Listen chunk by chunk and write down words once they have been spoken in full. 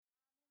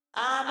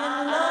I'm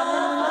in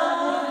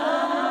love.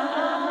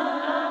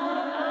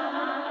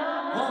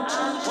 Want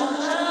you to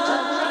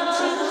love me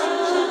too.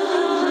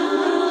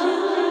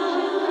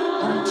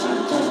 Want you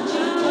to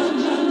love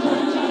me,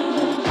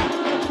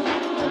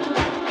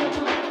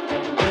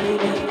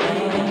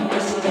 baby,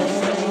 this is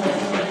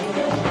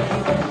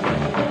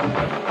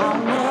I'll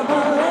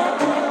never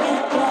let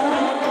it go.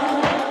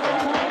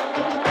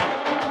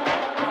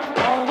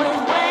 Always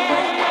when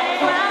you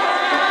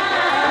cry,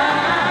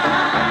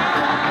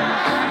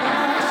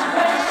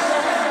 express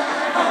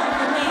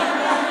only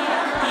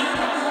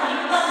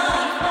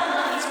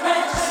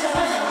express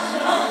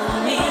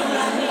only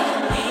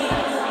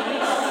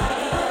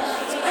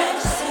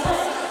express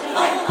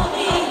only.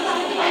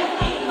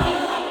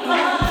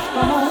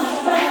 Come on,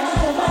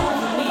 express.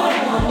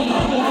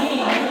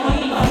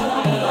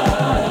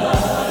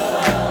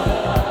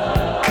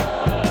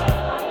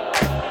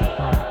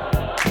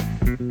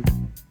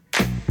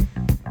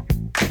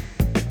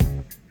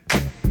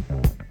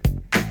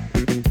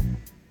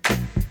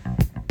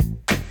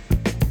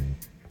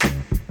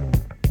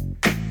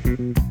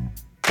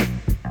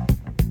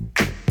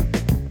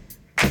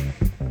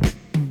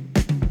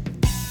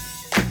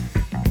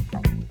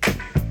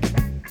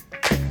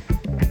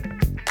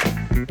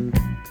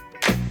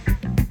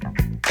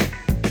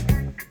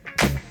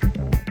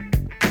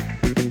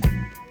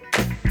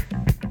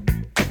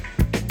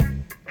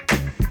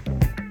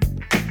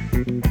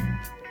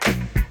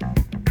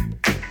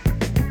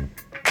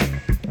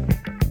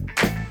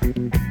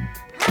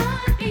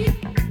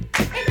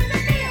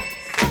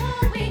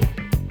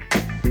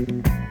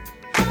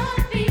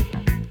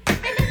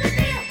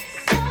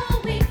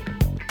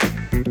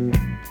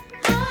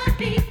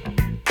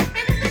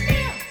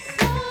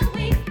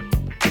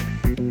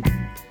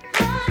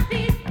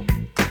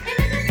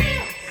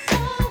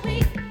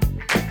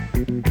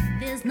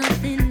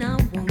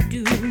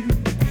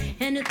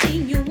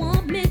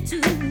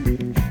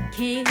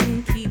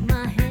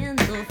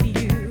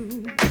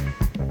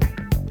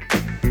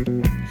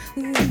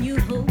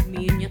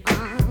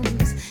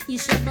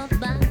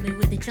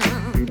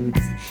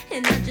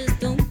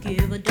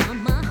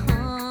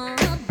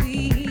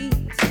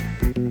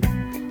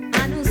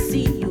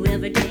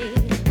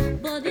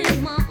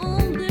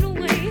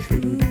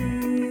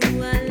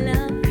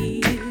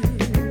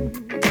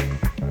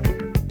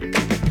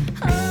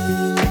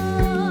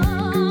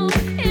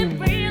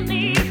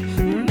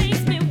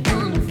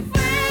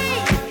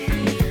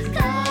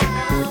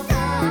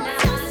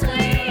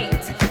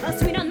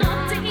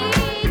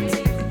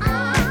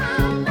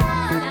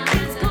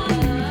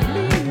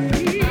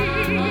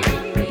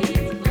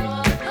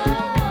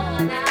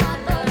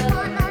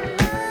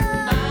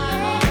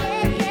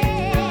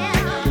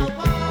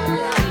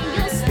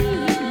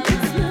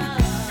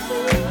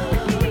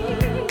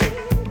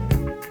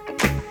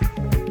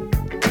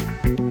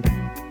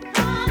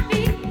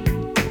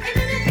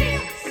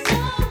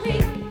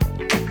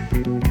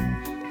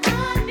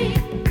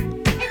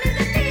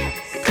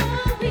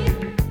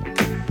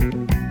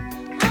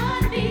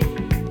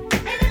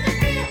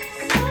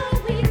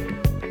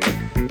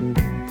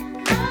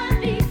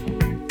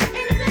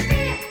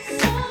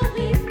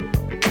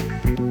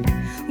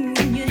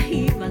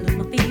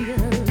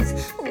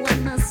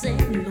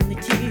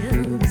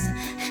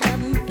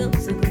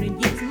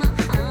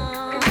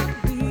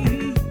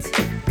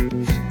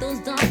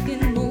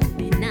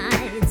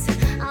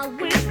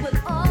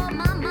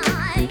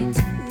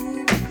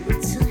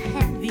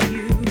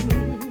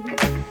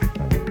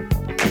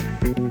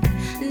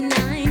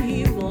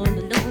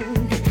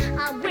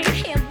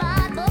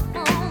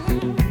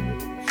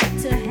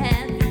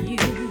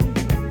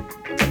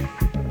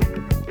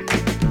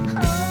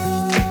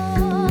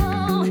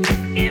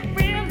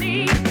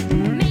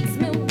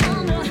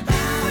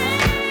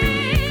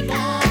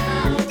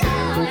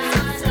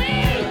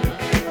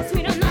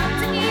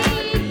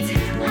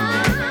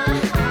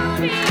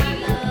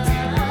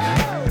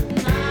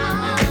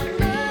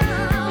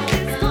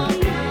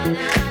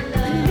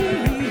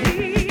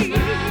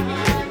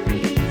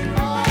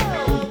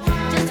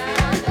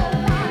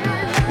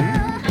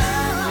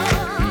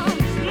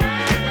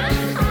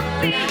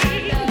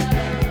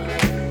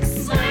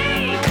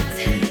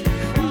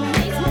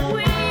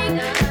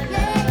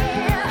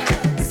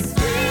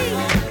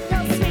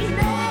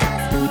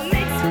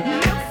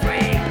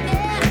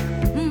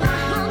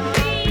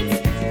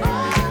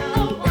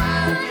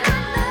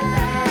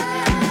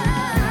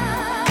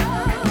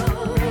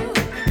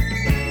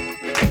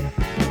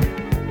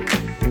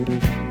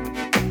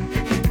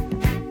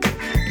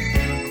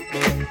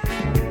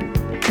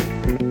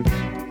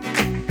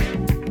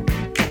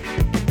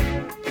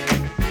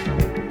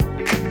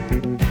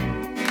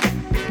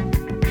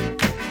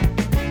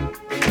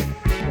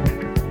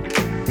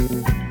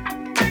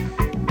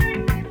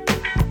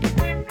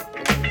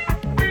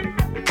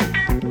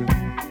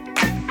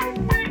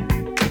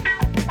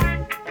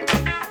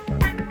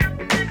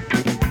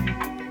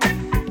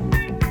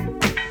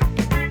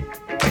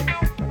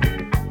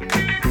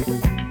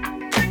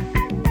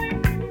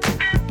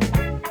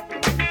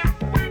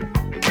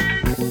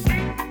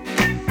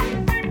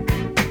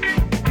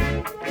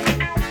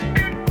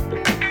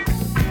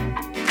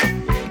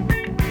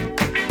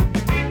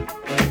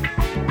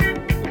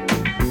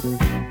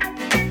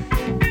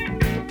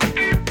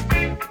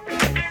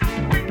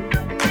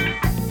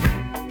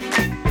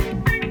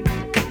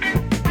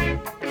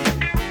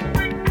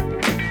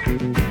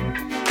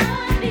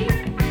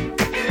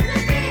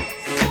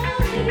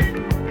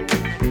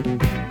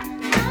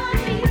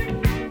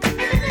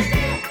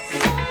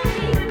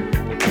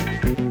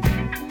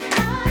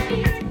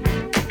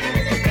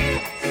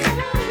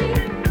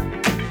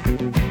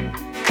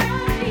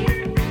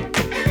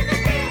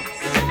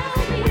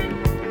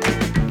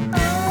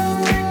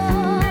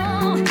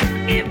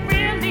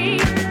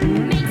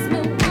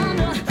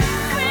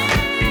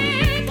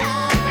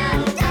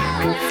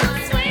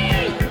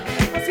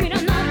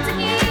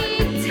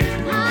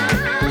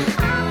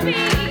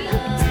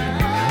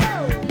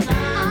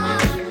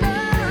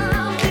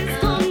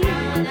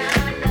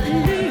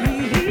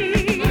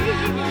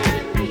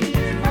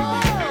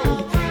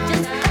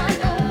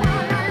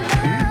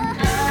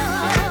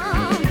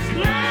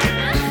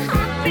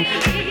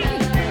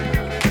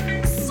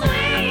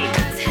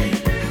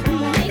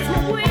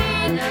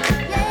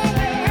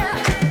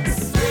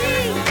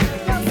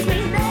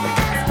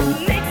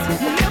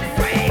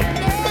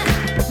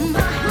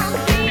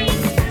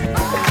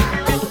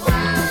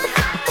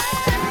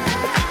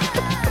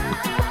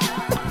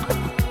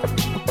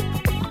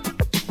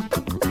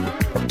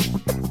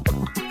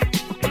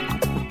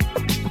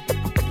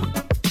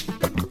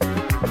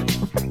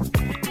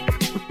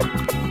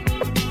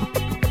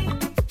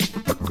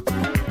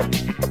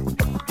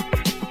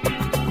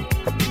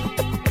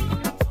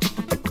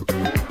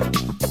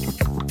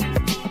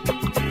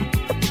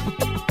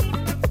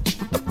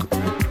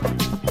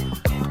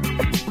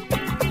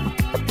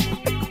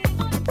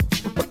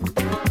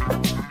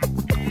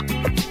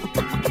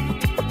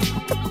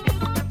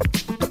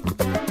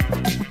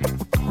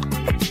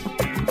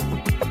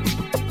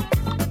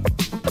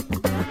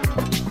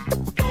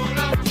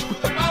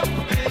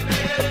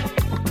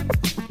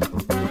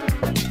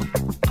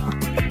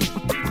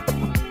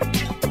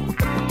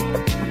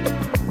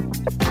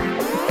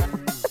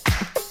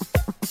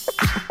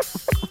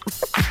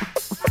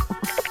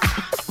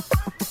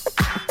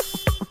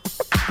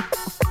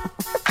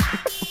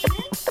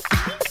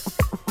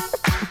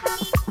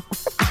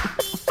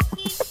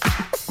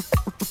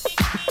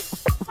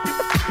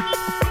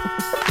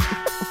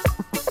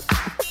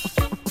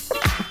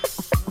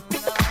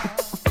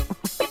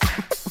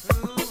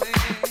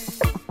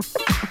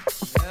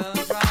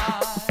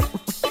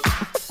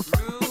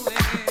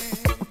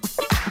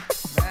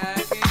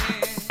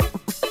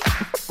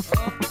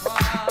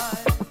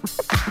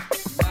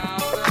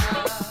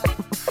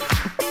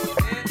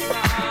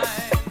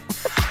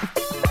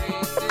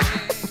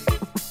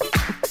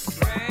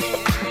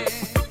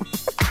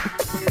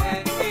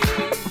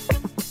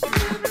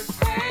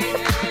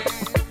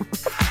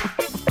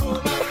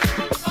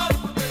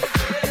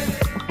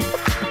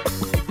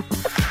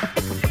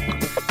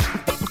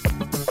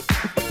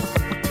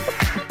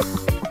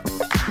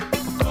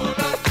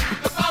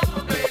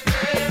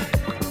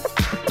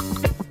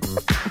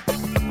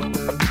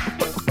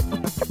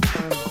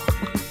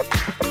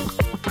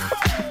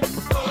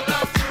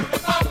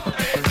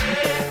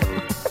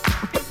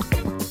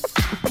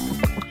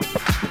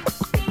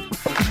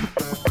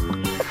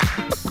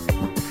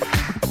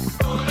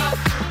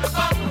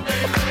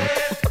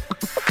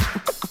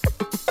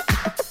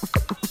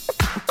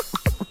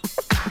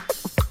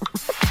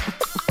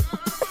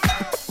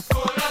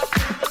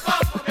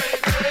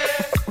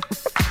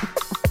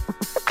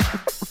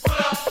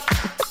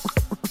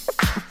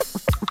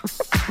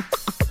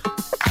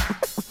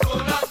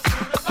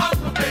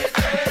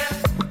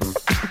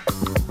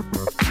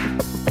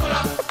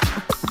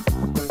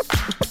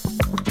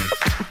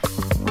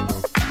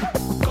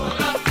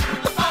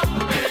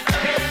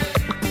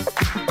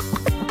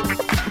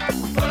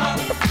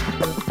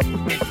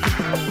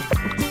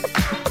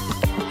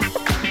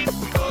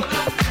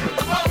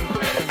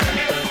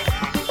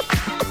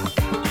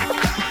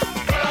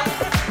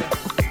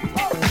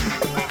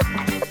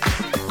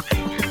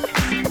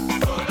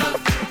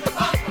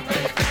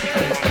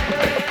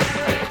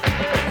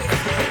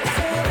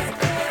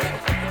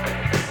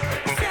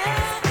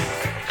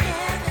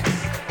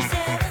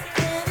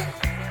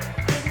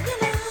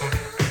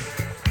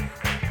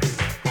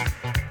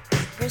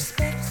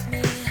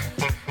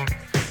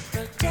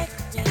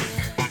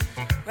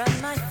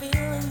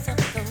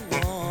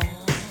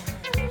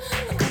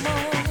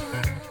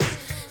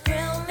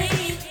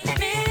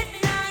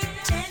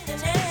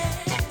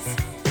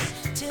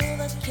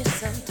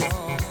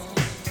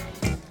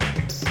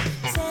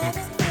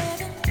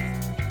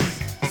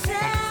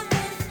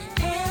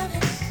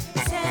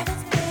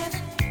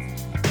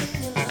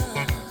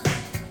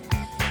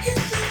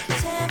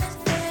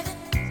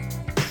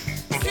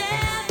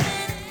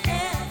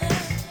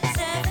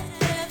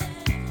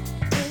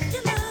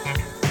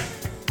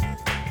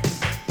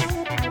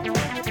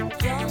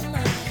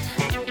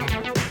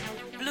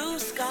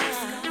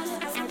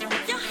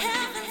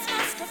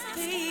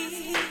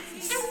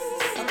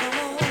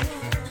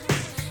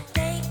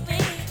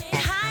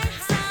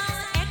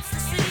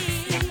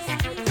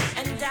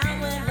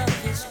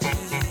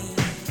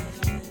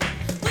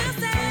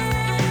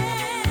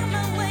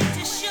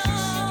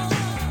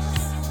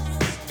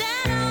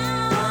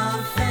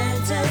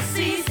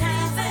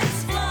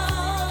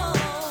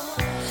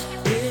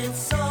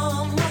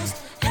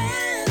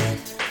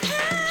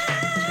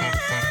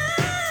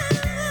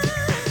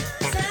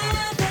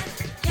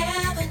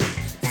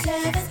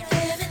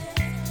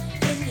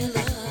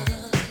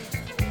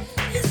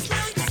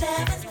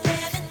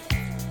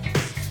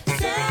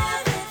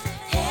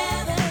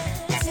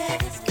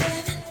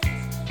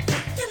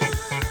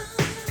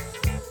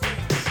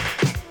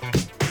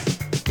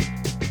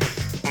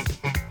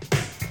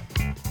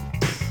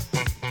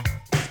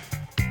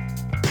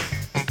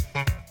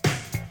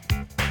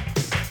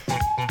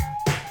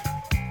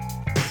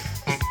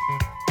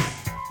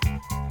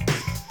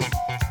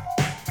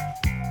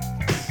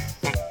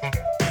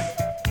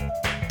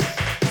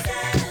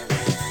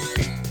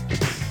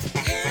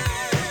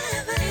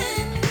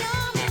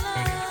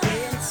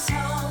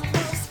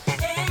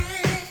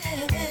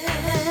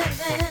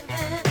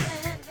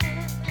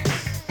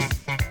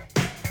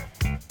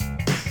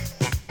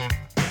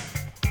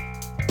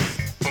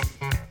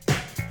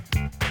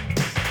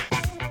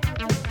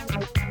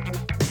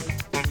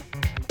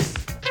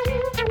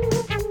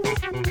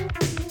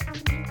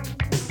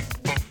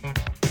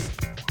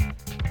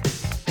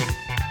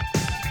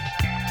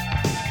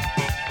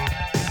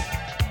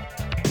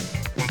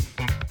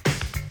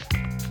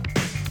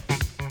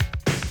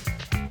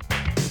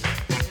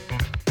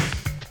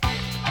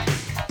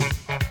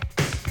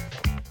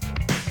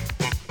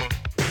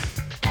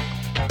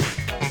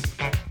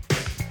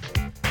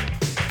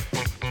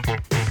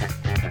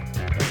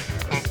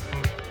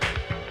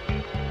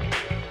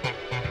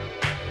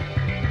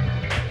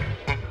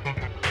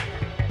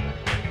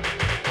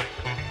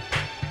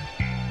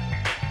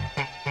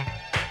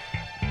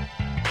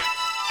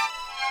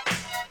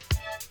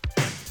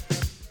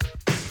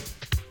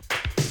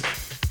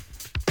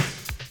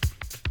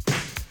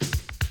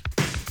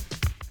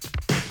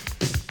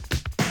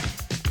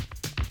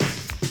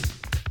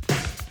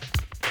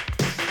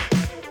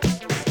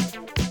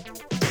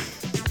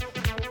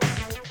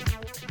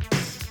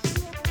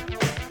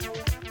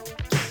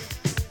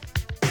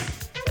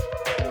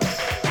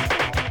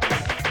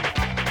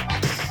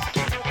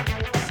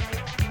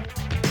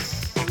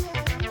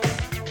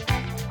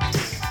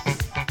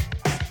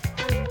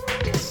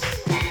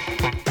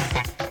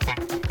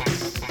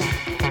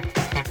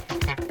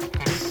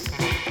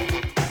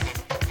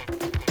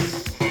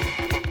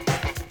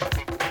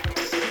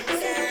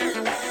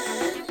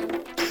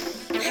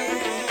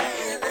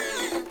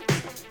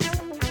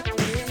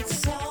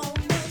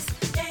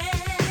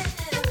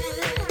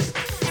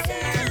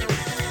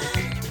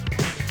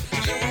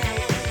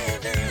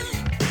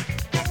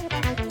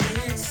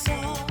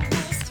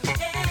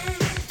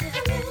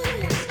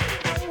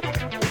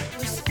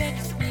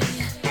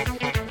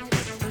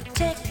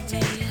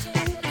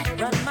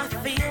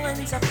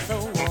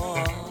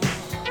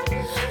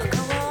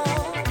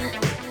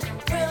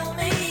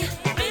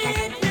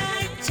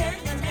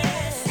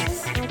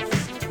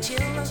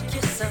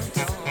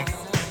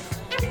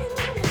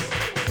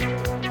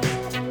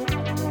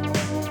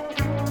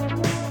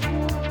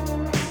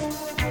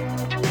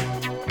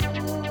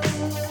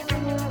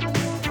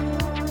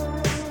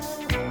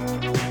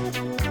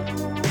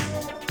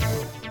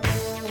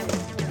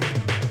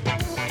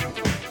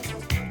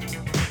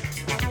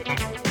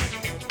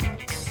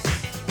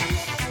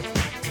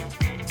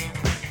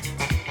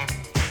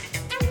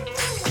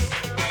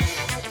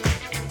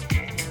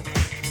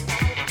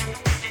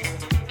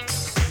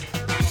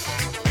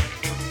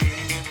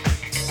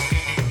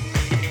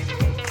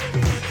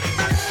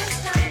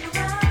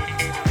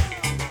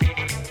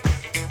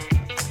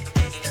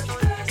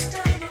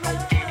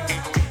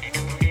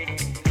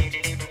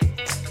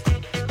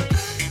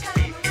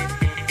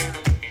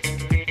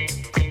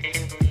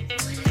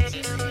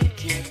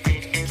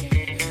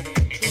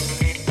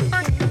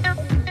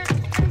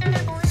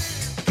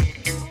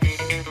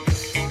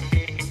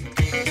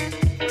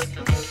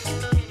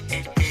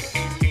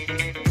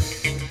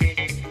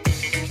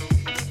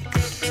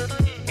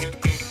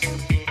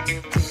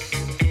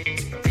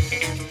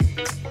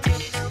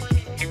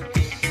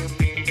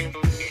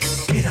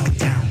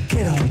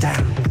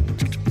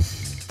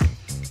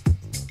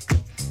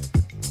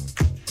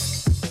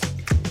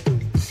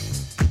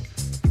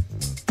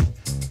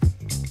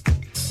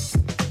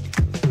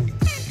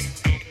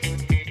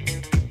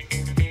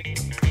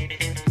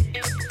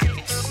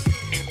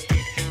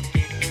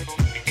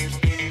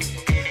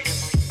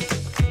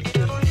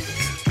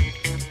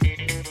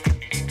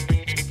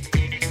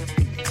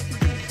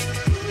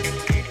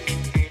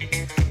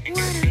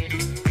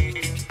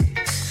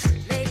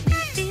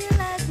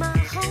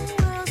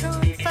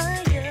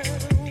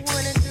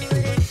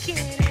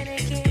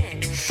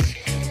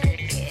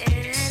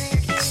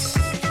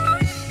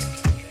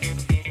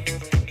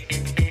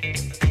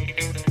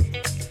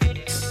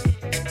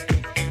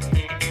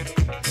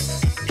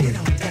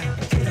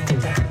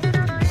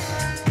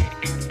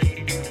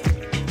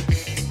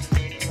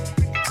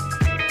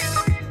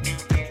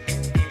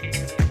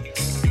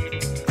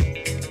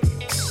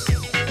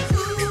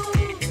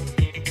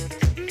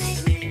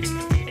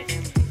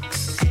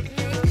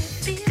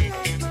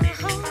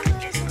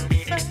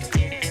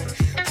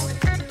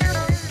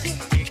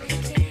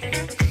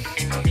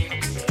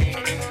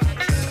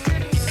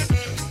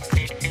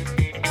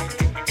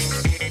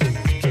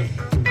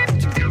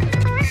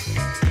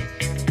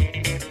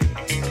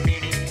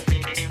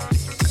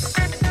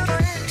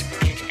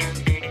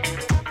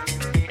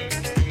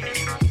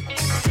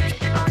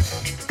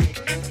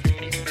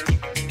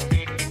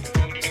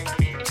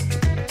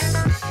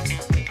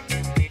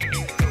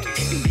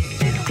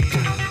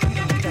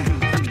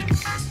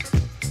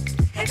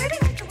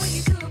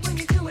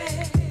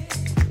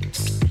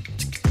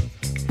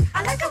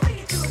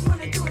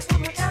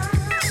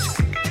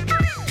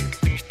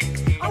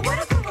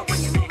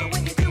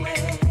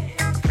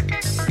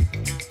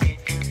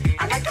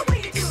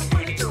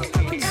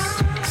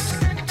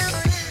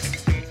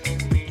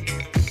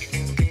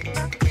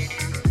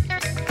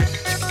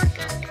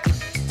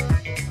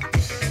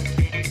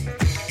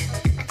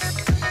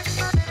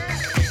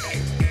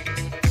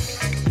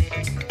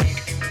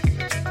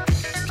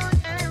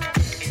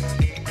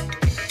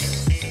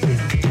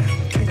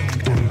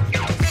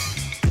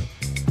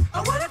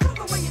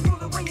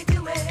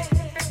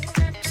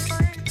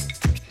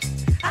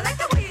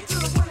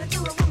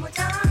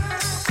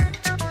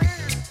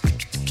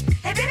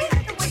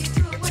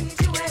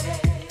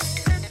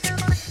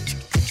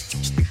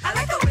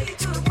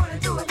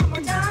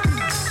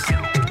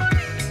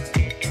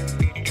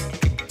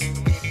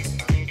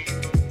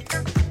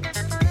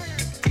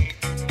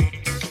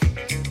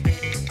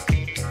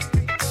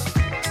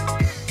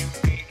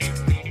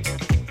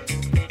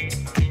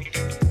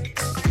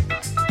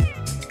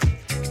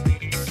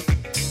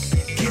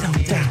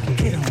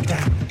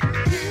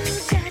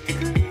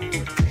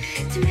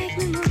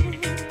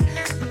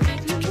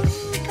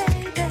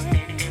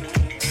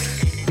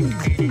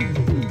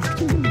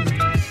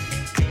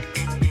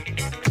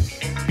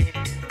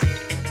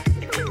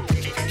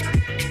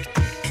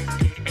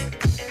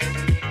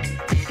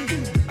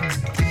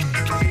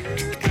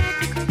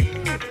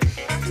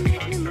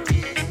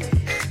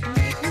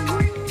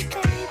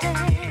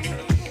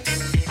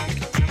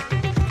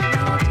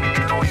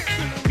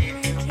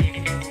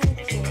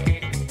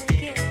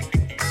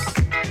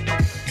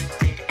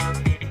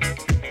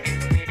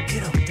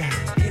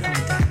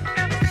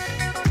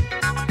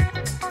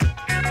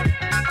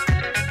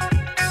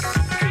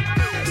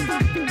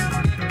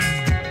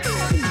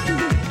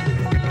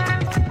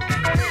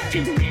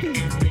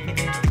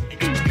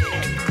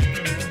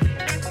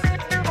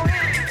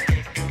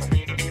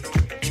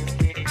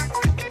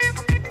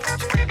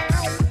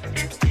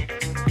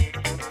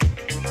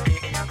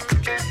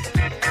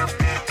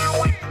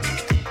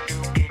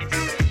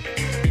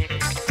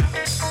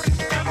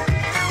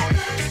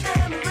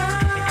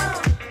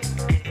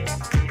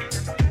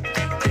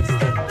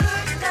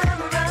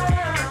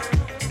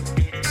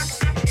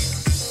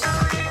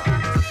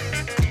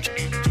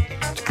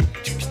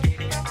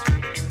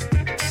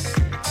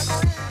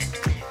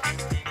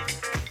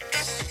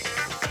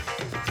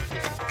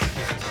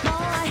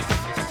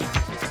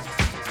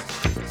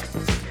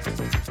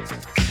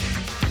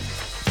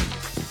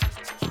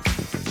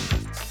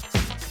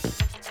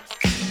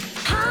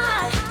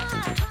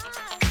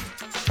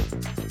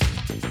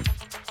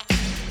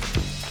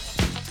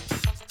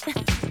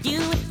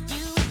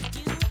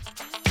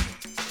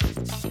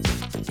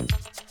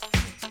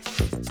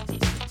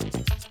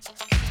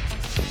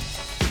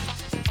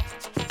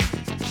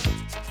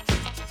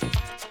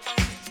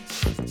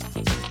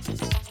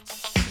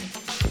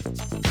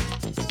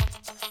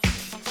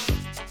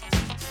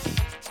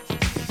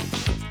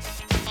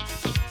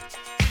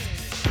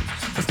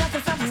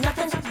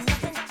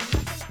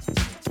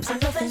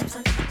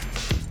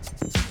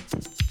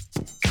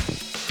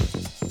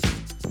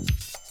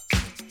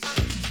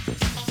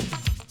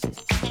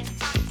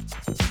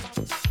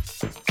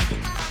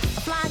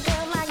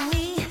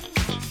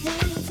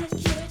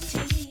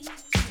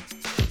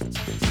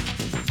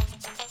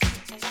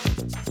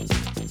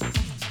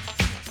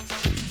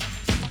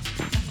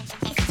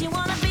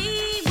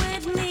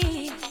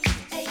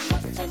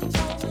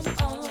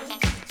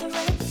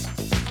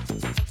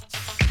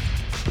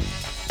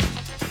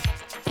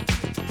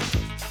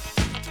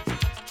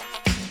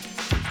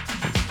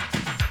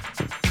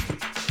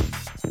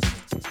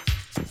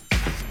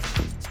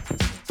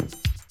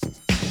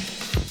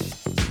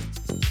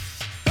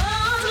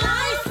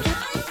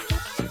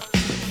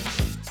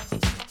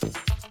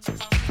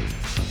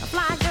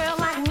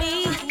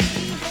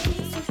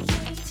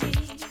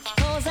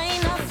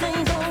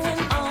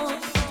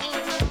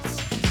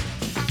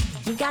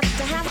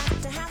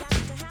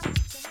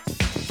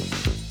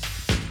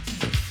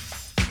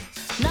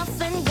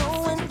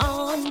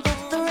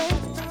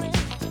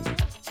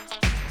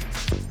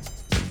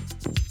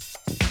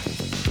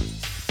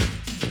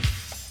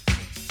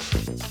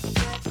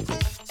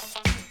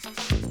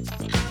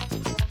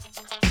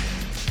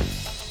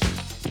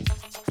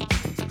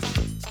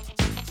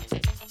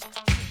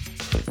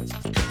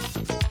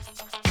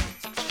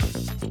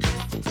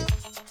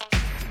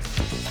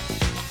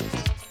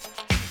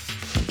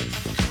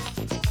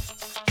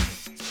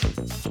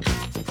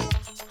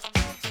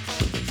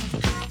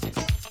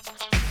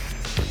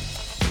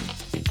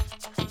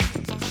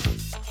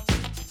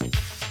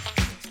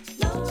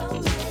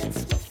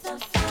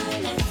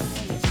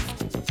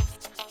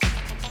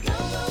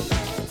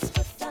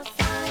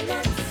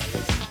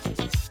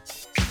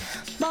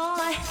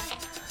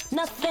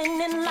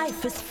 Nothing in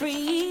life is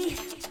free.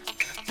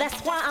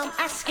 That's why I'm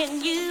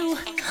asking you,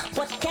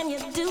 what can you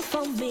do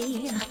for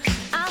me?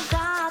 I've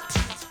got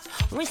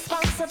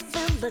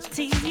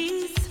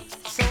responsibilities,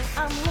 so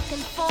I'm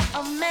looking for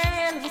a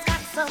man who's got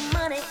some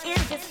money in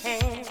his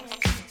hand.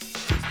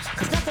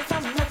 'Cause nothing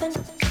from nothing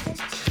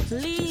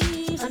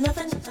leaves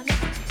nothing.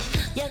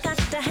 You got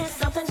to have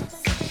something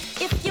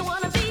if you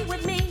wanna be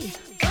with me.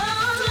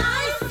 Oh,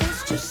 life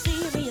is too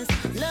serious,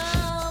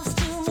 love's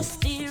too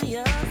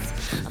mysterious.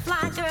 A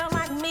fly girl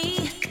like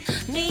me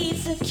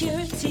needs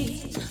security.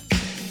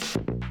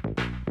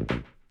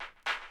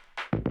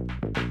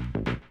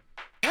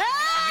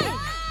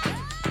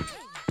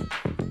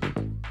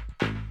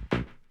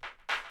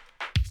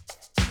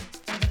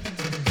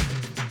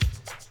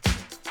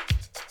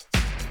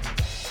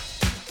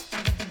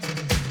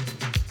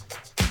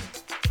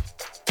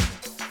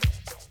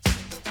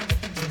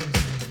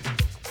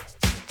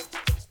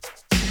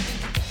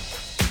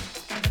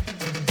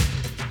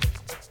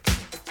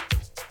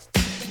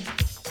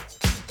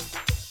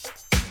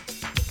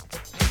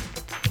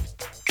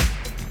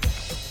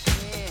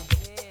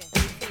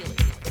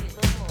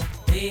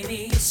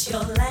 Baby, it's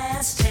your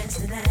last chance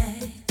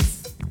tonight.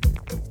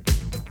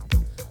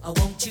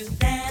 Won't you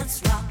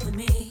dance, rock with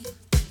me?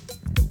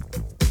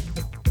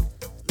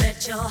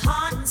 Let your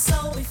heart and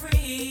soul be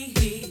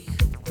free,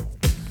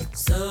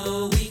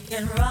 so we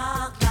can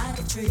rock like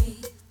a tree.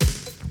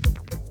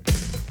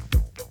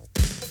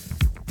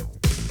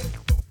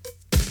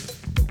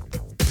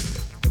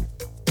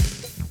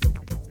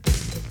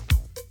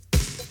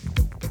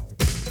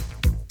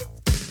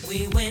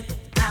 We went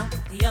out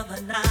the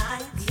other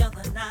night.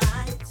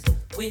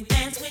 We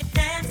danced,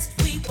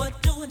 we were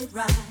doing it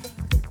right.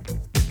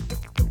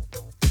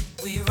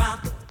 We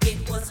rocked,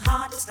 it was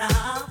hard to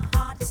stop.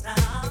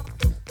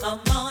 Come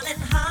on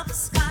and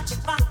hopscotch,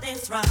 rock,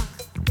 dance, rock.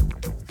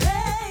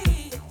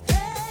 Hey,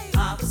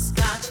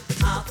 hopscotch,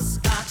 rock,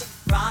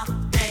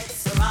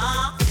 dance,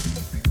 rock.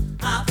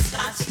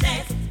 Hopscotch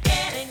dance,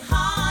 getting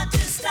hard to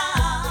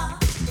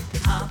stop.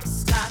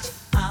 Hopscotch,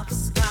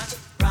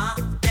 rock,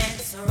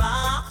 dance,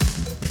 rock.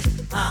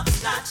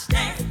 Hopscotch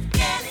dance,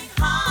 getting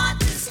hard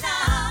to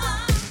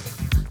stop.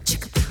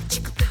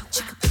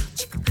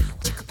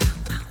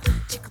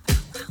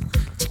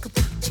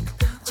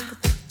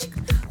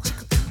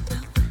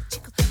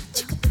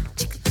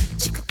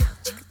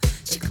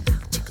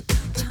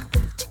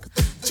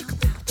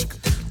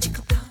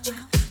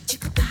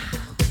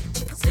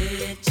 Say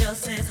it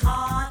just as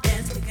hard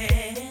as we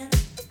can.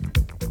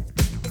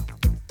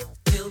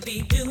 We'll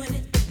be doing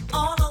it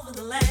all over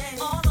the land.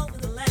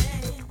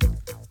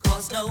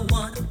 'Cause no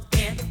one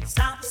can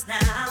stop us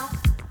now.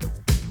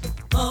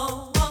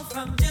 Oh,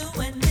 from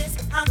doing this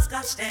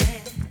hopscotch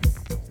dance.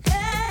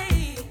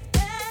 Hey,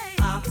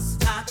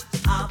 hopscotch,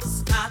 rock,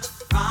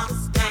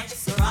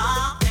 dance,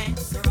 rock.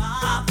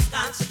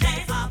 Hopscotch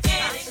dance,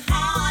 getting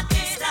hard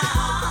to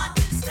stop.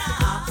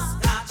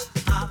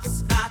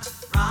 Hopscotch,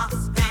 rock,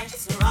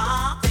 dance,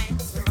 rock.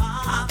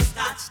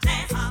 Hopscotch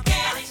dance,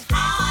 getting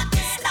hard to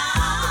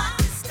stop.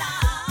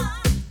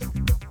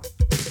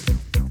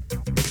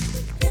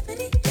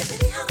 Hippity,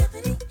 hop,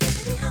 hippity,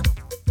 hop.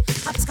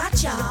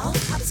 Hopscotch, y'all.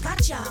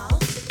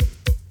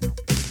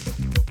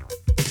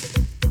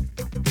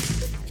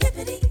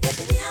 Hippity,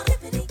 hop,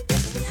 hippity,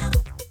 hop.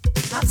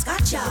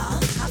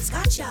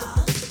 Hopscotch,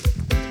 y'all.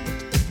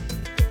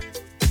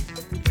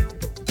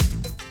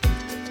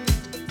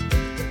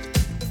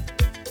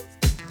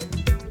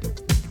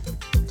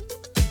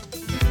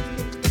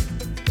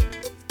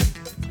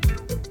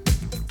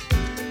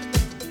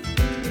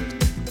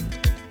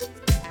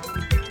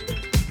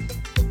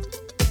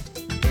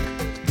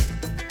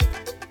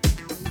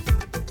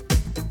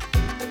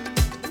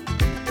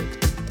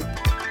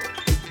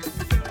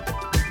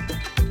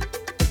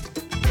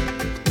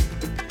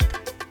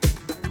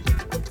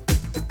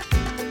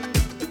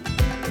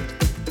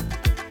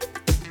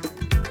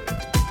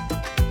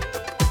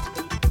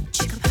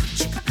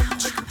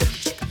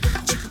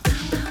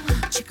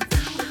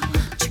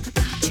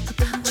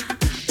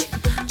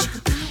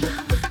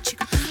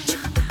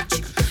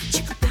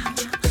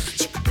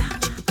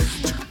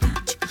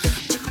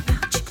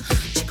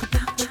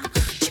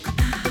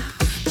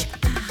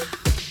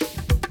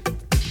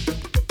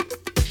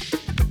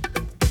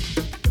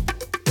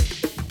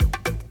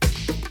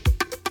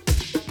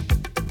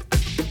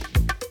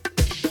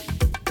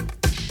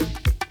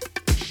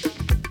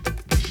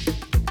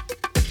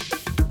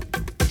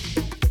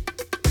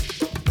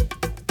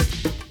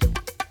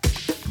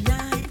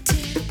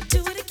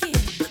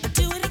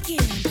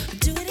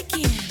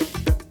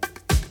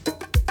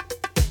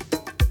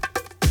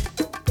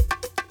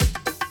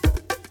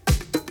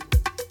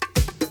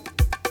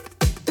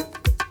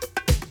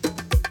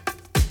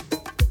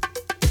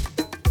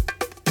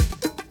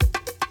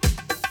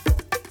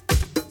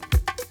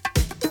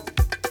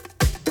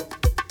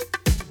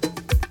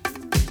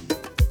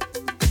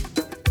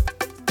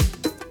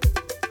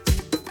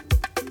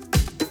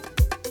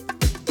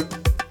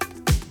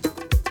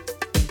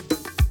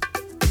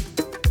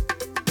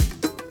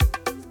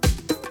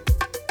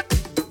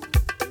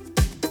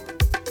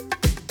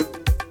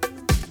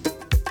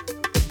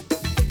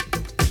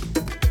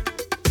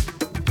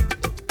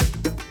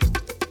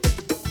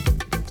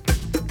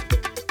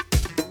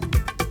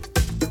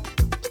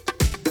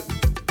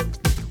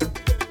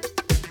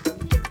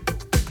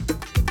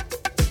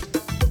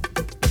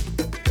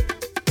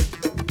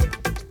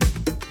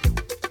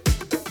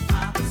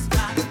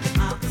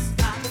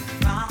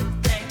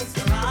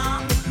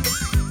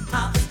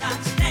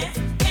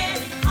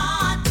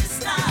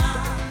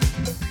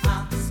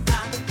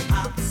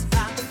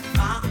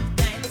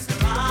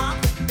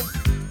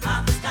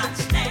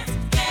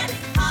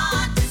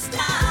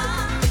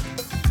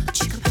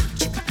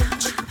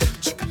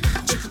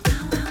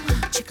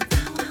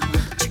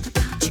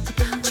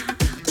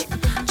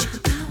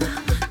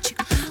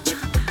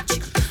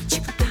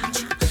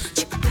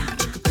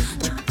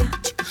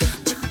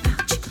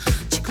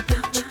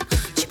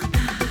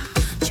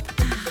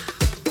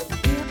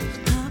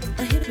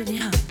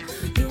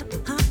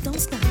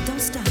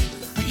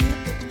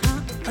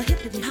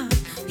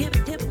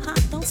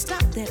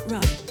 that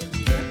rock.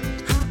 Hip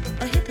hop,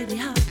 a hippity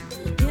hop.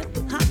 Hip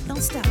hop,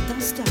 don't stop,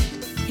 don't stop.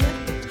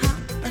 Hip hop,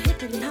 a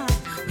hippity hop.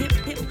 Hip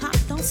hop,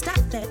 don't stop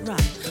that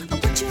rock.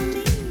 What you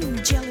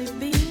mean, jelly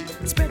bean?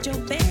 Spread your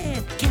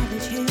bed,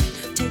 cabbage head.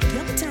 Take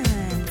your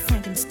time,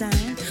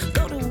 Frankenstein.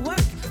 Go to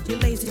work, you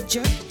lazy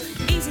jerk.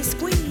 Easy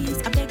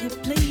squeeze, I beg you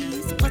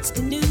please. What's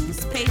the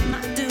news? Paid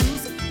my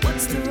dues.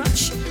 What's the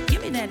rush?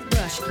 Give me that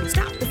brush.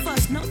 Stop the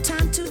fuss, no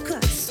time to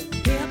cuss.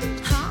 Hip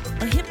hop,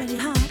 a hippity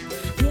hop.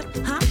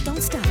 Hip hop,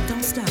 don't stop,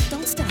 don't stop,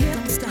 don't stop,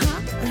 don't stop.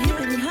 A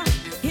hippity hop,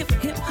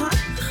 hip hop.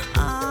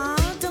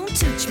 Ah, don't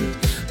touch me.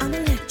 I'm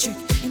electric,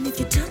 and if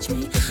you touch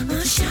me,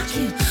 I'll shock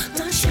you.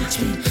 Don't shock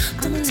me.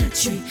 I'm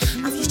electric.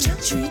 I'm your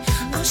country.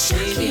 I'll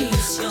shock you.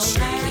 I'll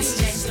shock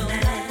you.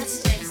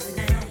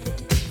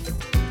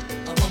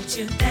 Won't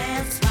you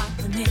dance rock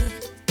with me?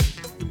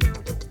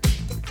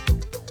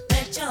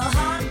 Let your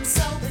heart and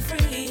soul be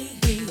free,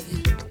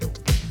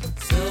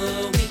 so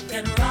we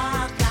can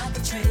rock like a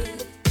tree.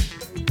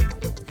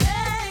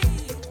 Hey,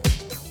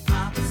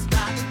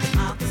 hopscotch,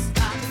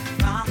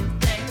 rock,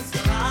 dance the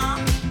rock.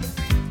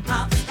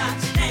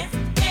 Hopscotch dance,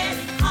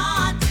 getting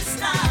hard to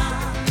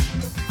stop.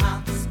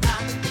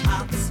 Hopscotch,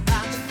 rock,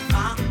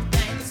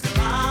 dance the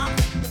rock.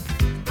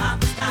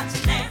 Hopscotch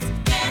dance,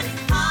 getting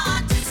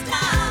hard to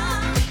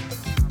stop.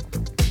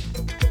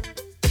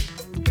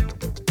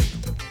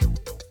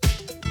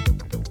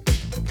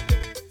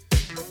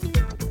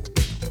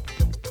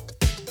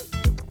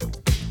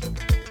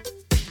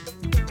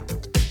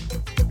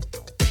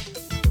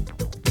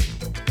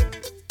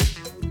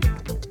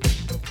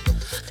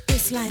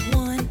 It's like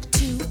 1,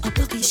 2, a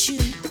boogie shoe.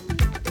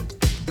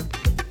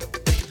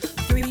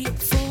 3,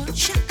 4,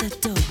 shut the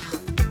door.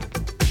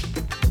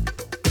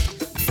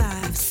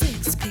 5,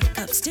 6, pick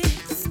up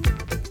sticks.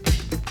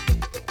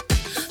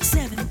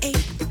 7, 8,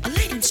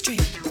 lay them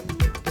straight.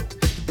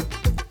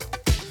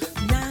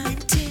 9,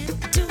 10,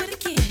 do it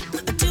again,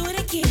 do it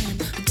again,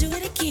 do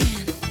it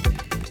again.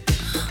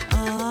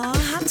 Oh,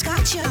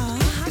 hopscotch y'all,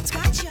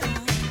 hopscotch y'all.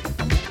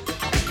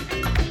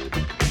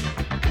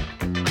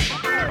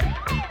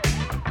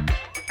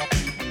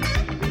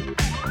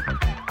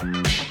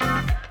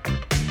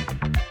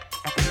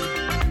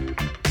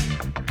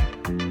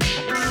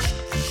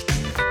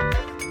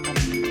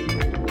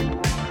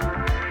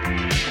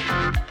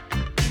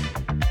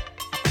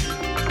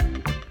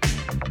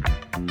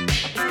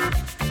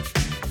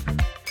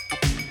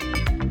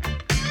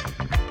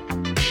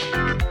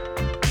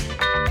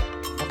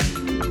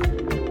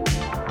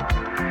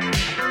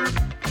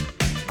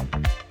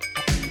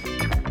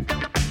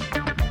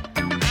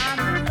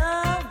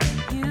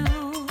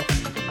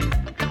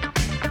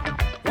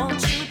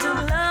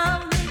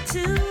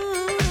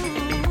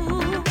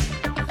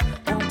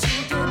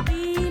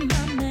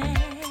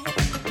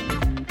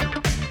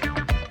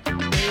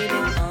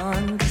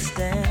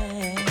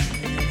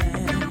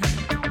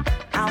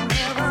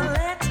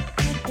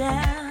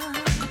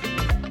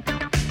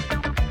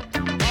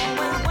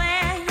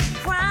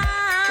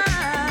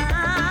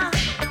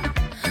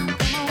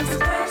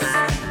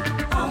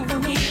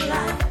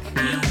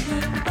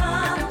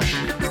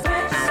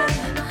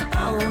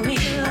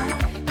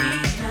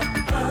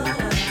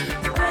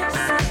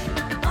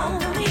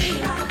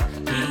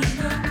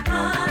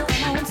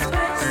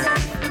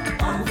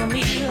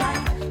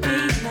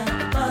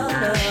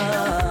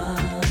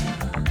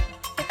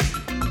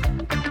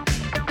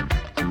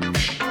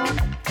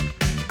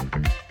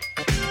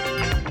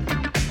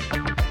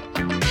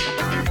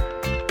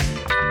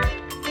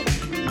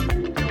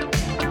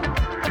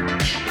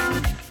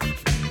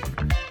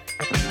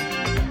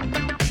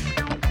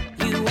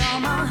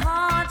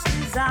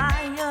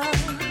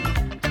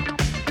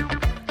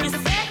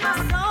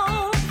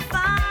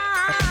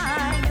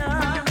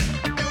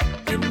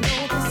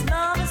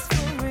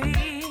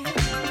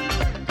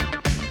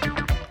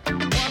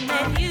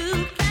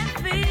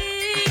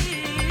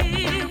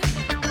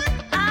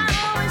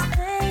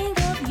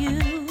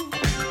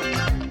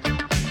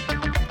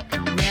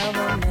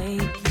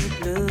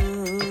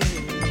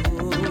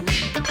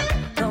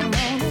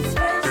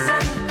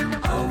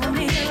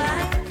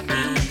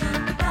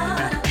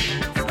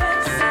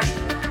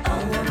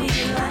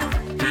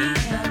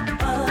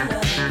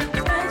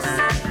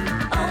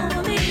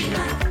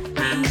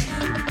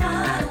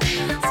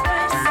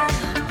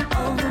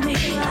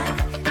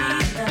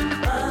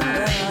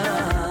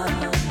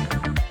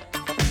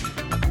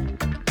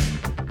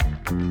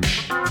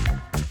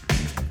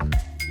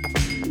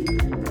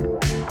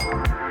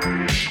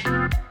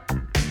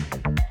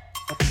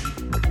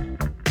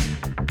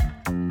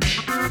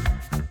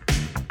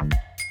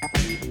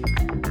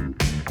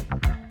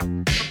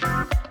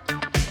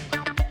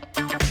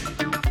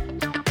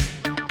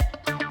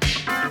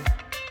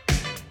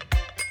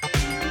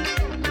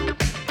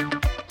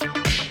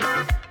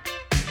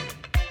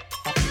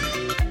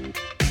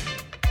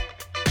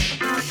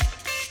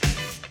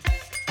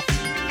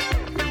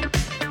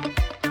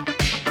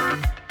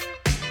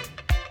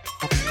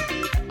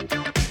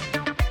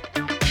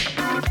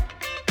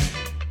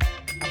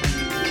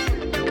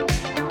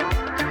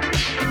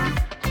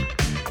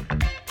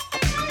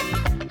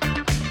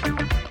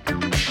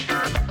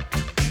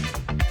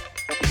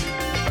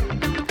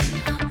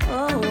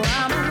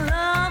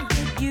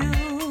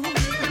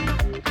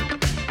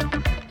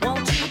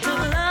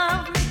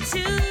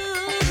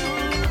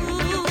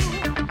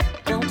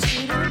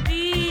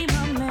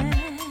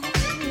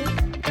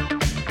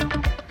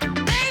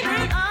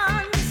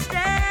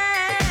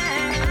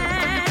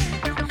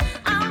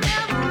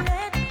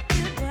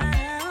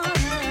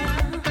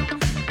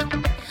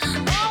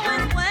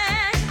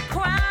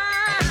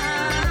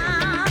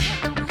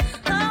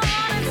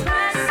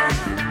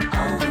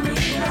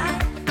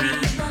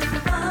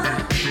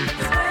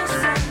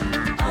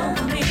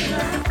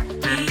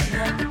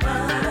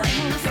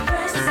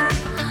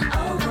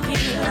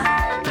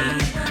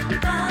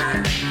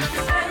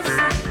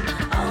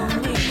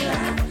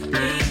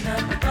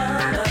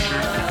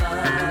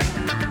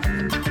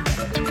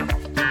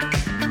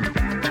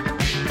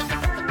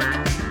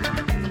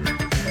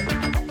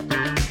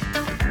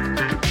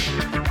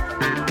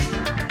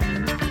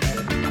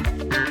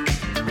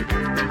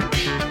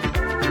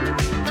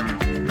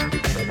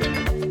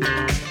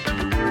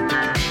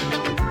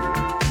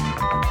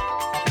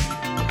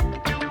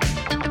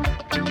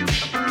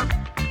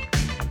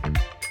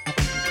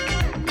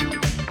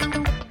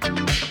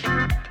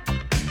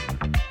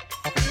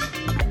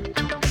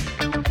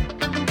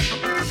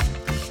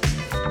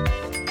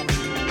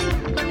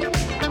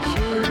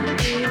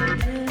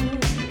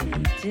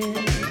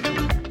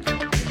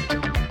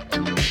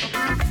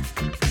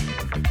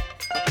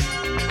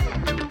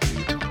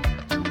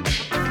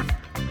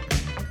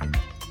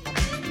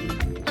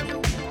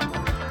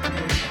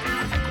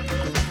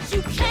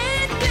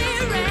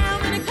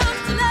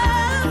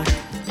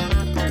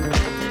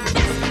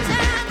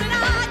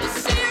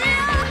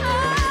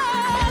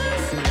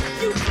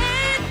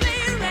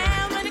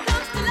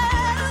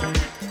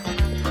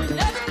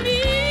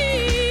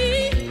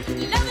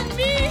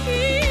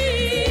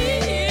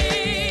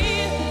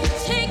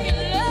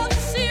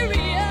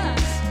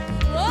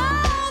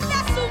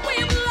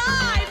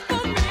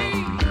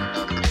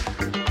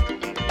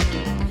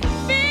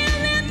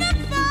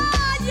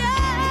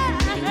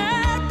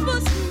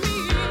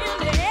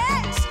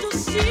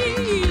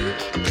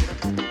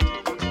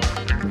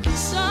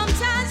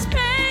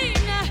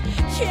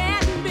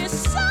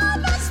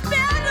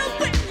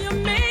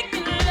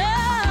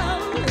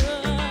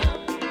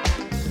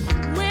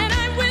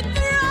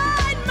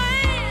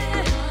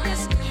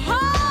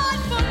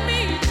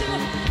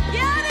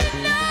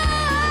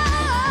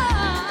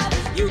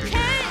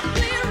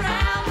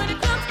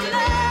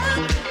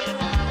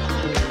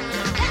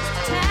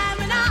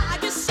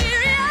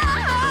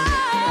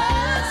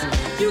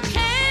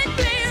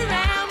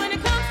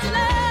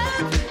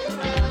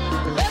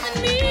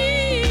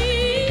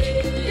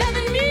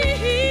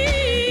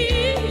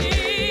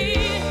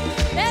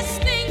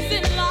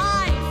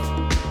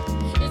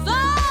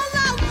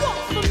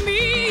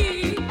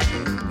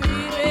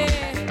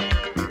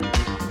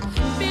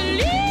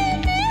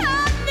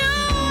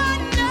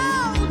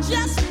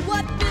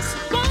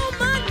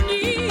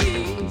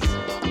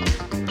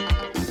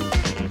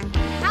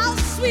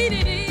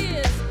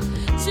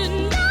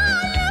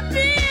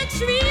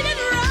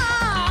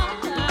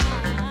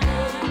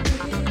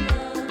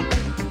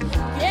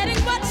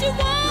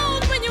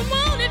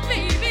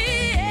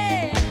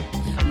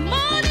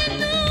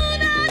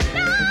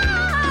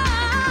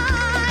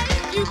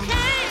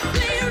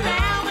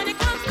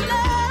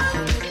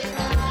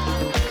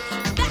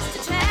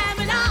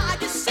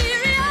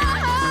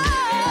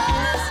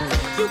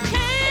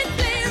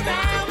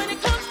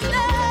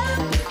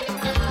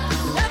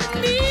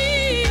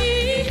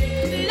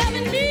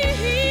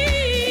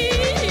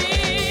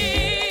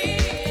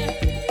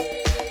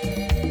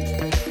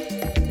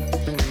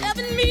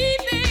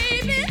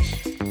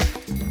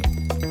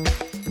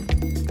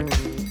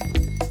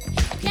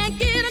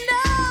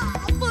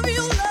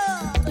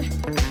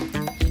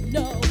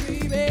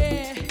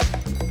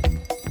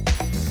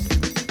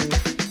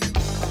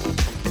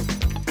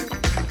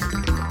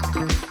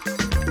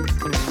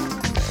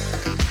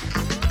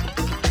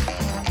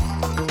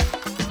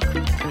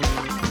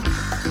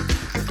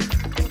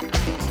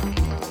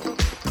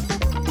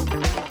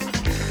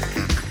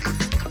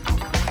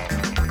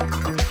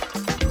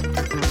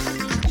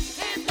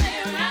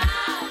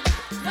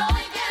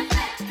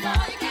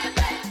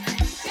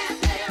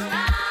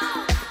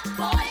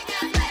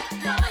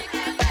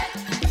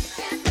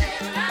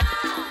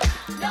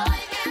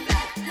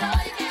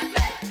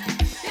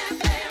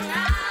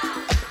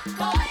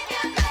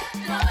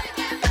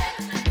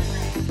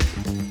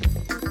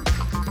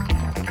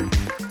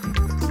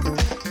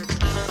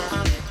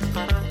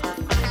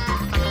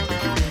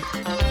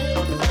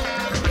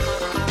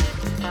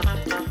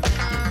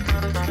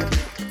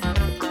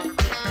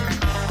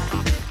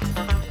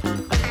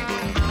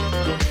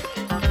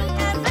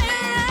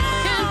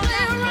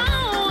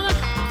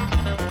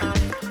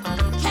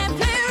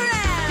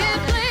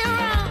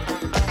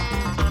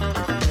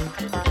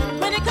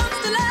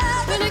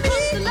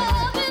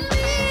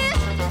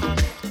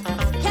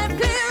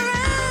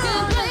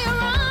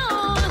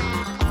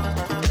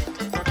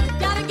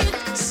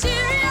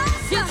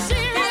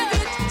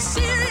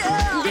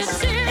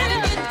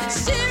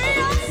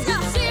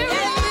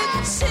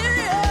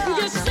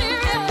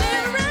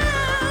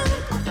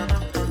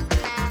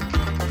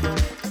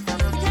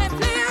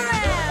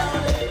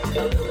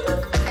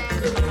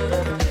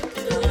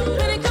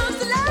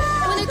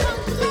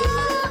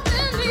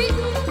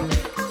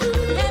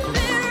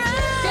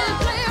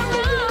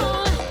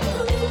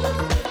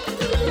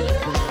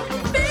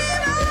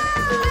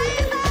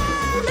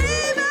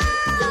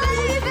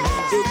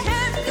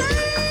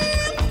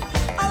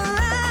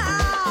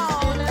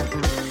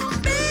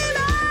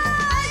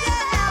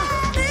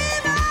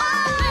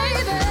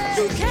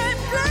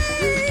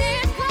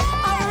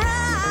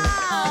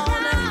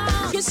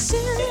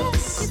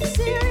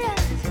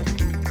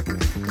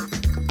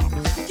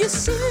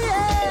 You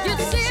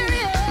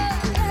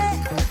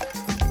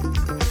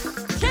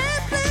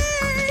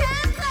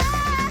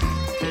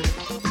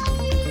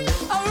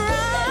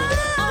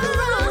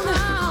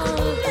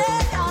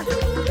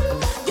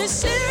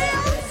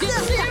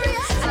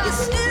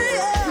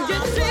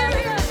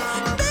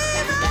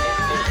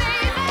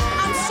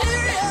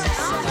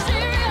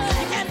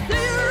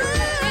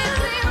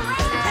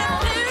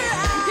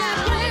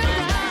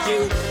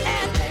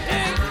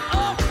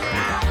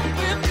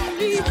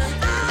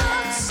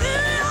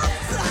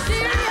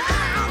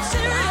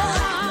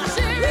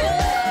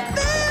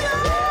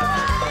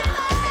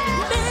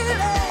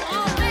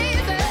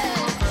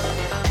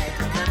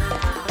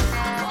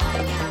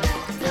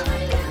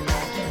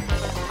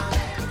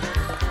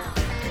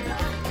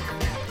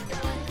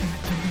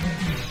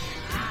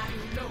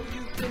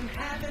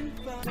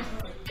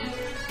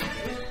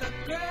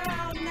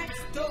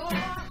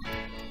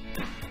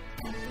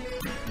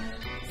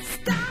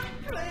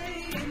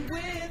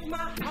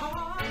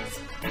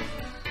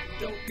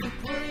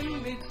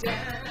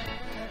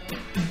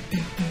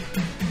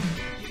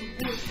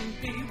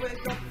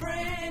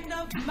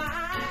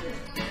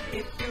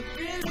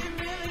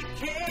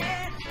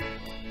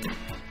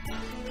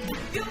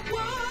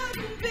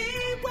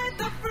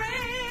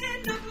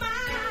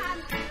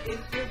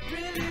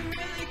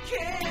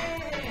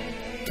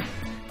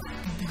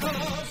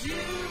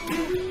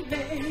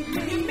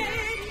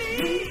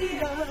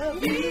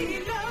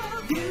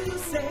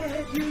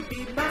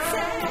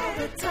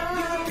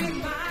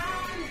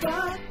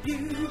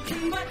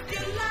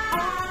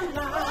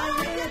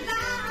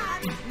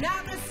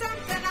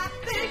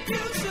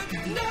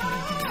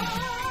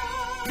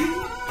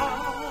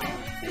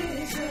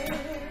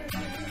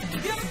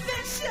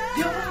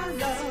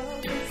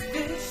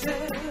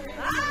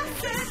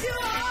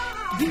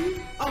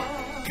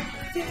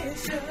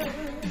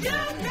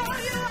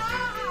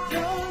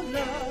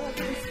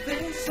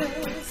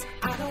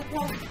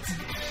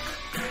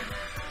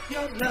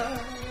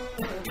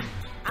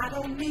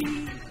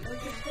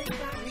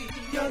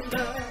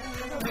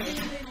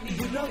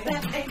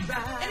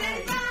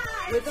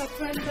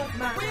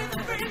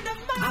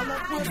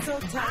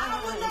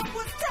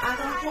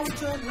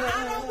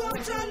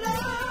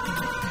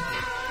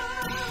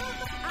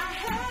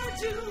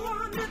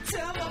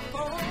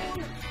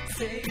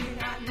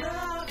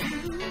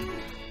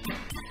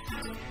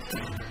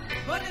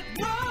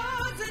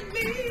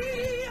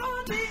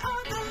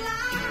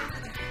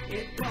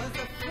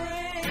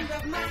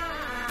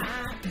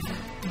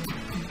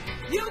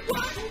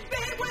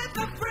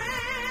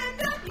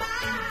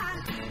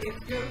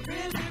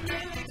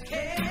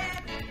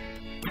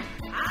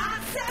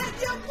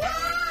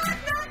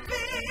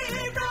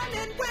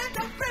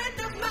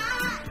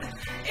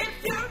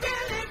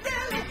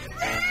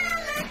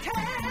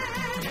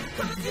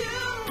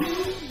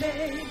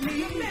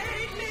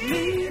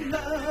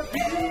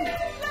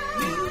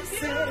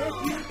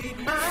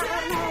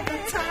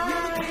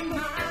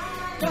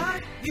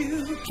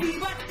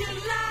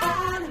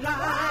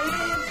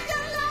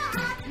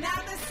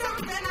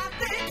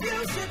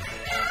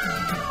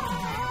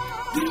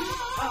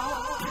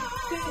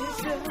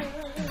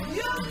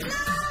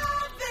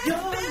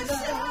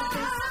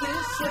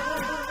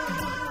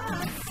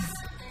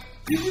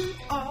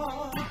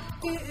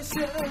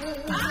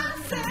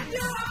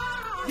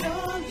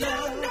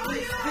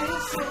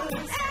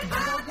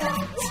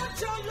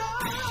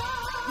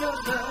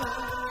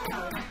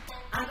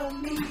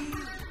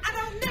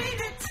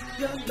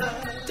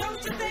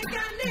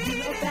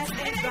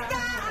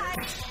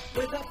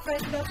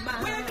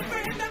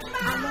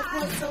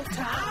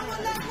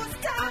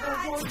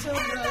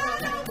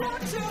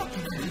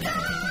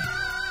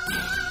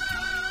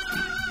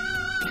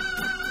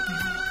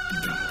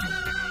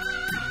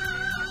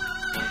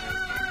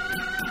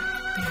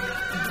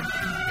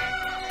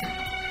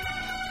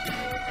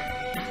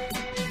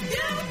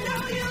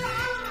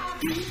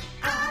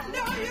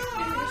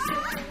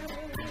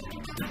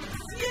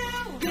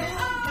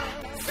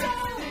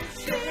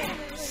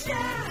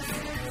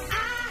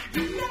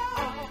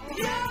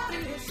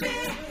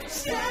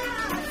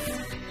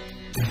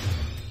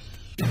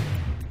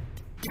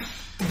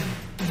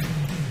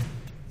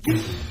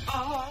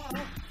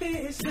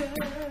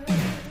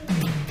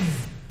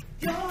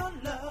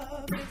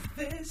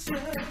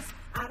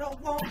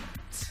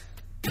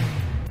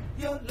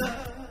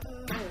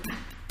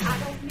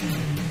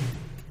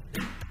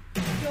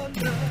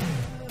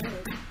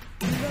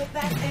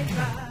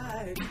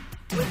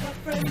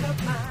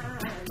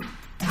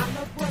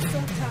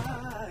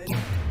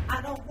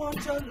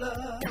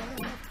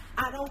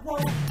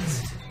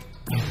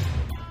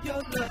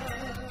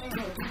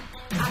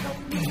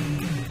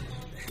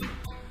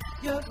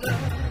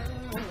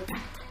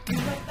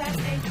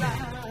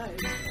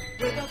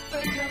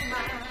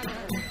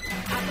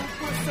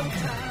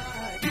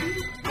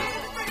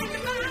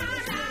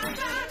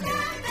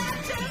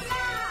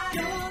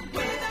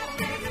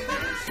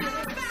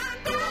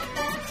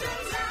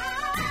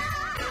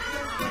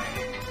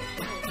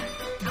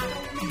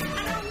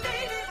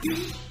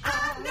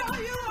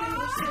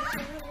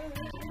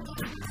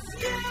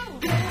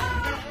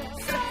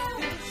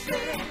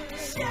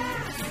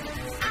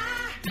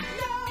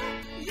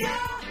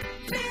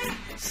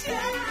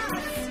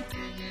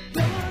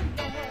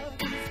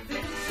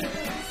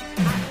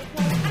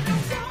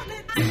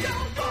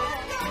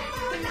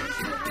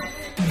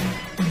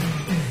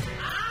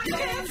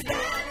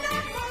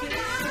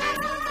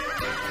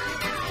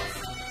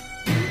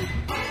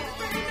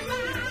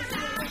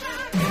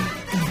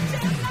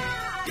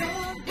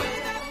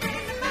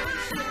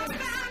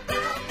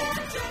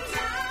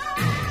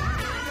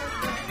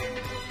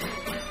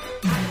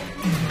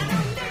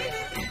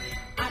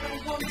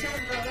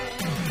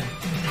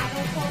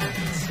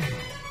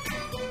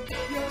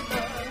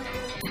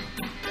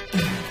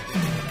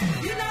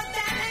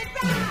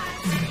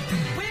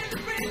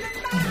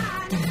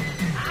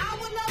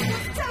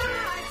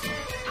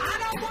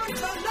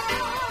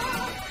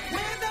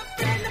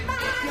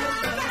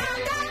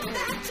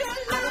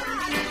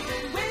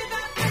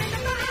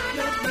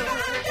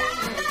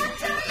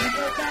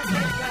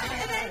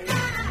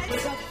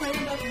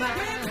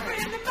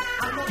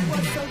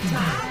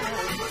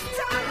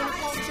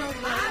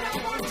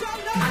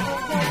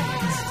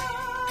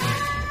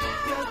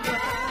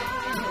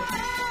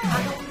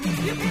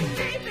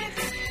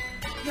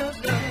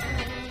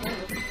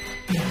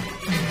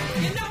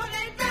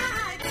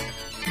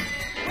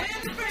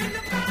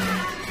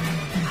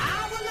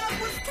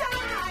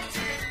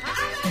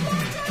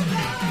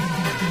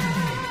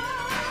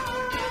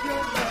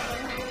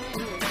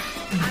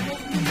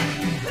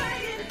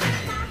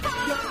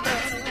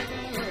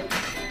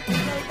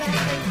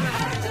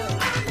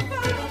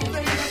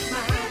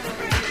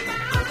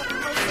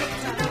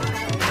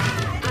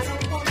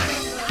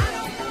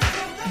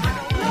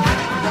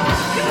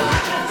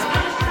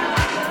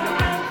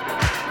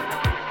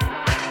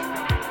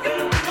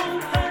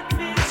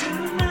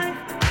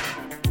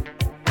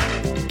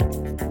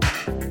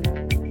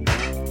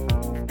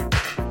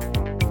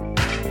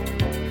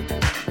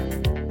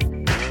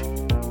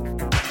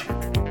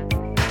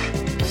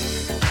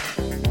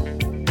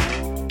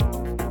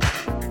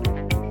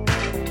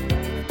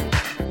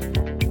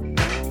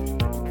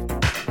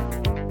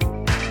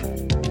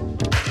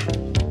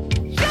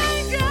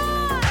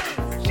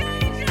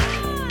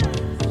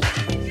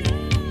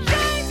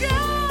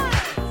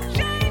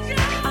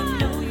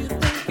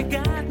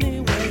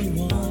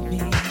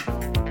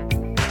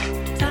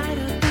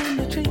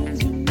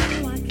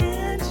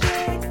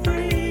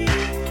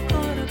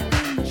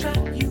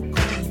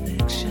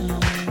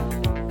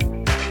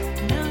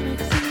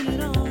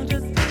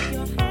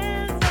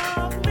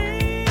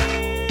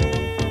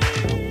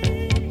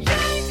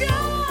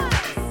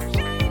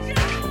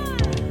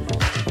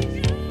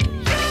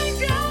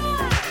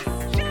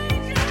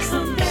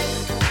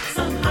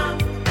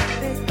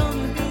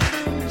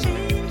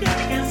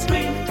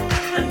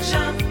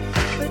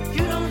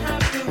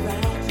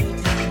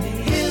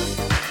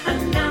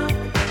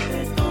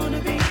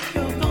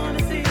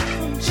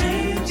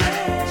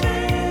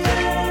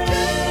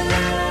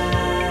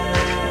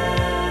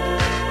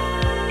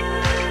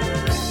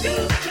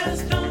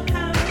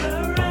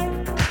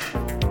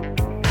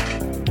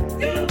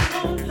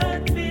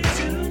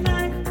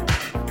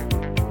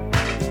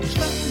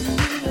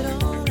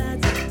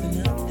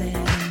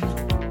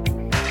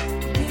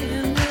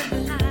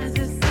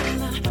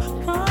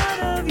Part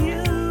of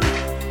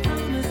you.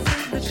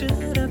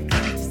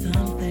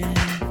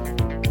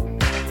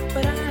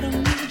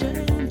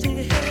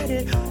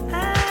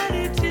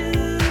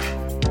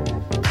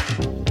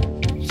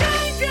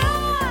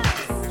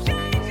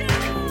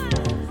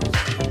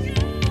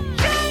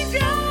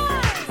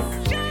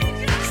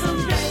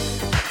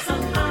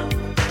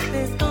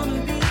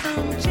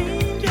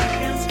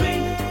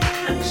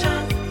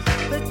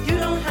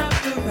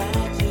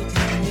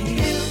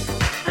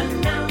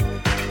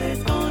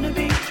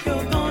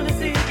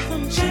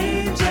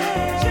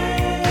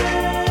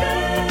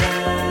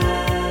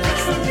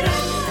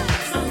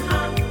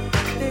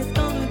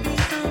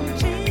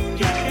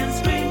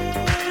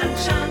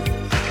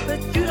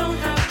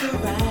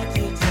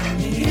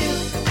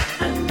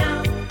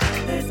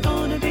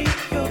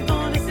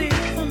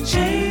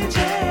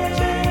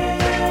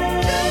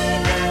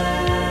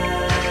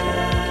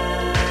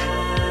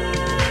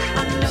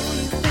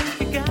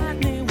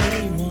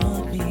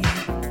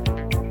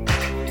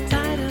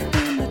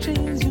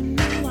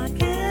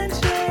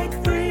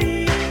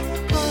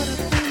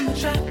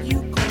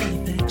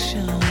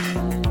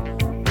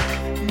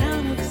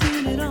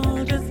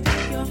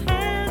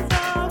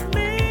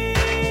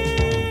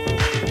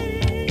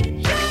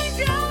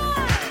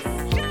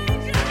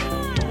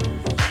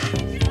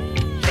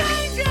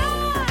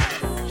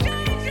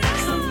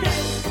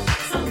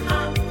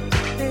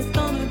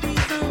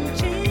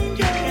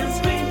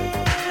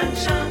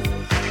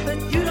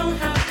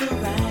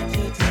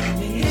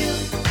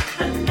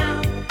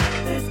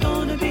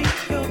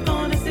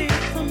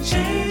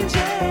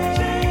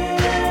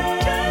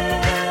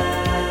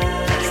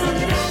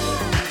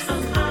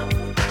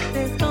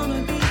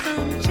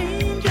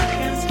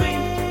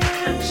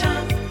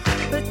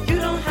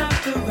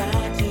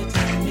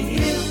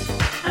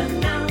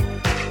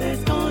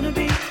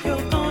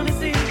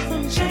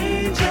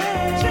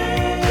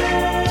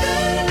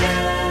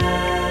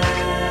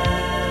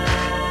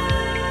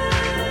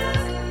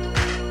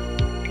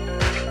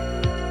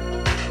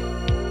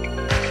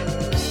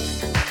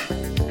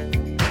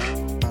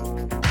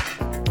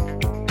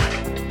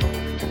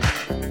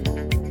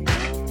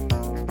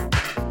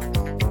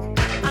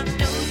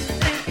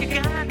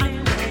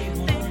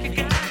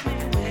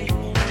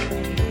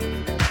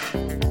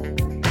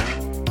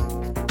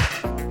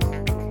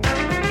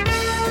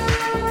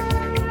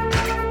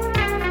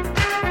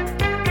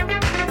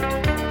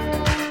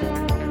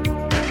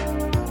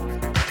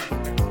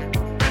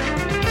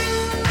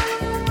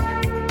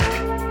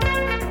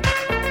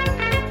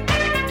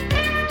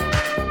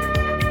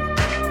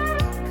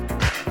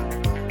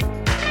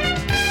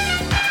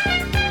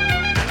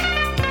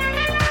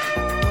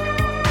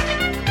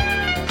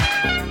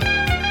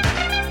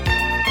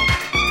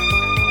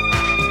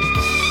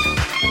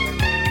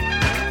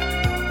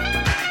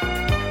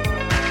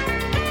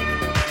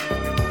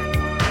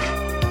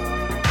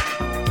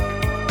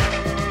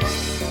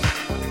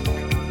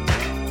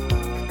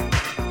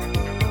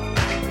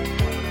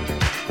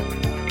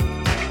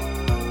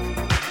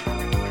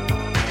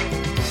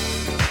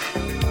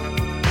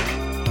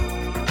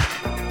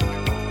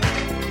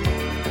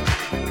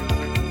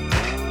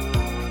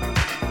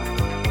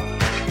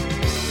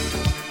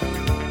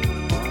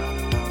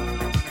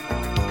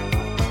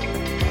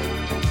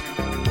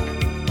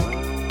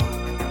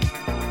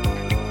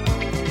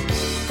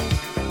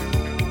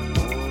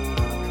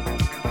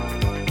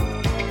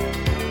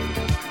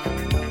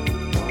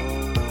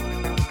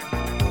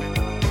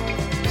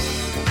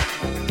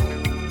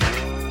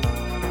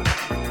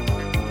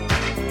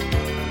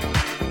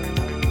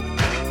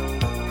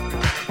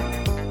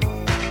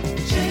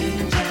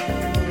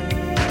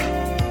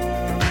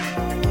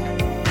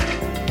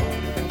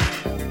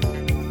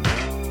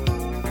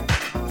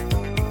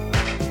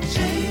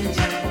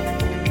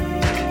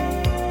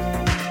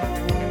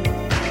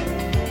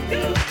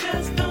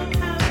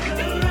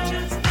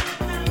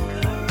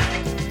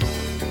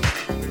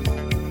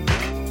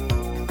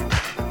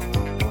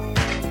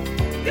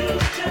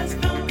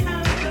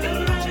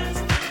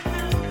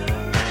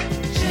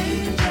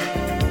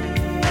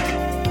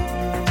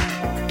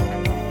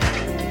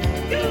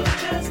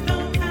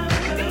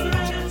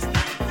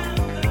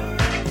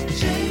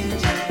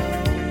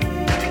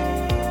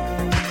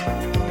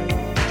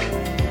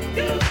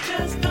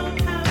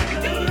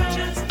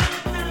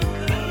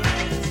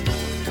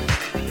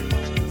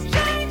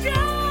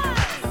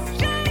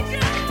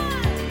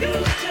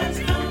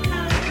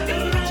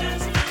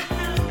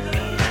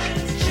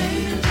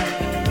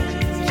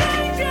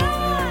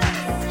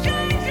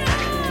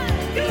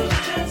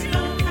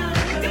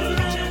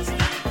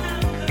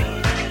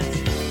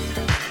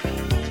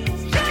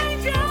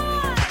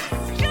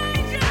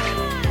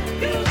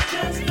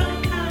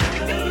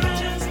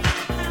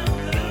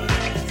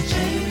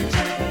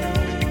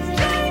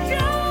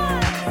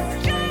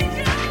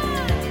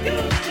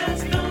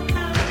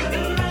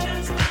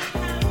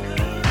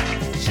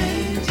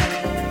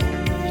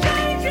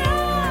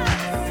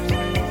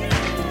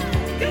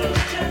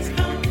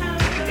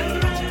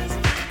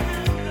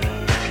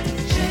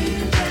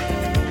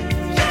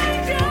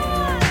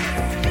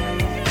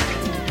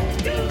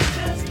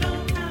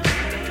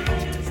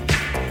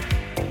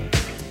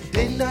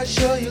 Didn't I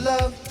show you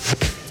love?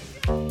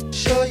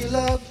 Show you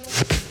love?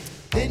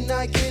 Didn't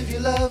I give you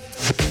love?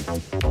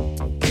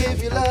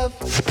 Give you love?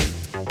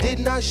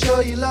 Didn't I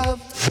show you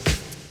love?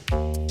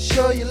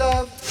 Show you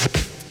love?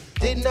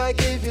 Didn't I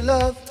give you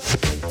love?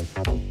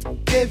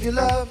 Give you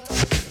love?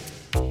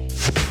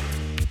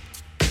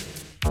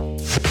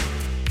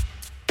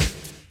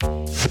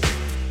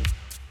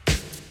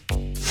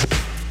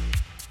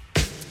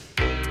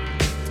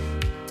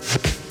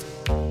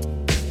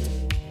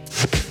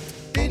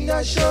 Didn't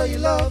I show you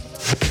love?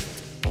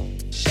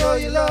 Show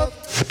you love?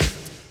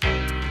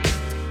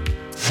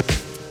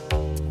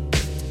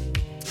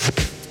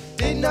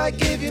 Didn't I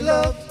give you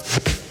love?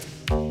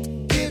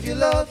 Give you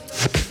love?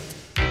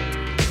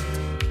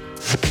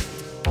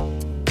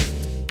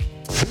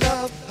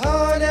 Love,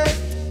 honey.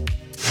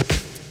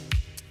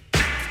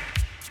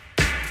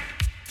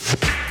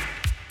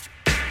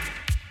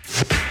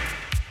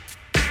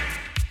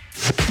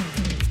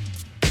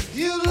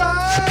 You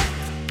lied,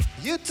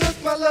 you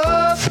took my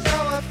love,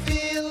 now I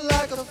feel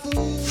like a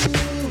fool.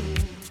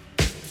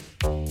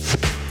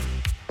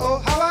 Oh,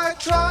 how I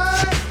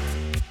tried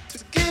to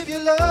give you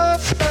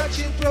love, but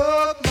you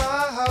broke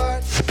my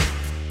heart.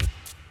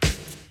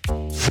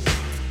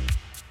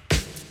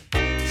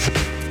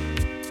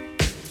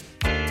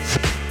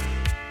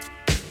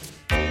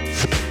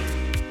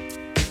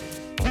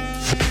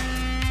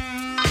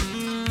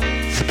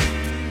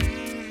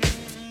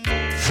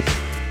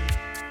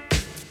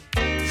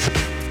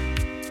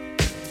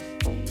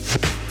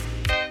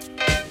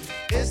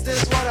 Is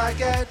this what I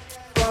get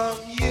from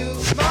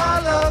you, my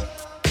love?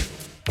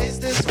 Is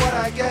this what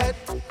I get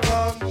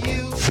from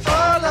you,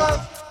 for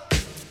love?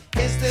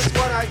 Is this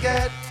what I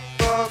get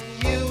from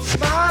you,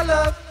 my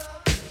love?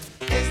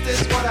 Is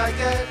this what I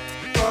get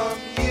from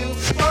you,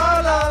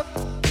 for love?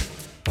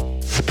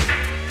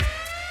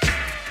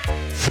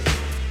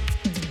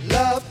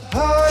 Love,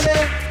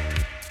 honey.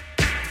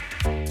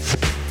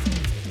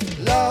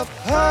 Love,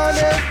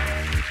 honey.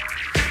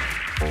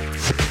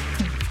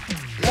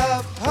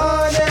 Love,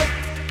 honey.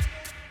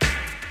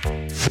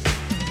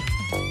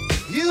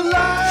 You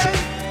lied,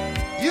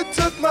 you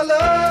took my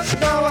love,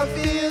 now I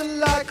feel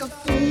like a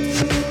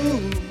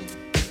fool.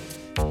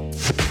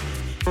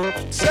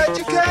 Said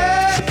you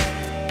care,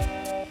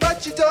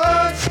 but you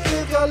don't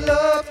give your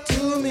love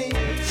to me.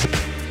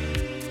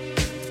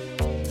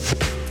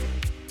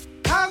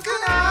 How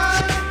can I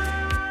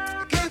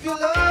give you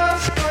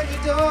love when you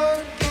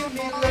don't give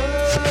me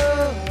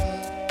love?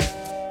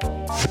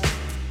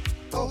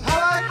 Oh,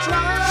 how I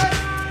tried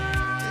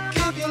to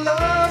give you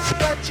love,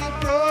 but you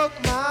broke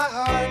my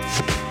heart.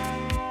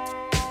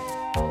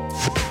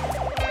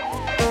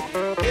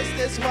 Is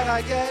this what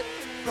I get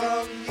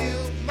from you,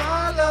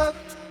 my love?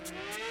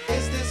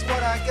 Is this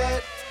what I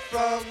get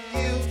from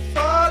you,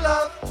 for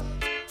love?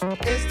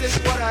 Is this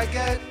what I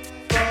get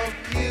from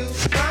you,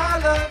 my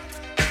love?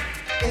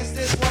 Is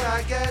this what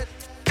I get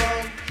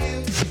from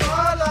you,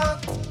 for love?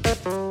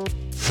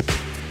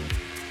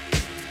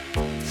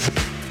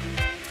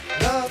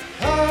 Love,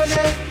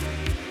 honey.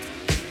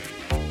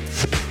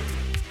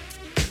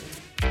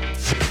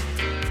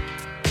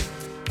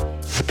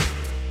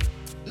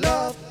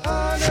 Love,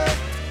 honey.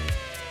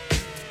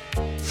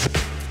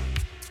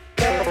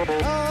 Love,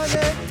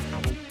 honey.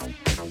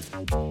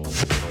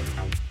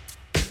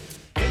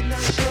 Didn't I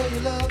show you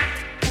love?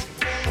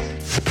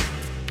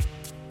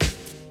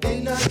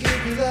 Didn't I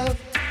give you love?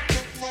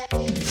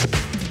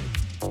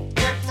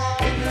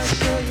 Didn't I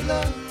show you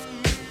love?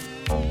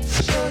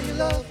 Show you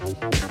love?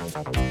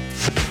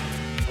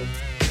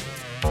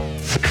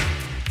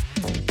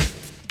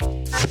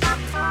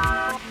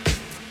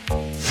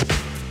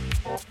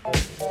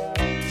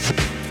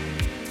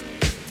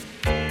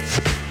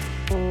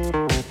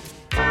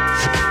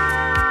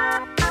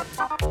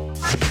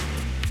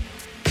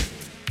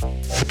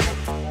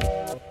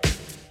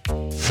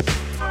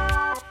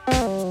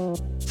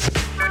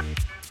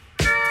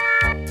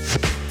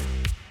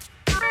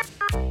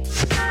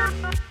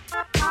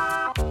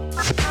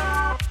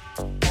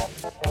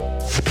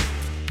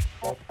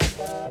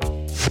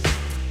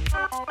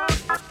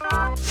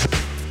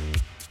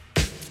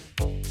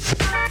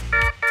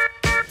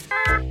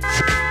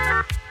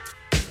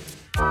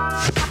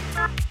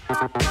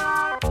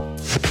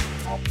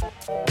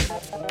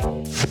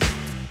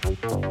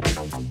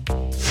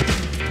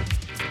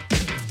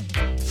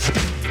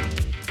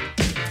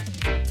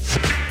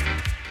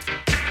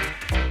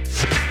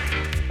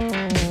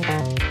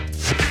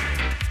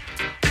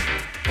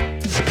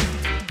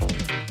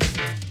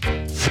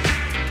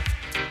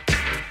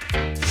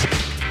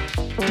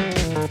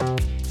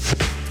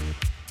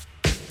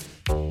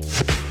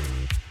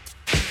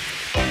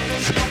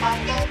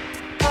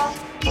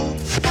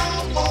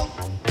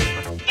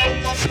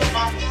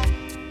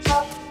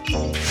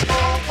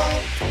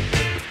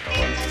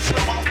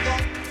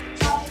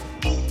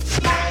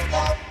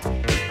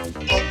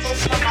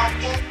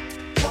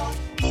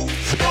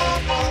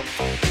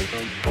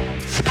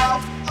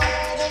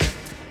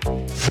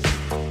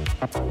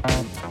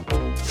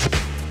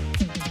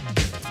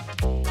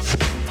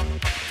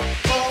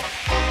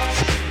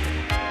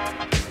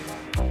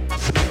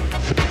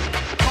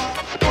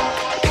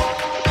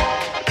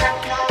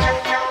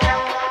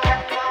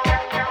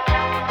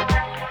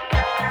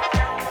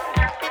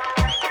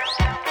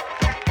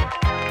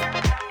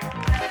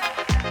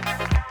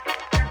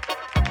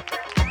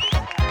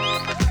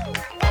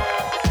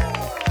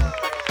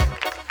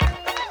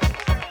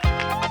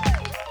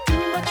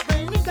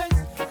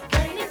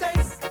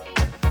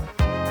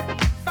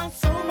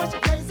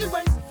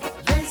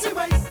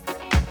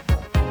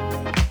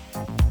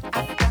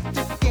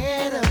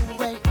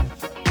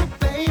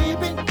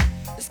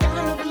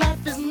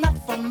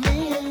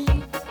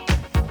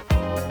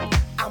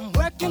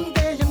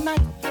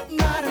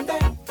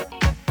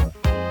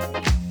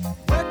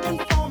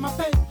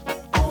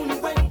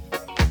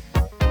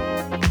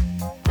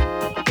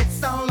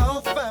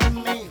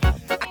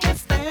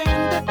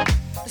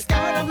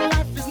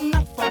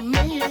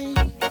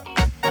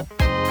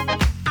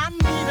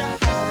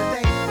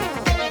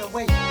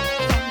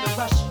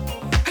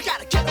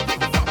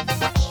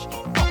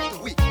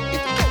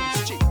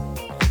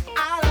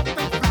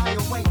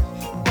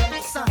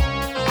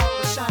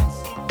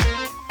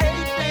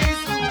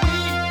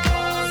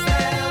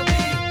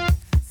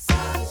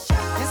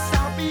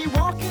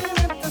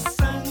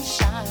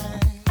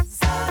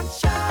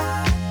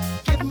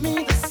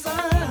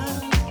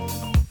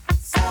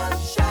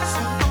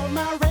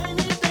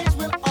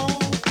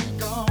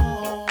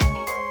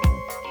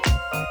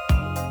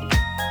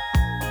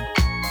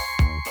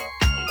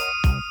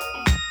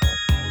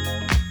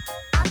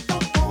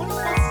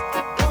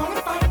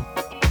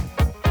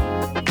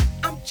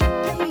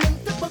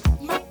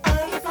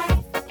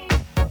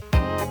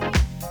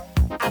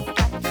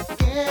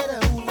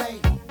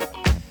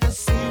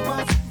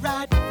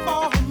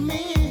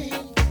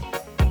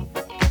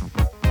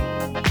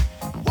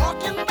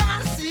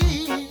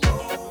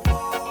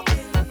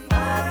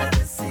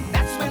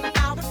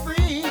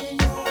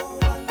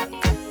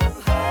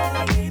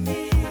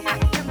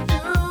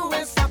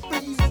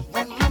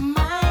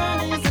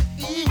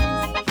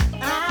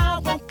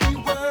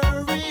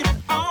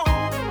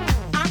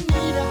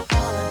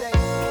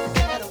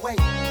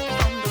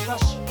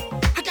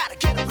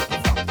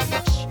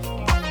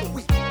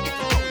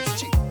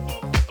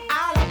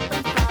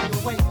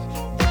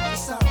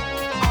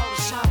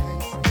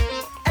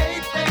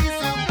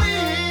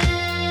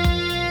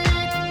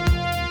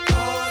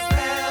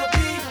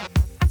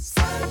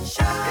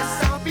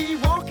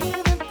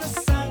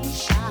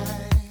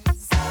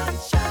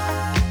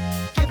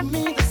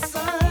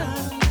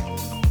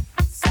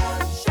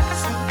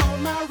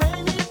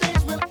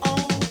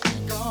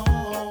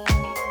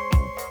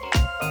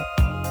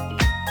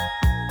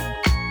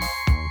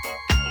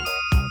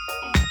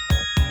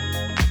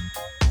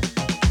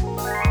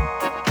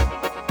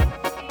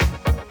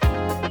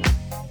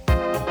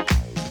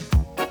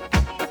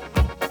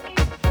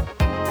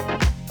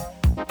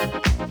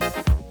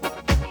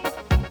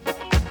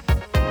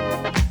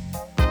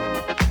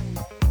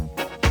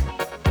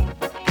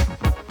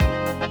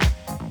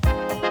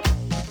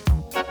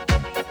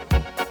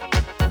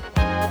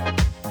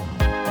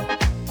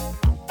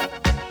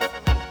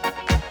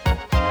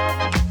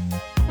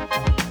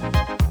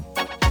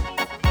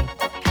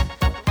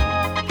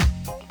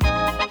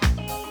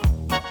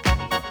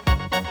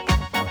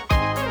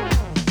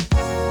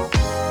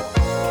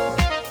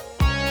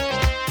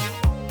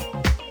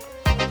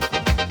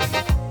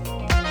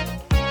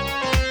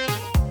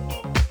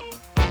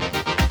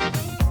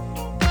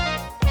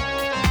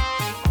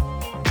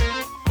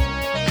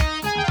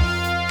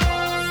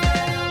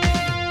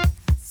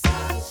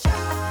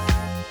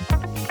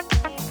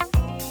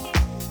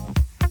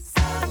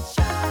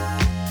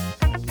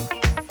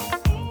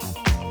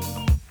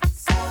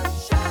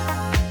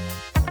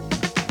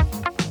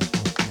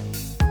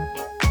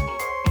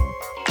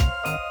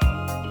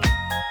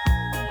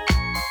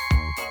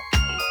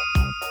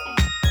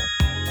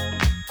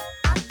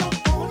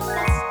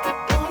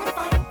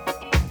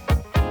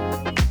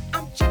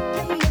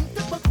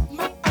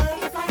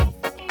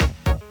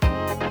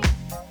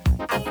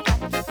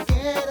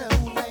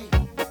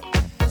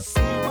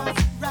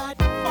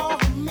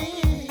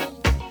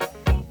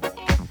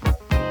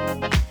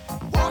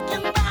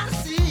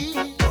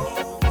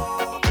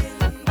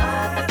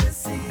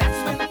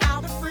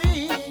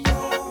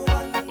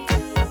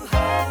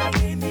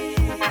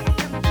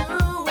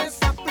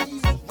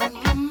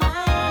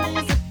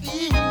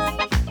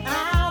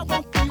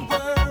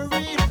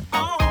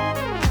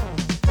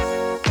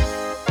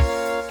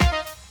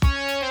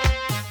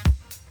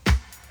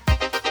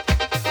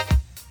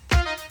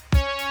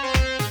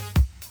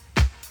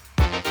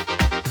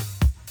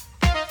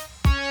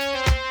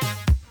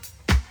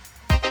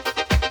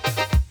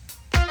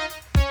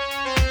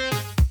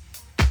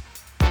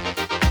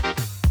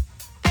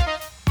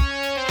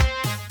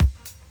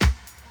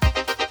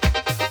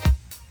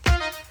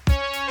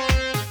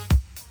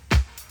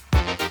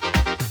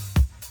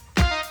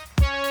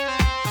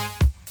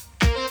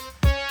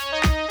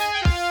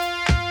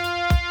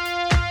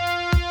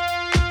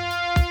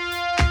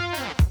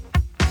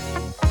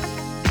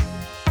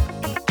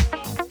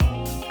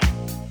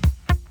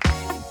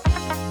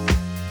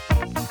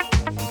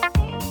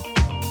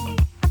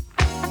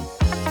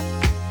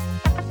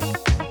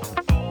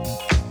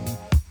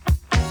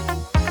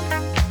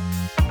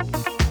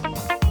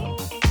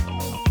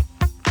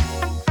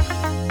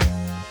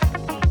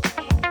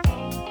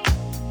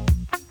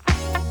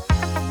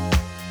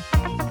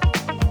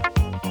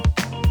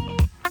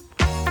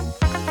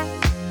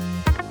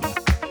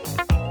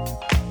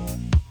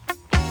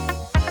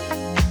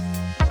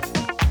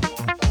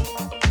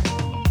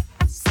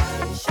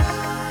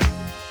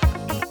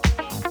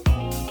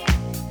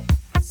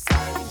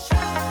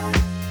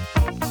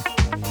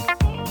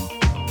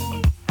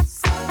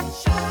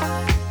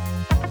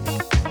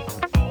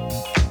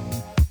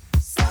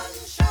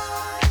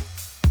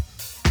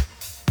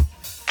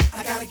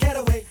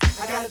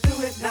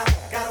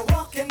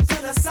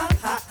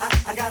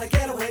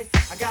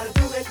 gotta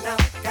do it now.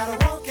 Gotta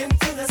walk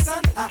into the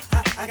sun.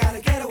 I gotta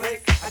get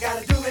away. I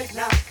gotta do it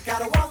now.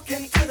 Gotta walk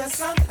into the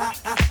sun.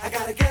 I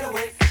gotta get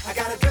away. I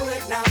gotta do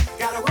it now.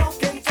 Gotta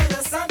walk into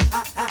the sun.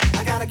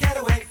 I gotta get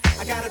away.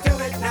 I gotta do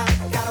it now.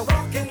 Gotta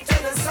walk into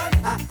the sun.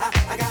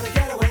 I gotta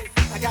get away.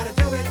 I gotta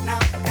do it now.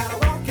 Gotta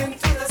walk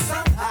into the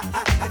sun. I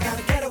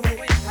gotta get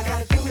away. I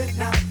gotta do it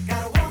now.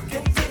 Gotta walk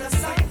into the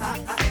sun.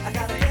 I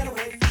gotta get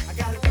away. I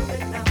gotta do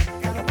it now.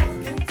 Gotta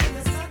walk into the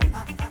sun.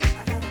 I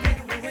gotta get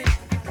away.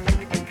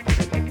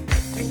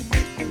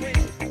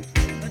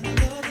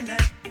 Another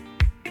night.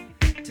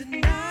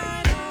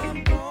 Tonight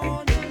I'm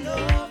gonna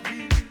love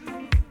you.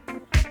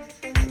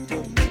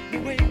 Don't make me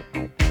wait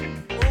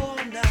all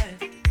night.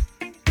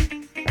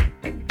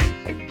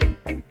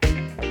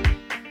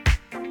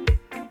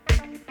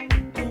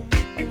 Don't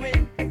make me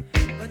wait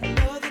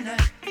another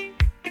night.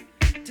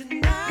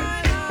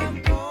 Tonight I'm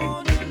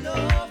gonna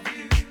love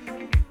you.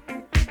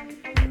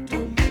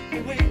 Don't make me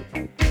wait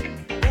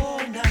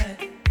all night.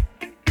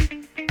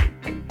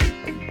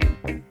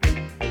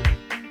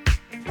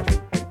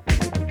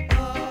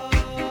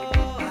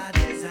 Oh, I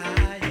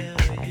desire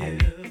you.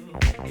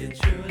 You're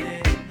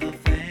truly a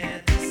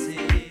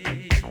fantasy.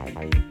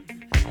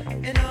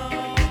 And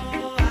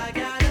oh, I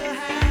gotta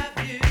have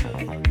you.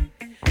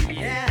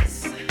 Yes,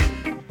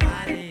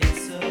 body and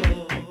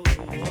soul.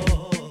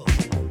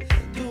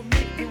 Don't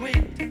make me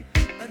wait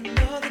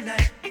another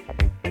night.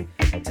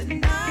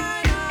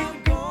 Tonight I'm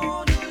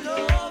gonna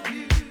love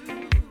you.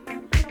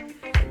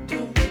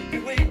 Don't make me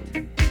wait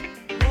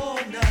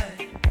all night.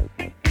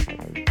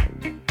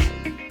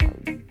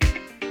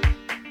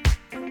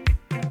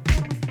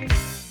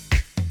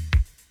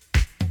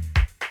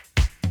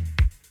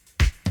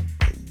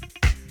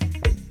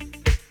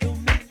 Don't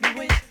make me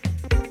wait.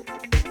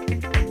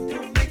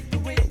 Don't make me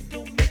wait.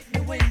 Don't make me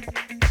wait.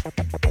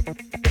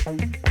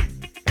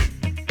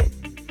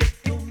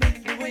 Don't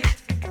make me wait.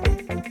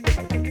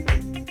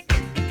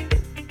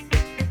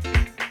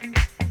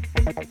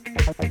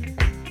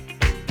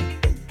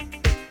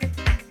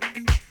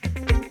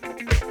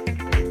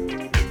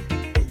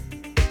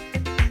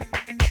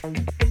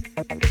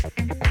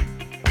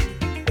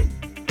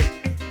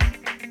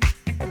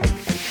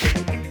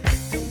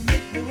 Don't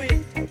make me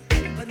wait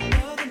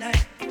another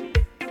night.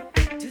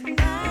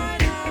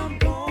 Tonight I'm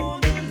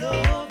gonna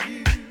love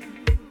you.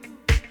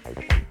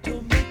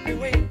 Don't make me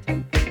wait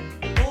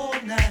all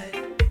night.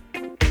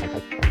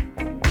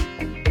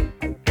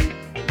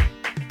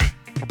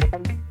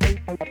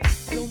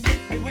 Don't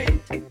make me wait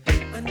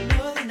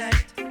another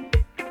night.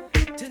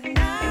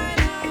 Tonight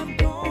I'm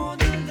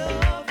gonna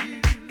love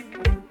you.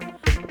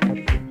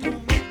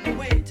 Don't make me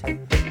wait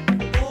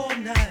all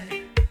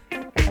night.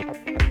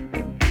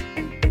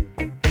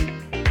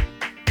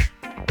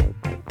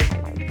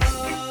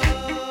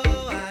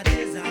 Oh, I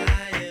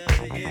desire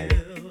you.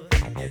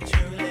 You're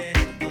truly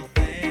a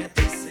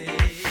fantasy.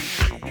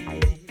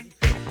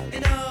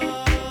 And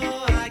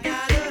oh, I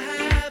gotta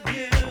have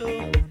you.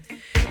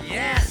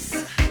 Yes,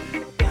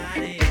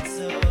 body and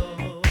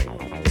soul.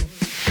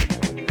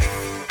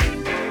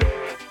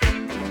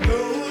 No,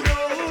 no,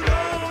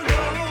 no,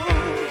 no.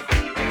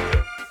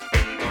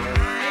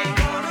 I ain't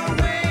gonna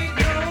wait,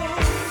 no.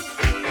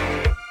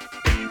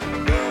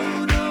 No,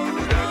 no,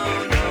 no,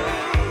 no.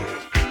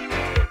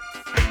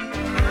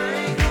 I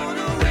ain't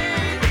gonna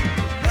wait,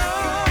 no.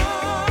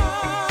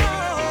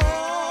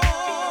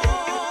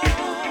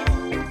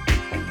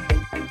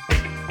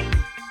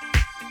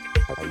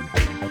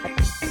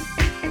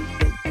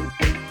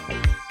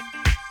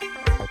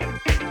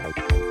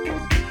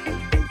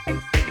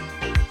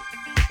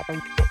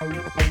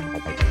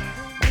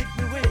 Don't make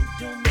me wait.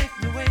 Don't make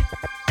me wait.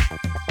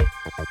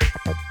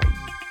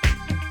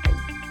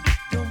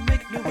 Don't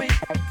make me wait.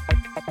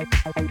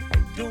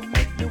 Don't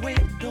make me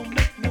wait. Don't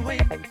make me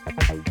wait.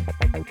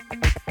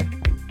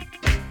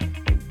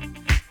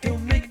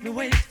 Don't make me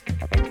wait.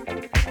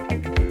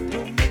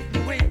 Don't make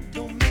me wait.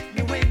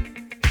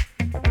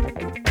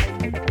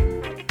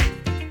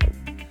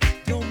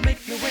 Don't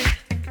make me wait.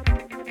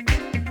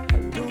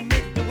 Don't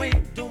make me wait.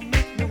 Don't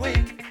make me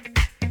wait.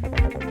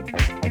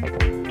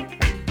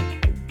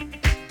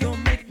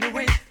 Don't make me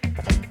wait.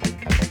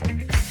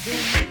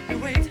 Don't make me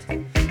wait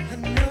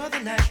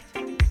another night.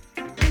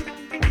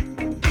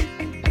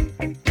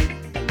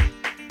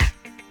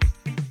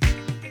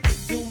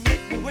 Don't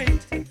make me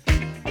wait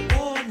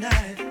all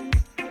night.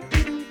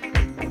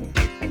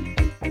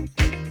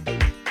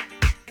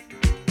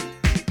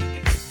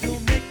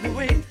 Don't make me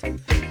wait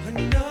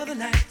another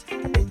night.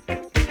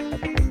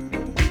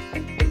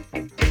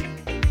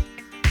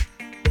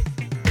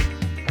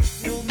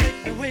 Don't make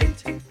me wait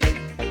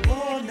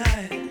all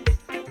night.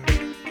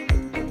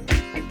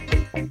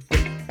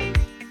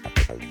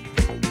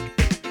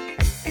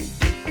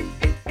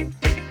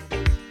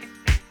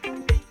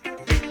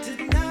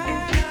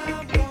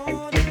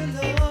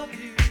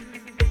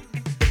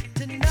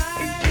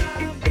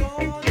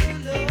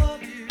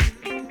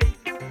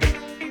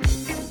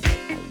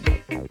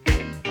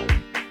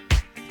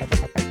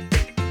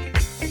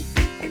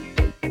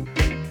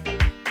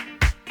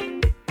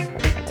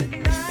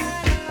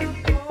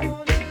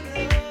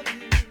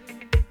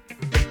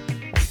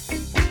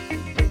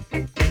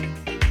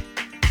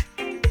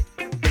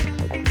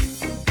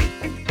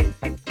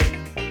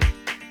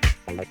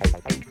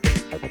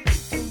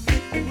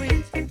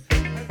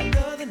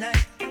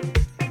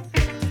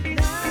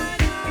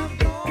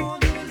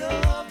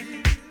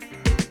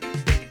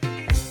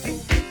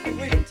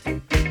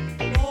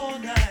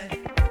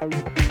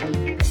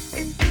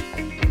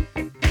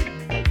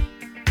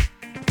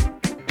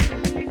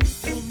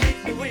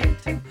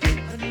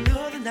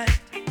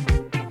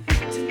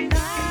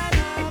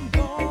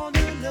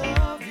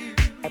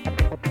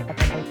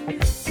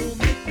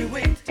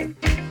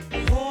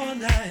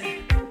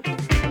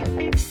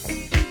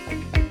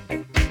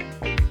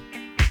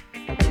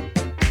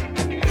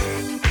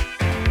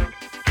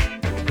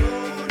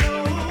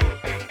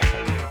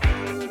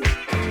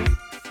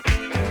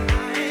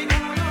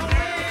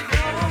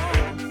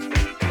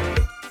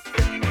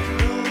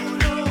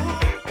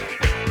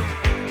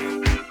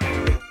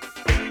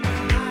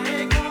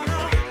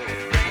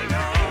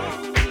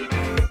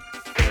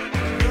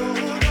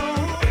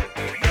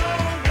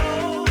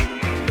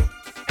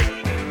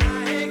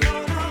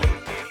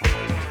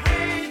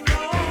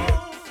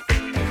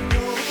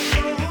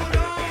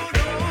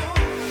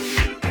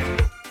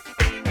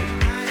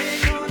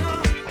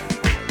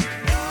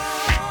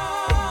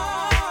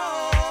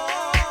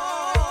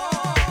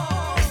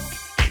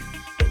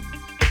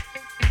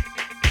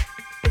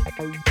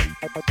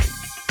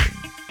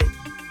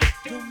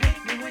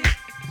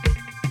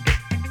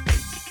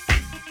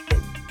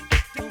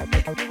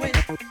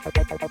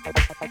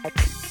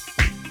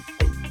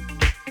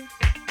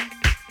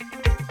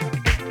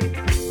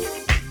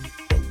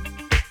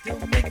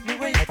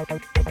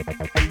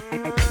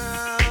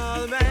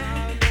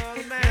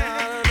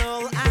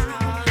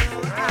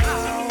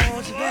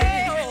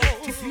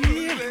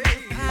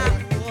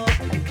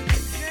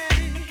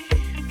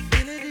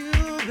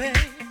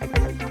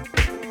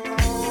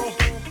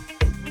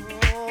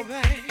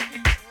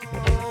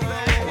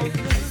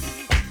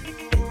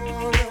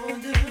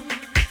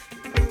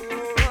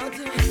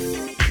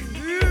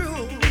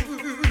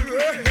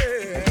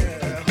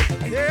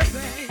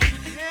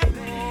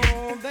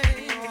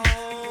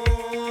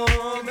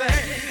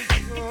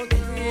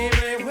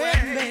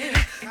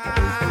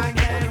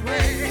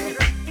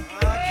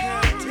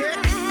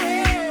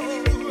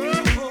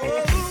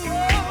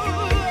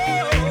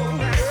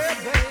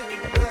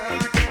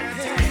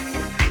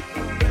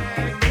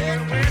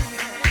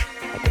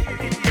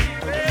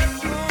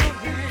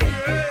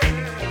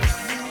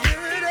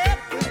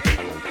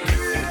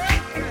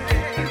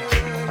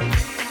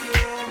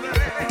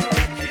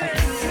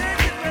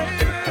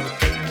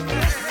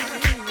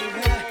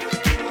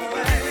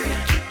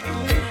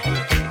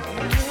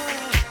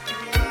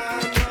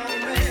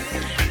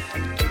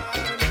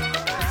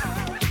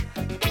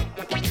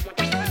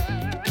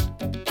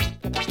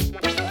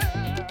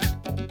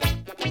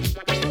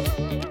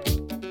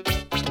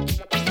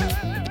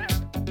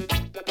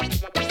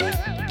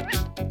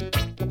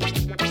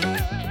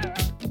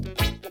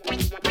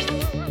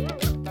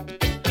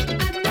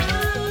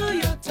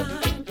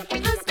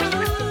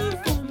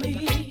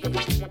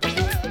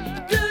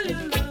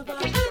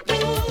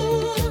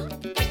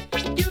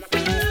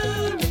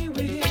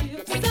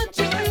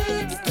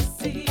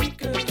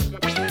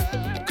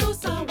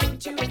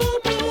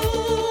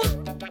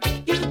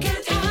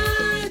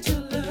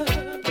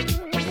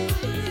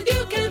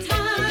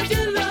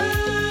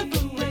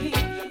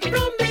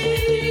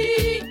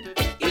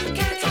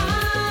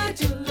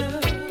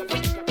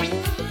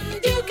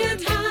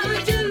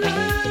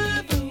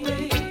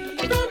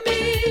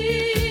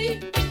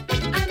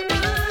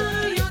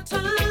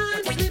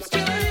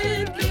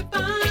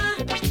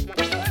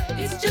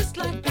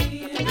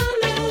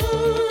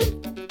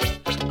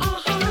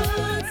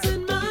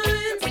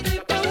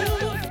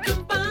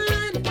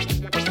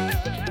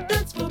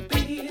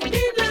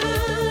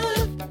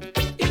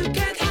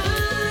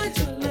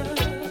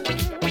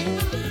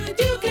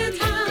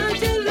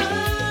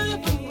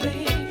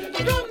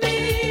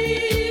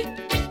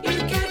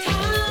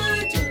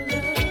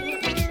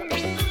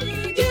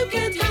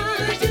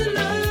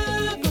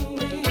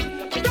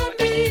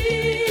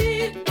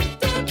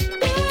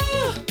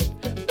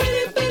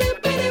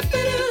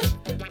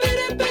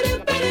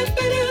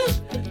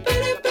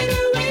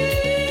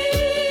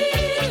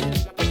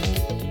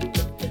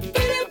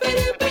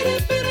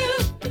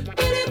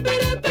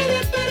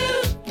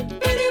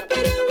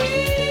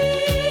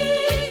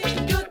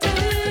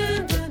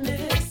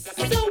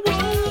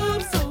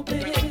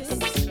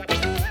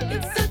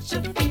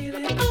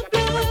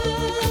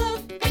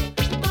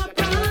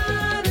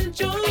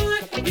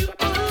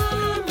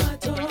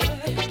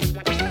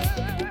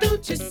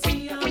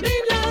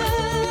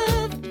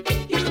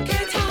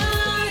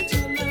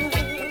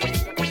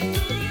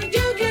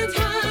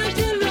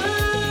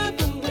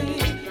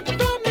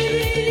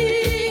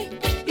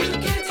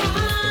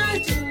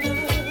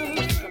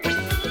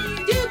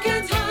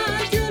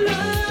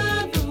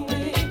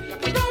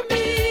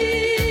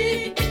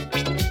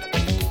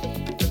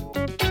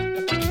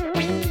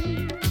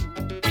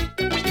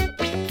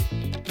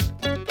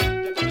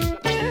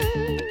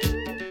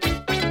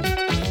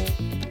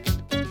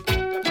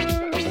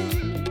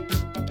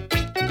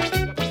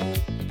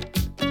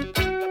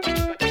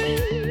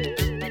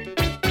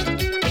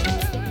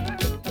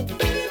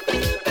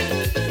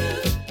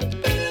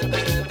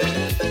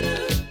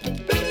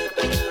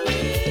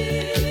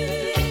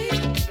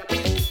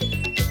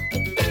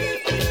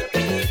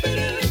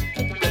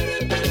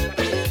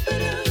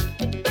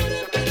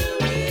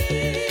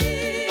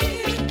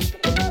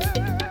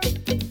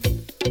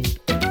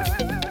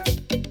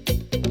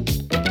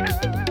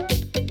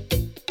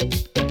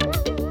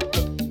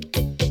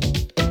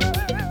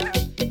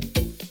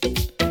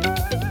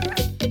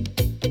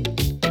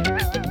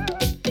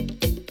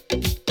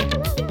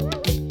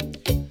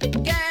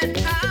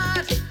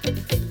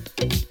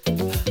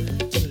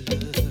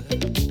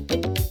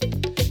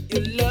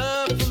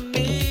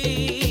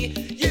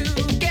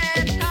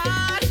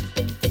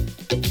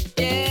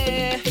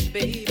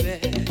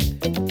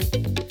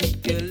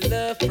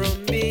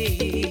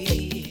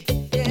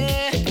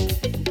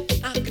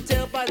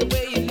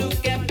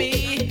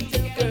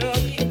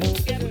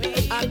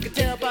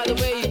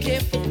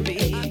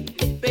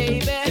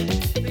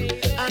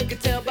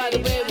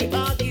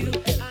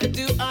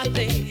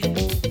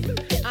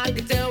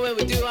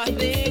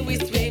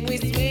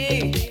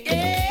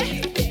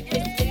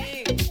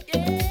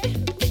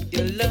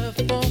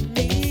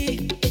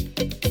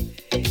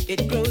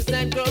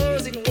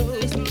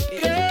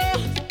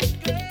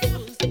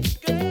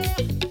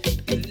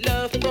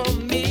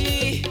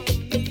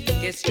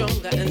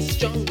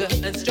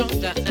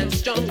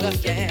 stronger,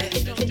 yeah.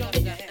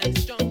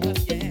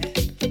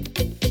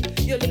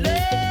 Your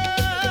love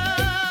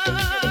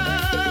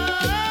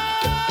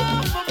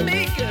for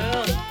me,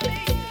 girl.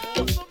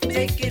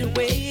 Take it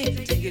away,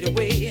 take it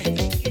away.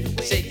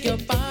 Shake your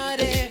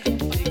body,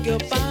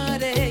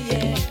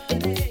 yeah.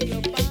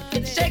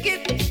 Shake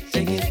it,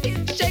 shake it,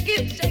 shake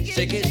it, shake it,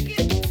 shake it,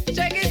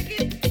 shake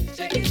it,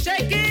 shake it,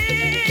 shake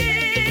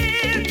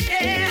it,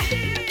 yeah.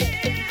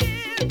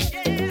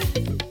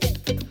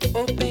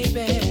 Oh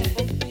baby,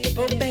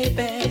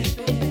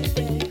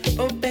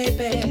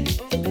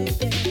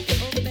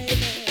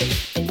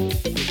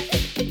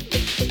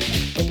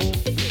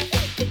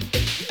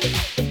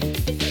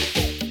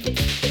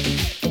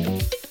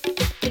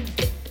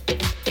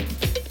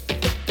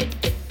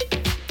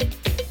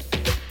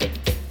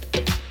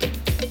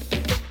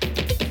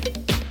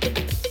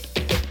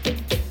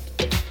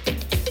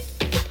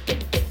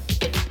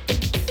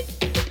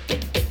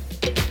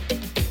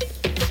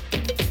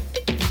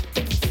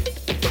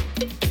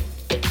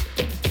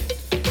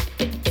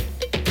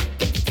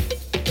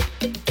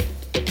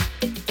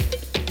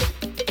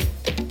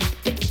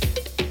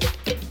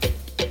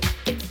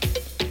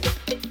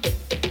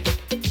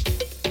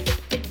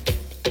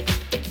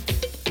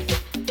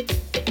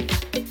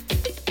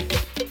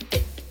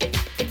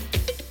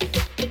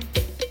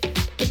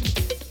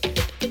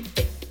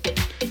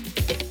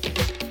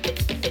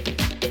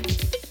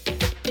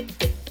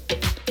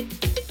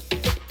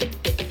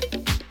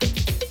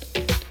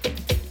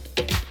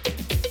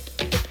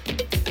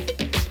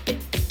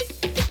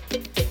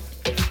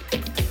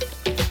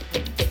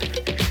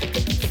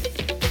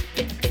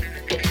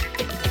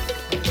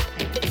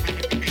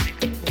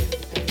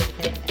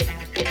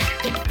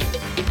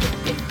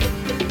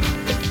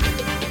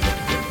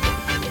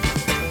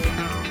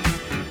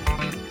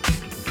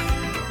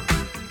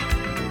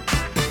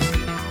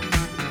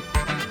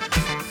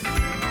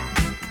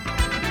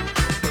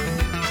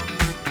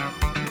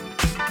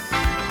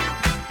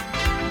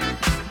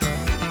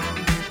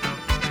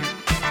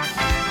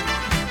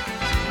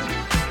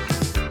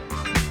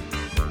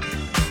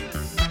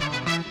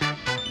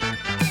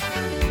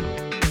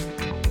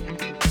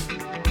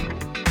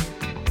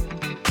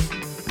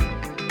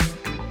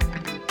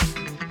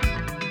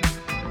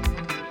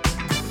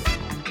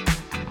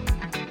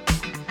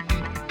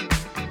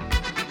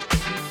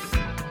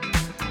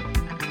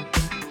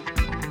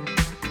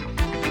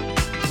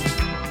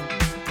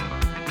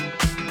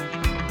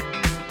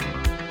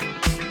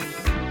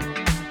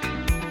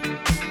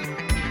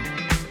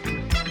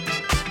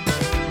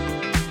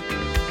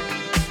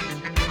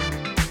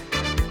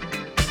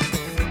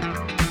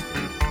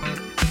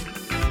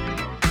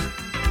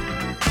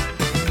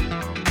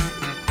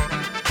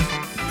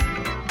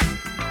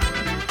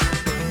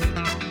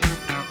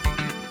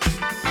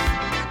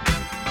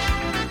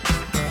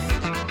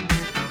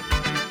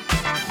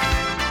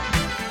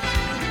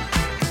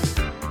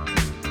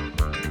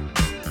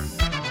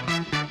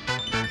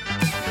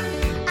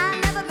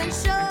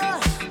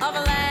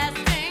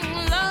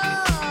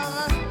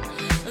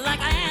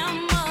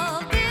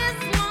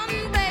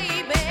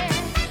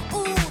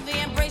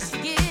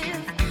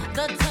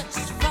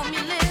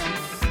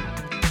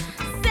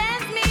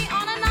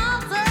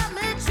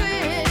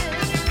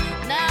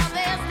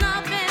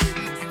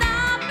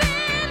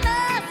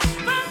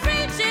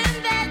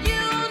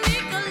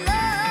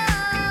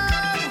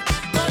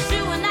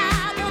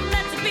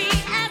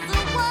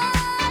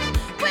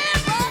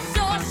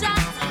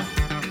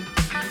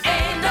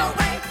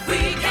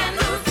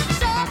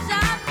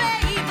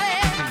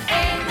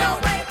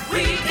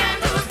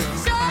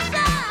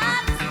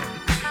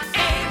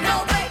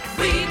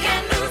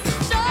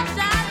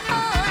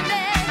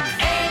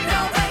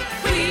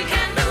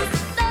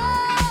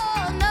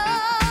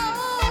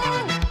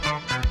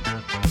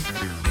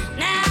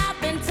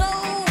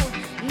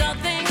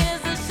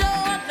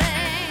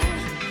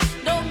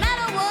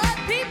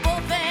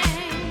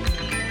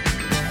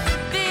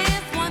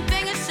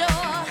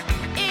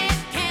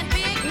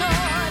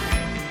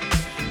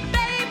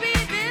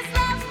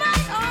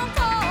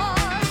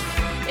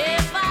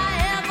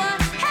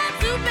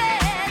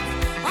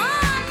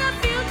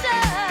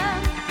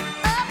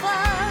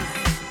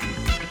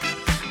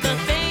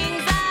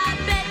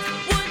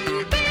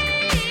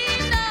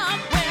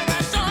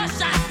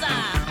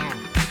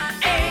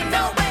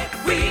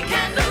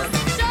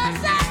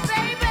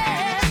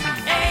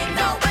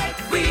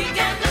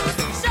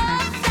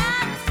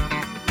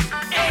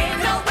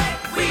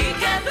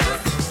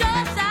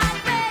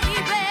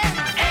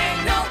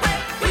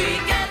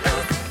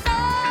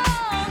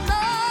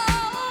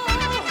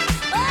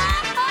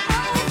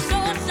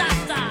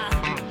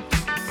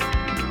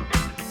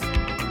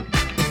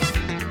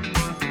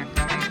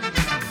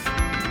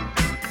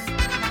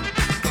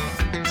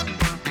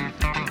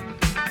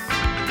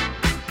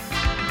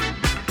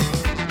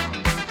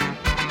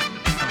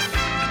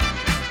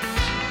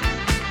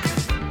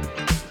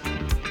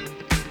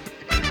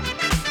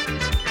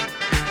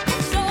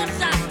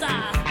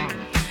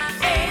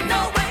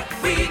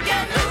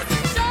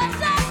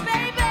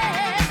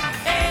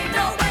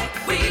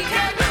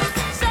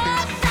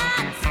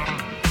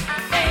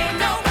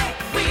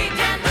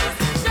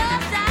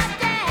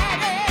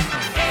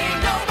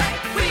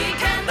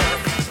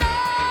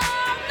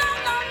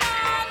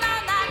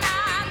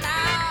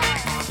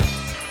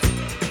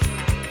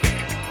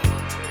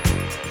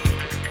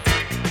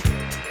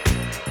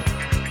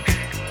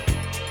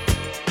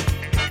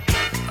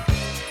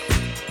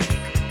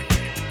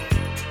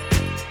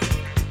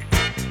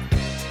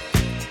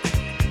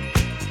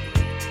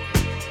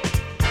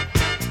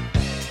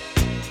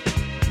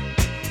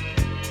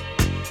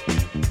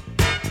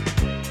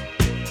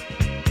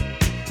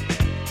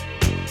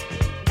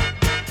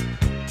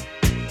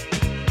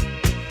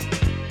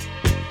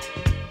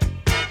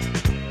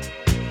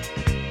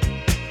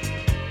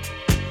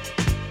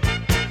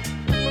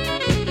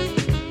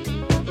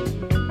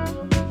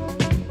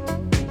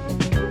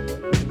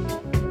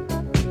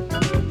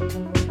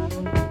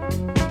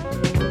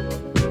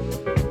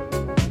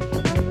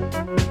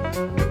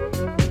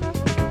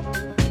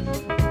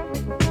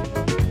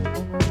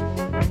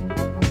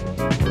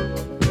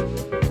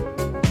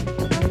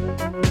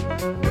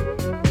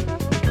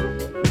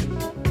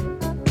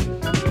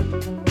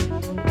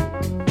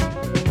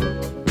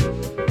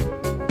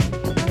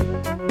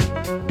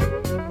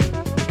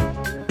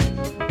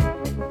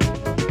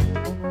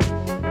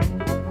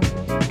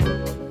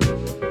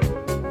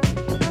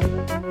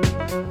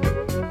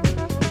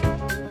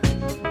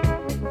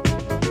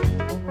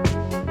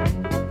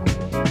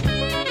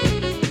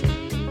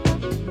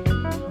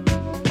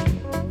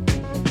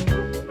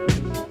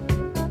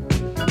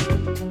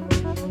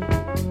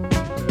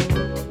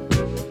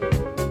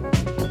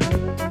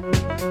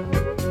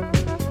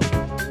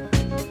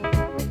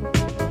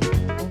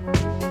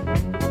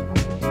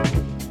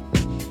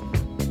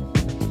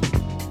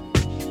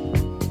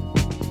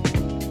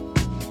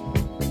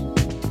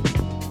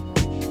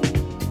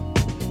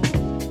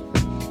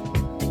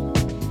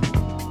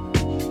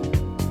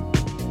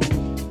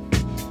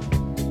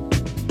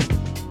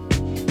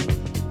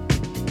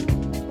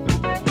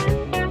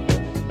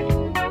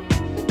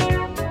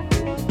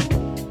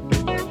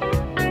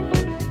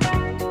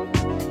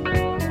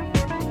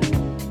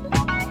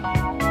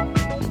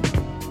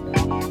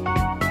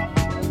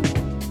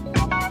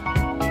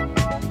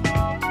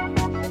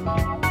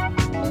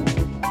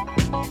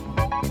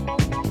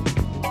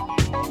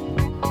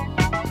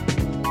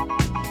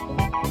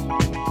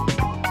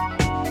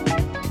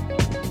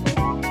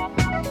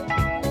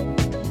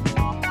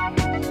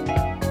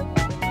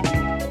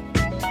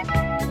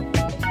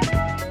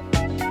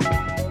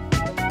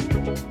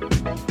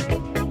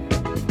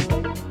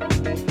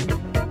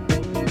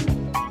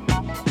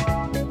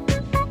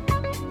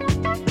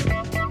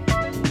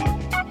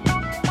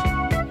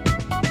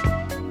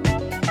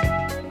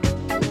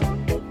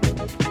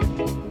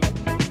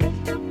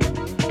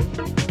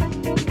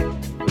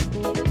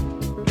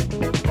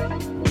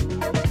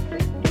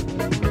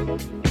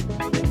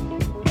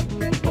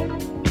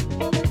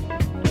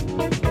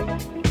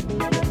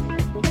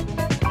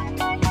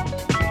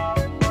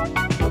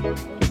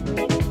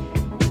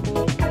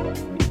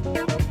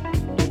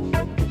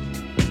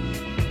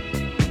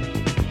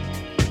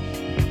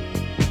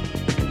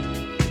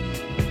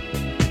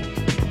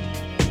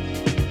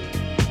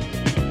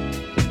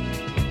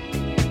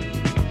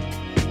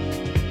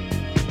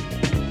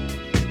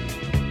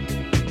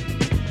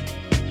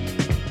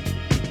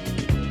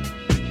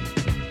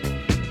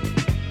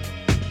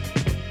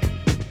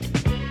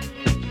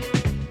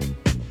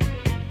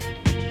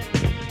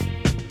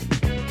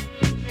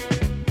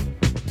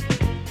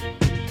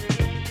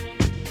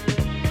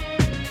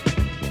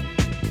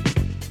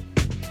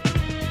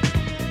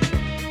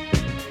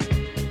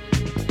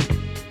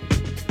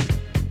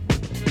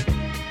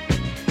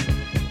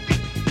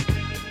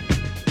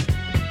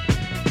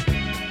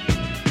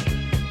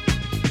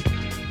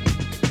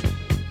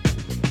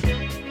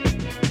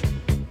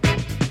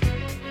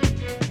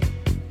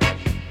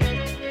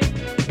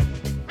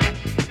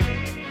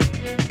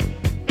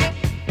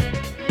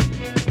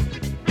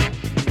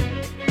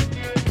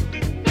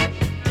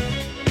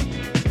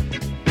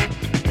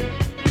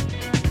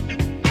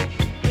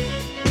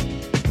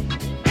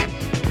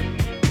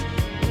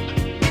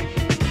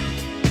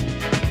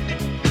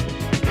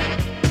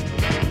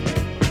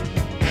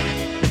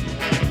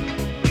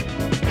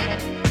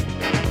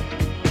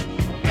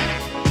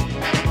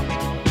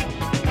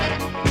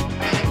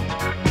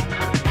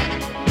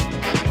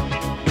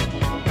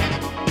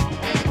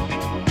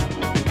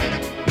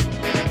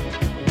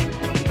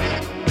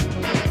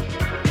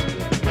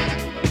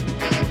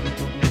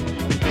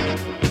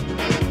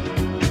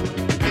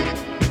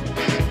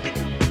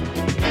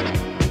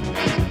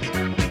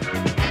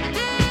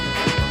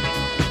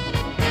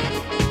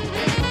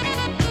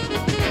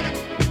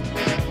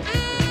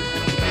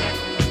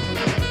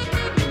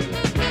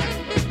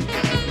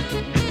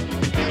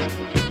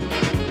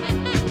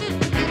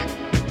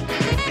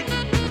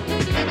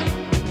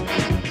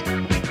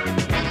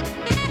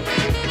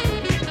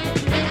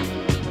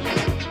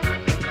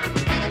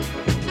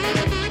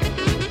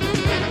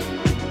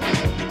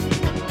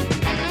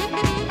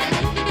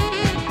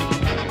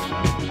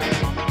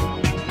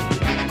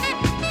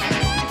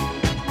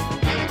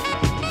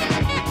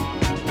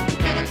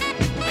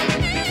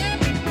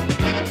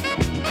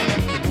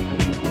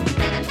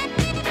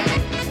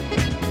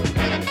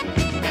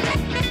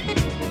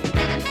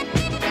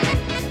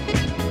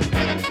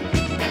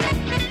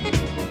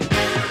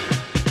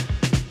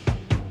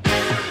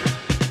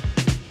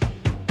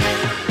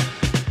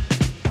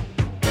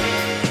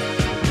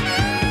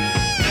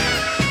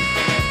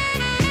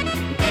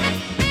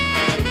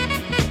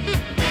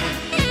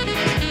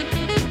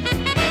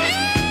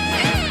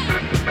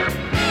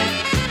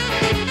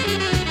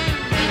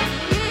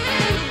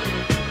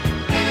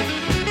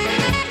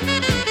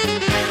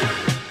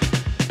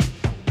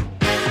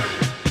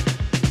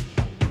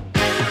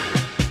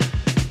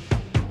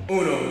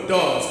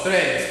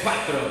 3,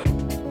 4.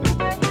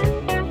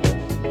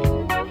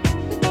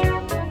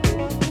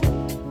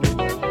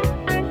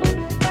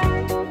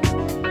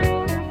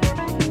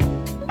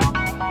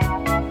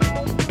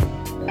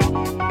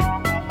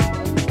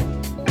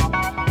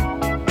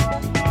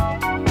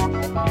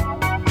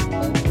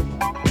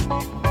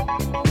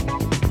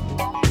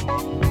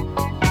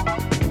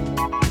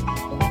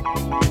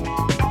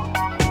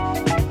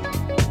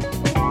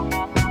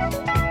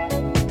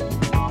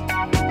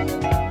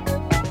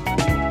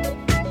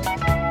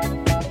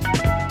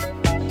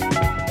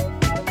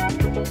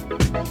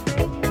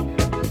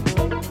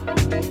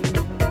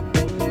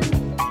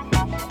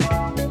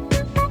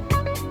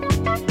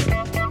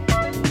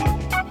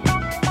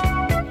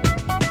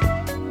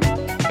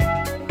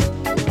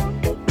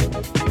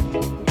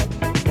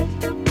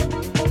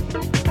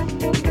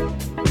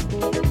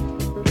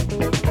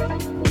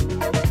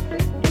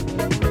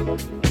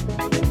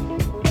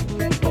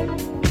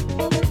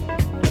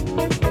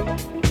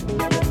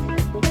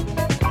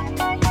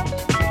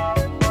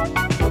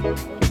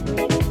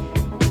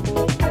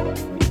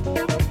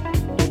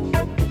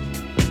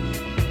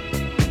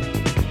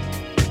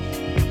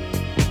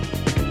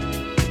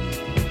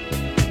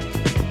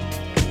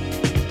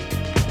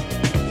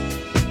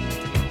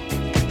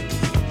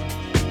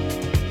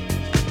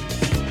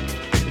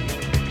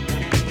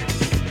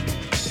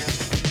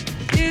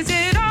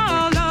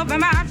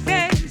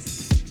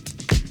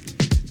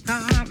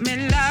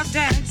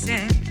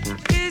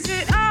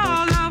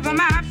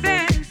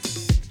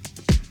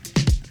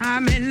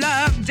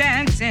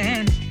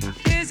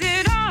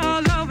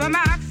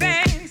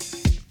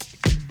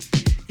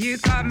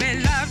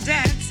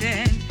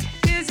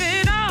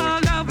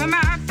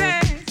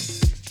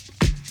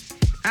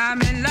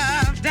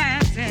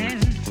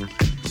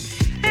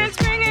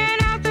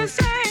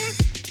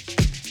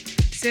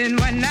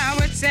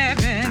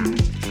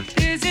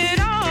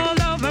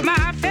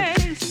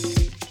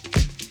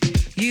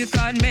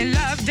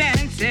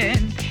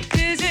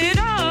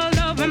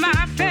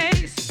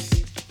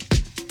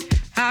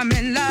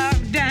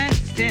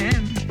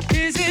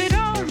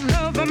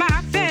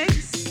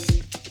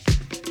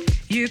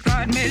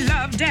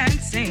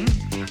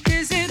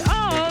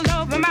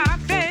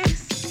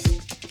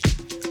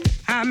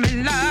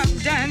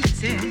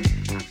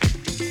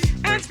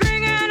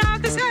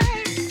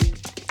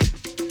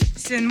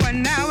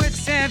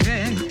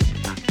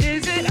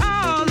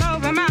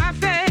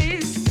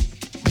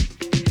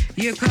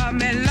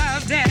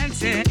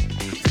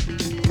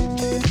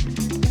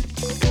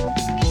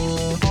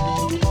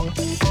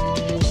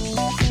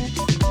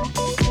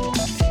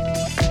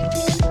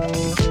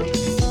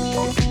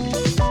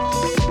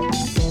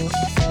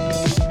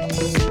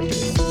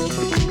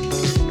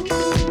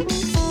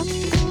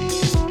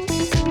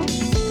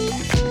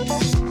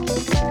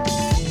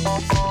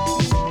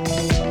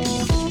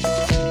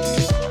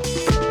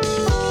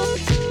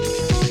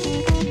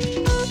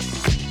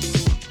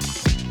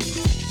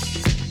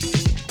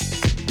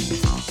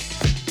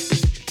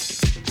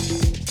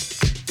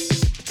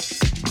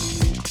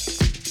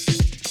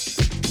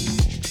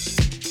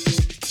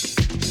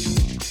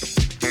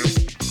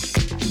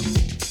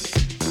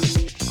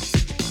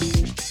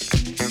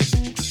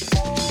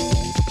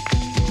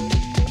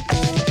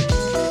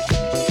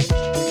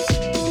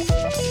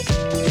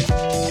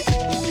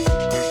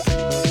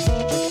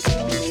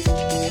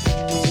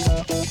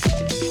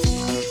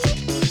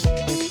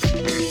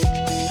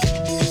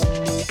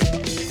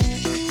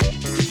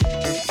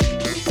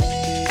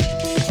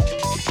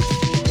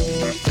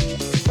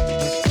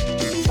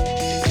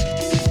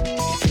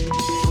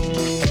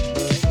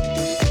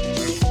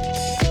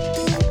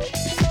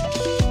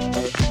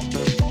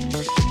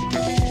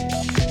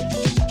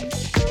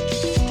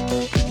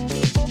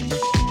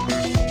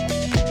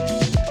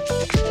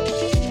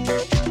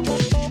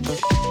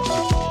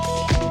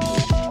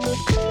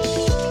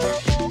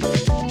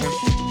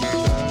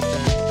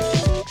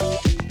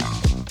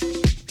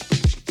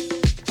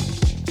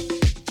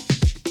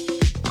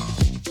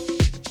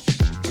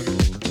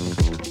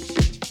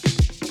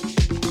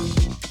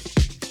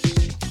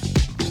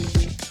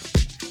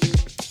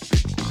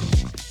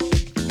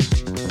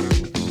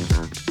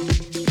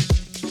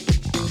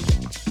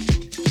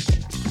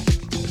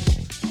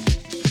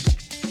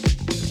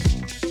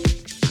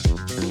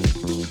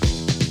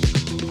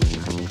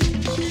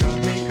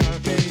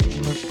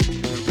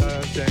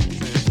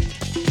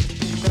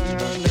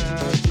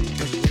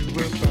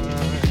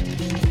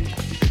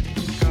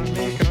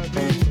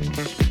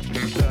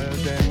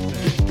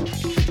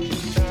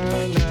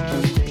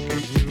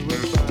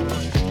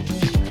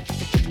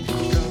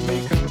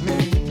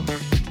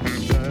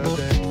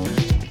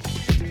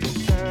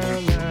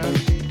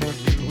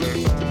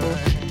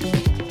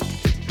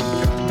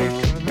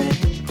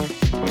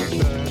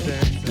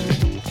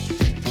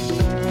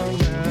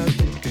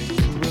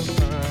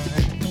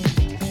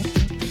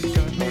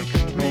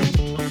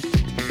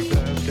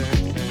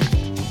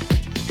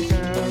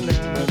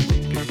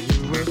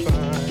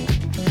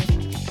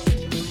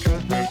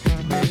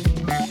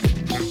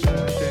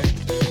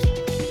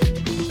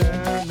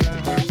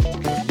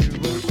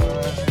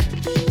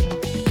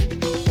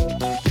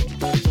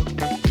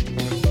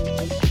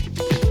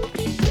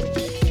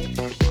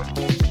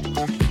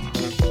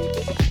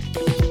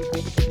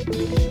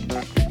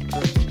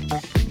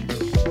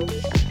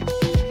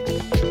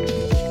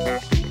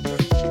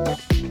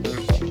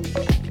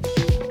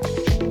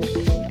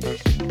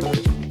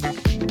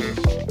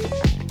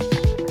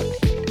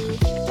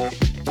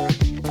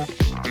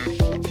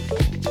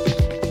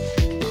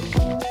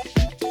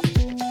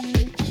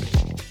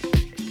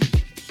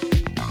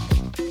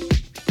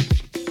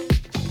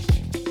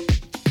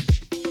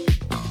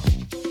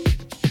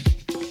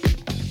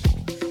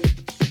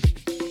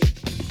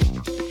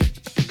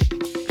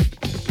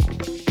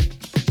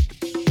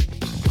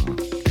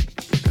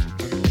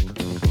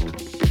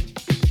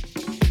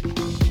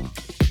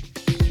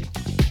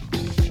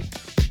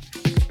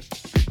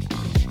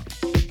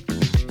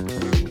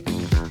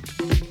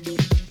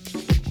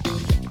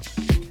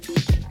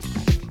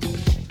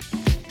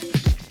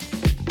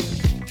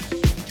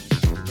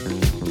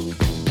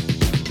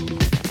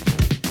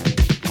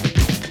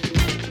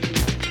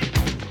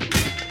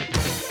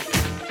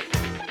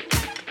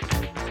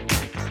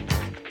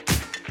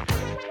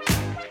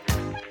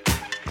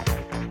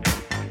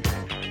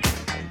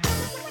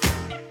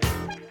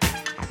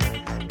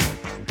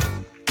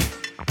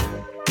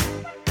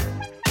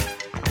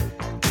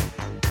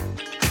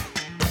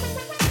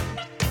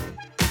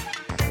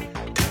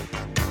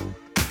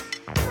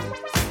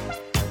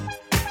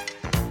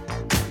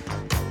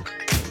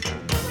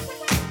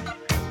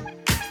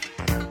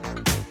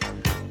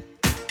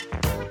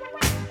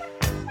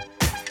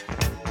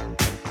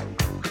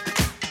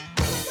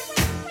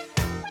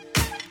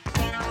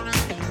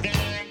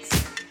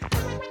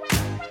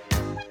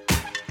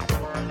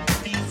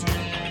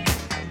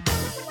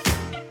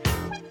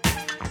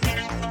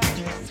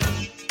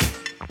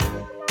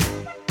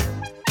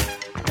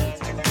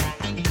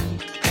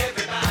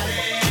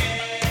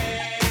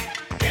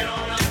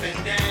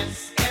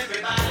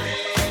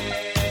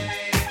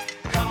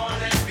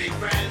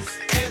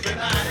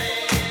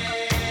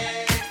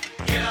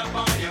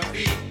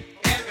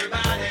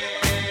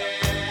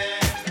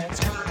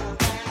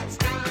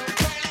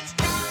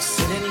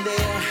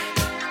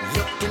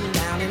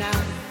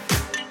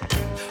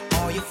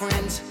 all your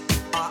friends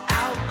are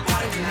out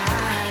partying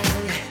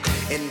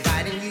tonight,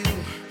 inviting you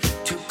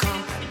to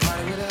come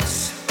party with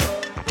us.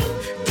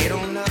 Get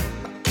on up,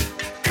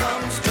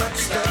 come start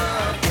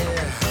stuff,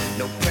 yeah.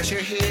 No pressure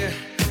here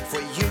for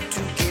you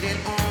to get it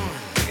on.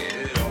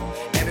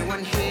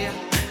 Everyone here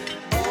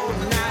all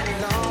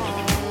night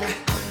long.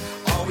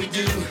 All we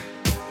do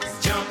is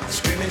jump,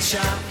 scream and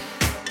shout.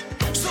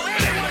 So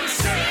everyone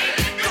say,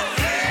 go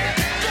ahead,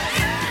 go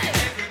ahead.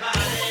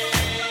 Everybody,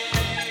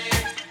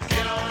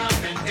 get on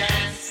up and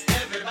dance.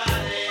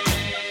 Everybody,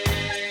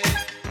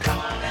 come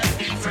on, let's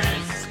be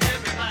friends.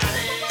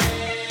 Everybody,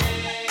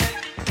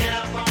 get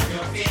up on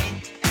your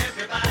feet.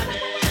 Everybody,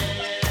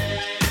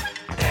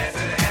 dance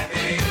to the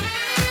happy.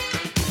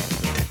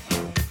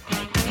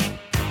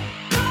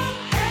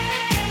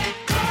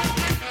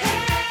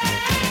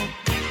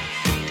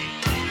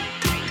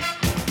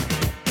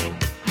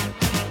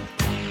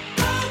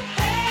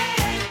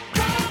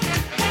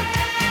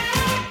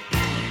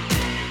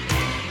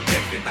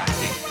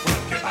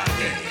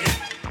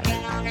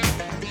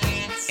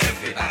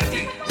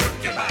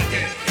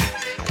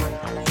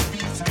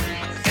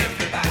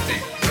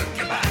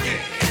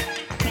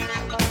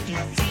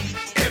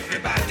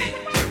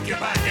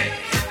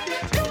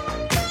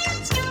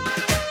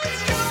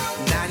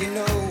 Now you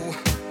know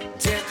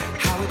just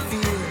how it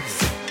feels.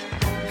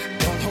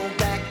 Don't hold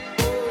back,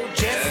 oh,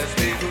 just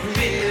be for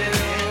real.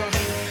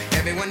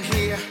 Everyone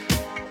here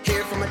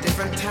from a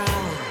different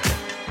town,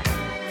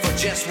 for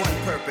just one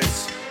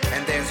purpose,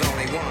 and there's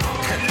only one.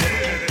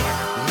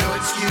 No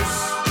excuse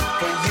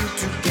for you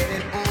to get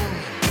it on.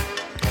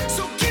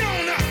 So get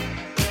on up.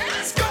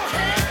 Let's go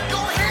ahead, go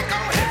ahead, go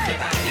ahead.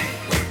 Everybody,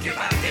 work your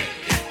body.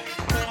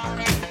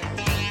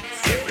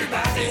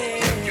 Everybody,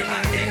 work your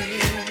body.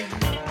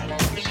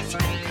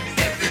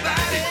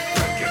 Everybody,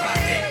 work your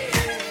body.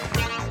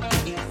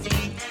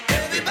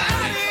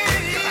 Everybody, work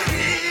your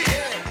body.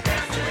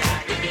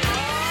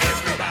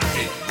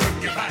 Everybody,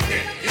 work your body.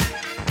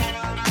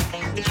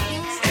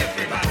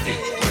 Everybody,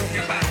 work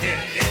your body.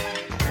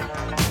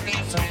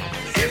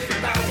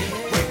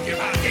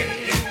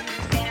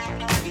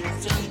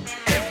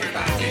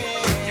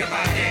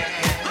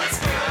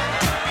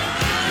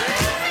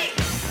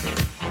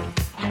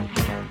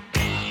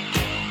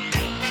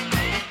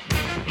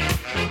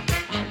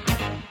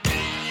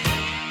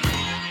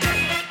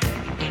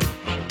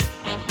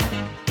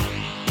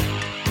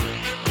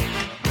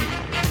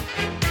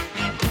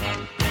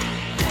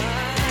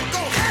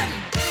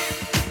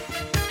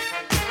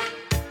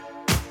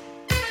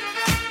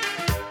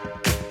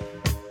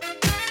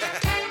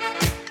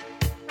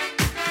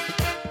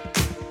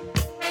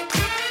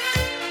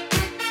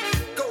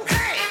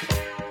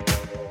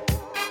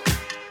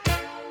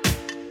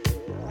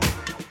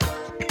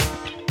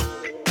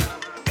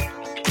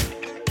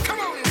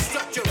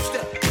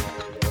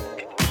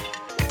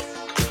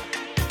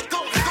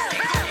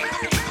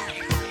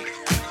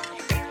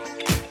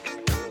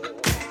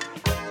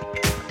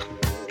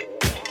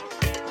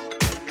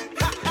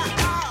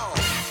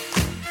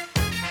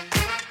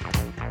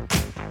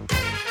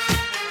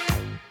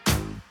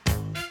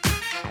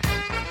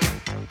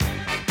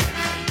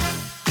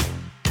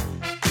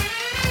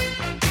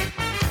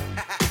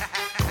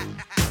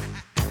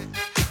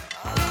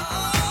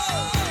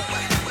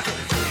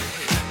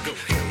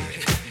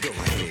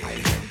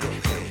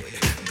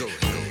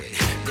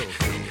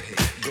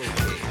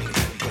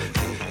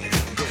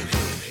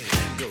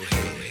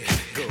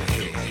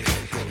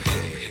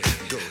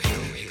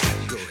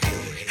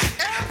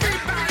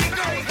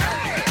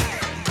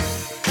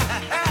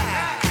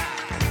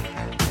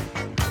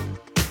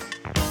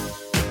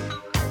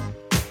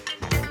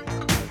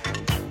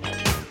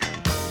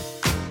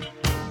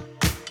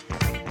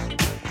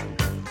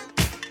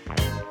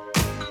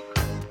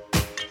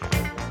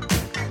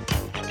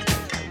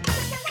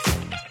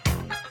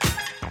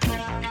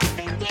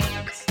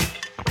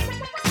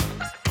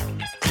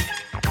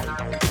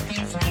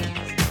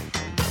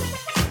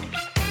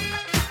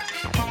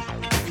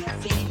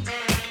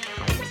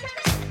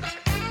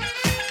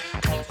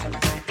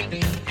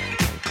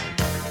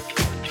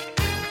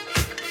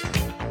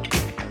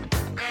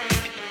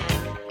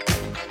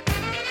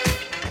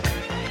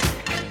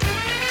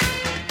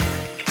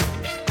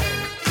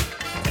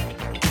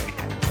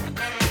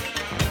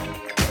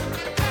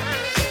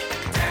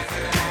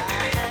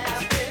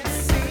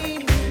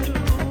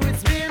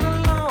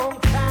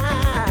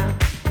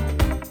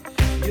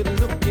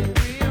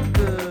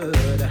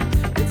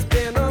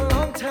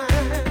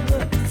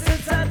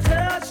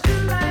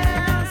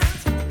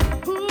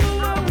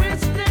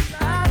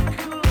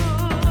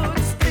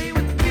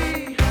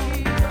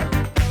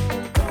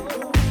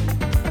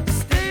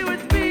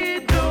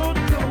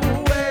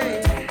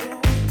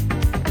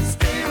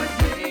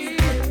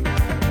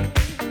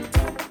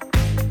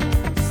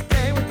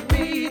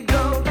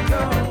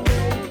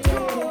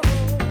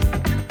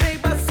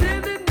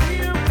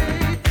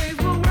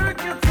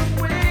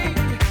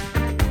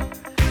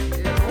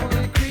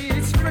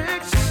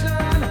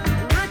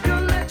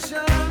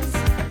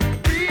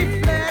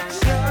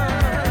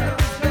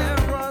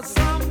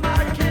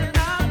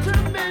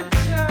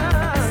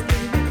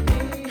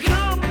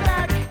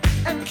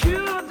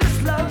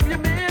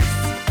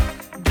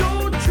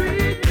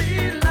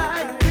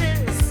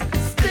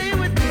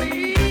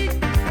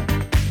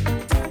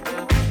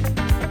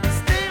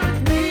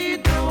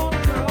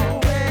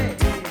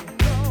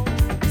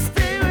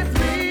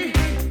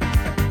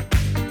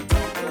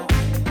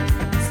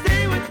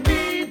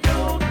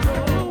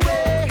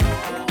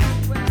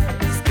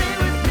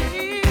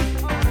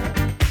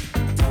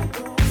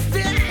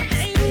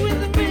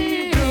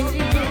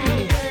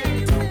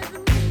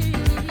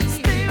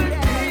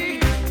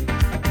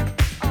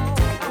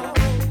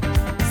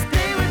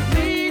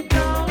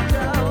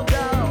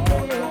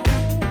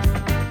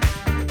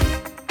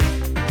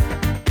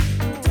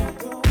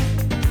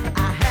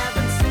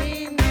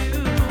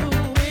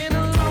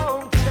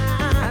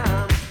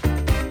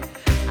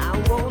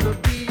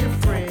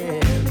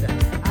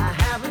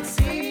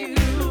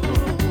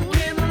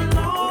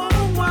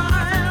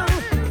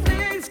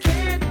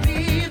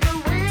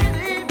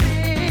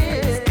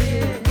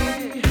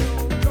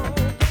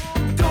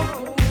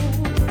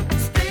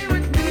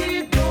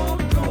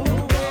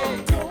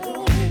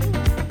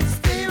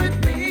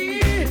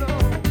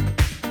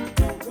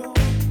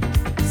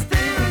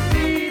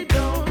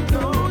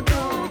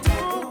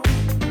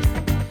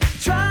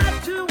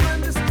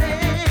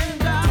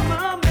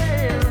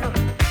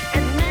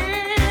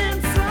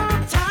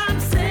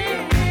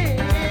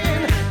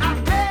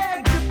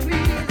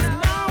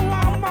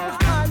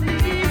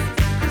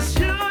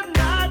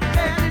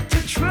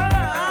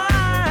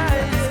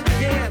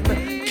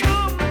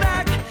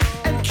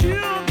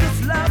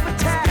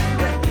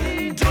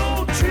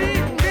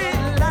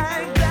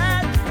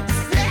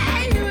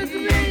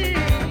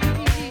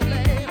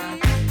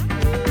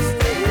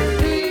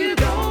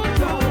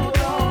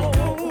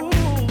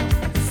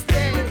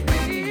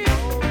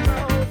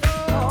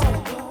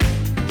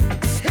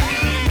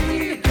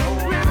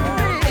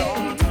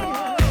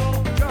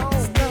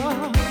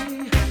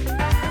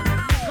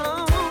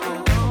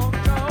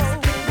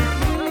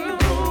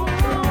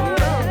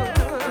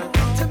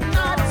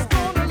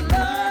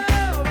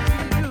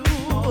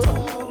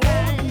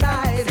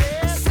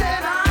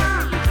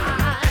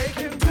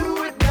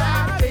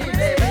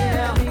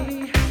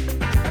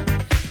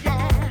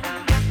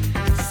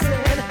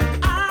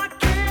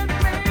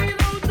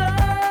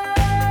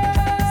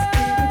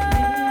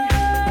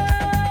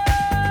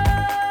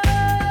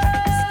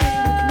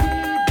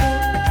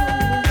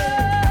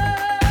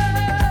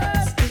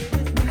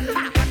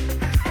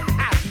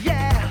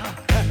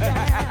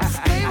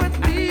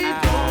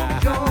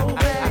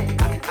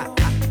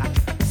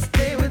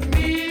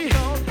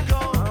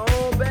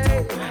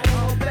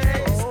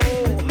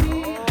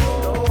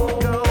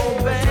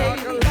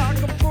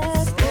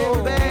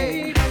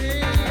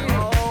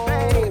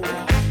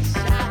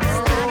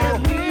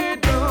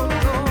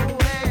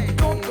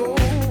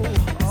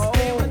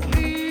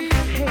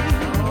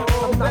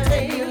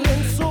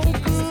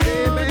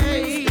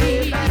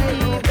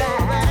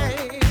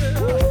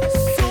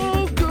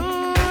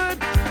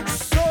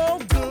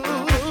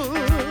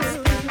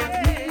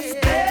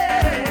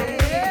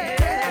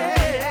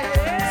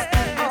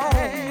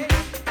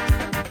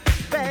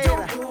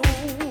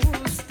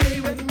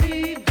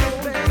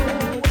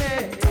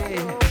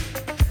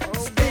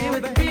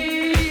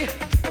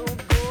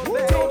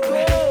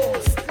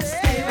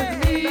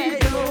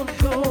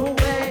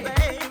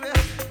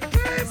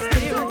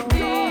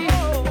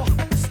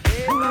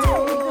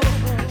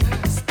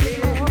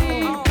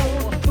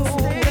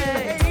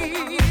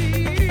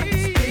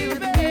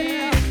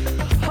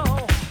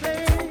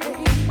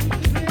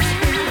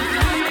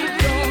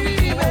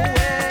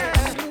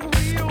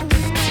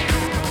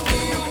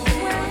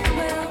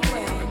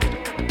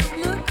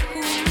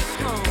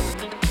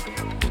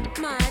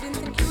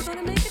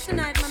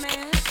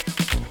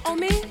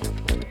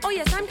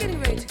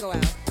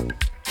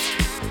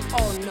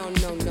 no.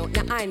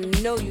 Now I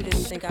know you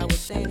didn't think I was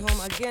staying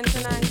home again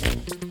tonight.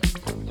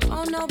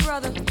 Oh no,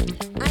 brother.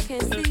 I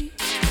can see.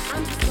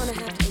 I'm just gonna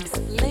have to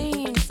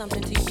explain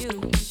something to you.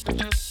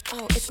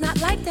 Oh, it's not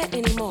like that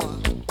anymore.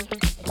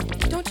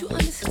 Don't you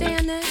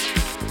understand that?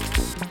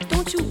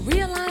 Don't you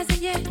realize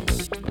it yet?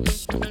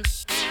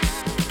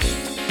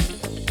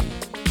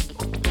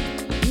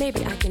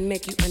 Maybe I can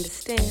make you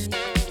understand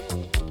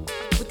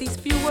with these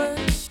few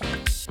words.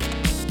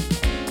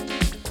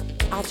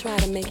 I'll try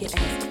to make it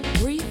as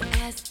brief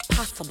as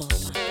possible.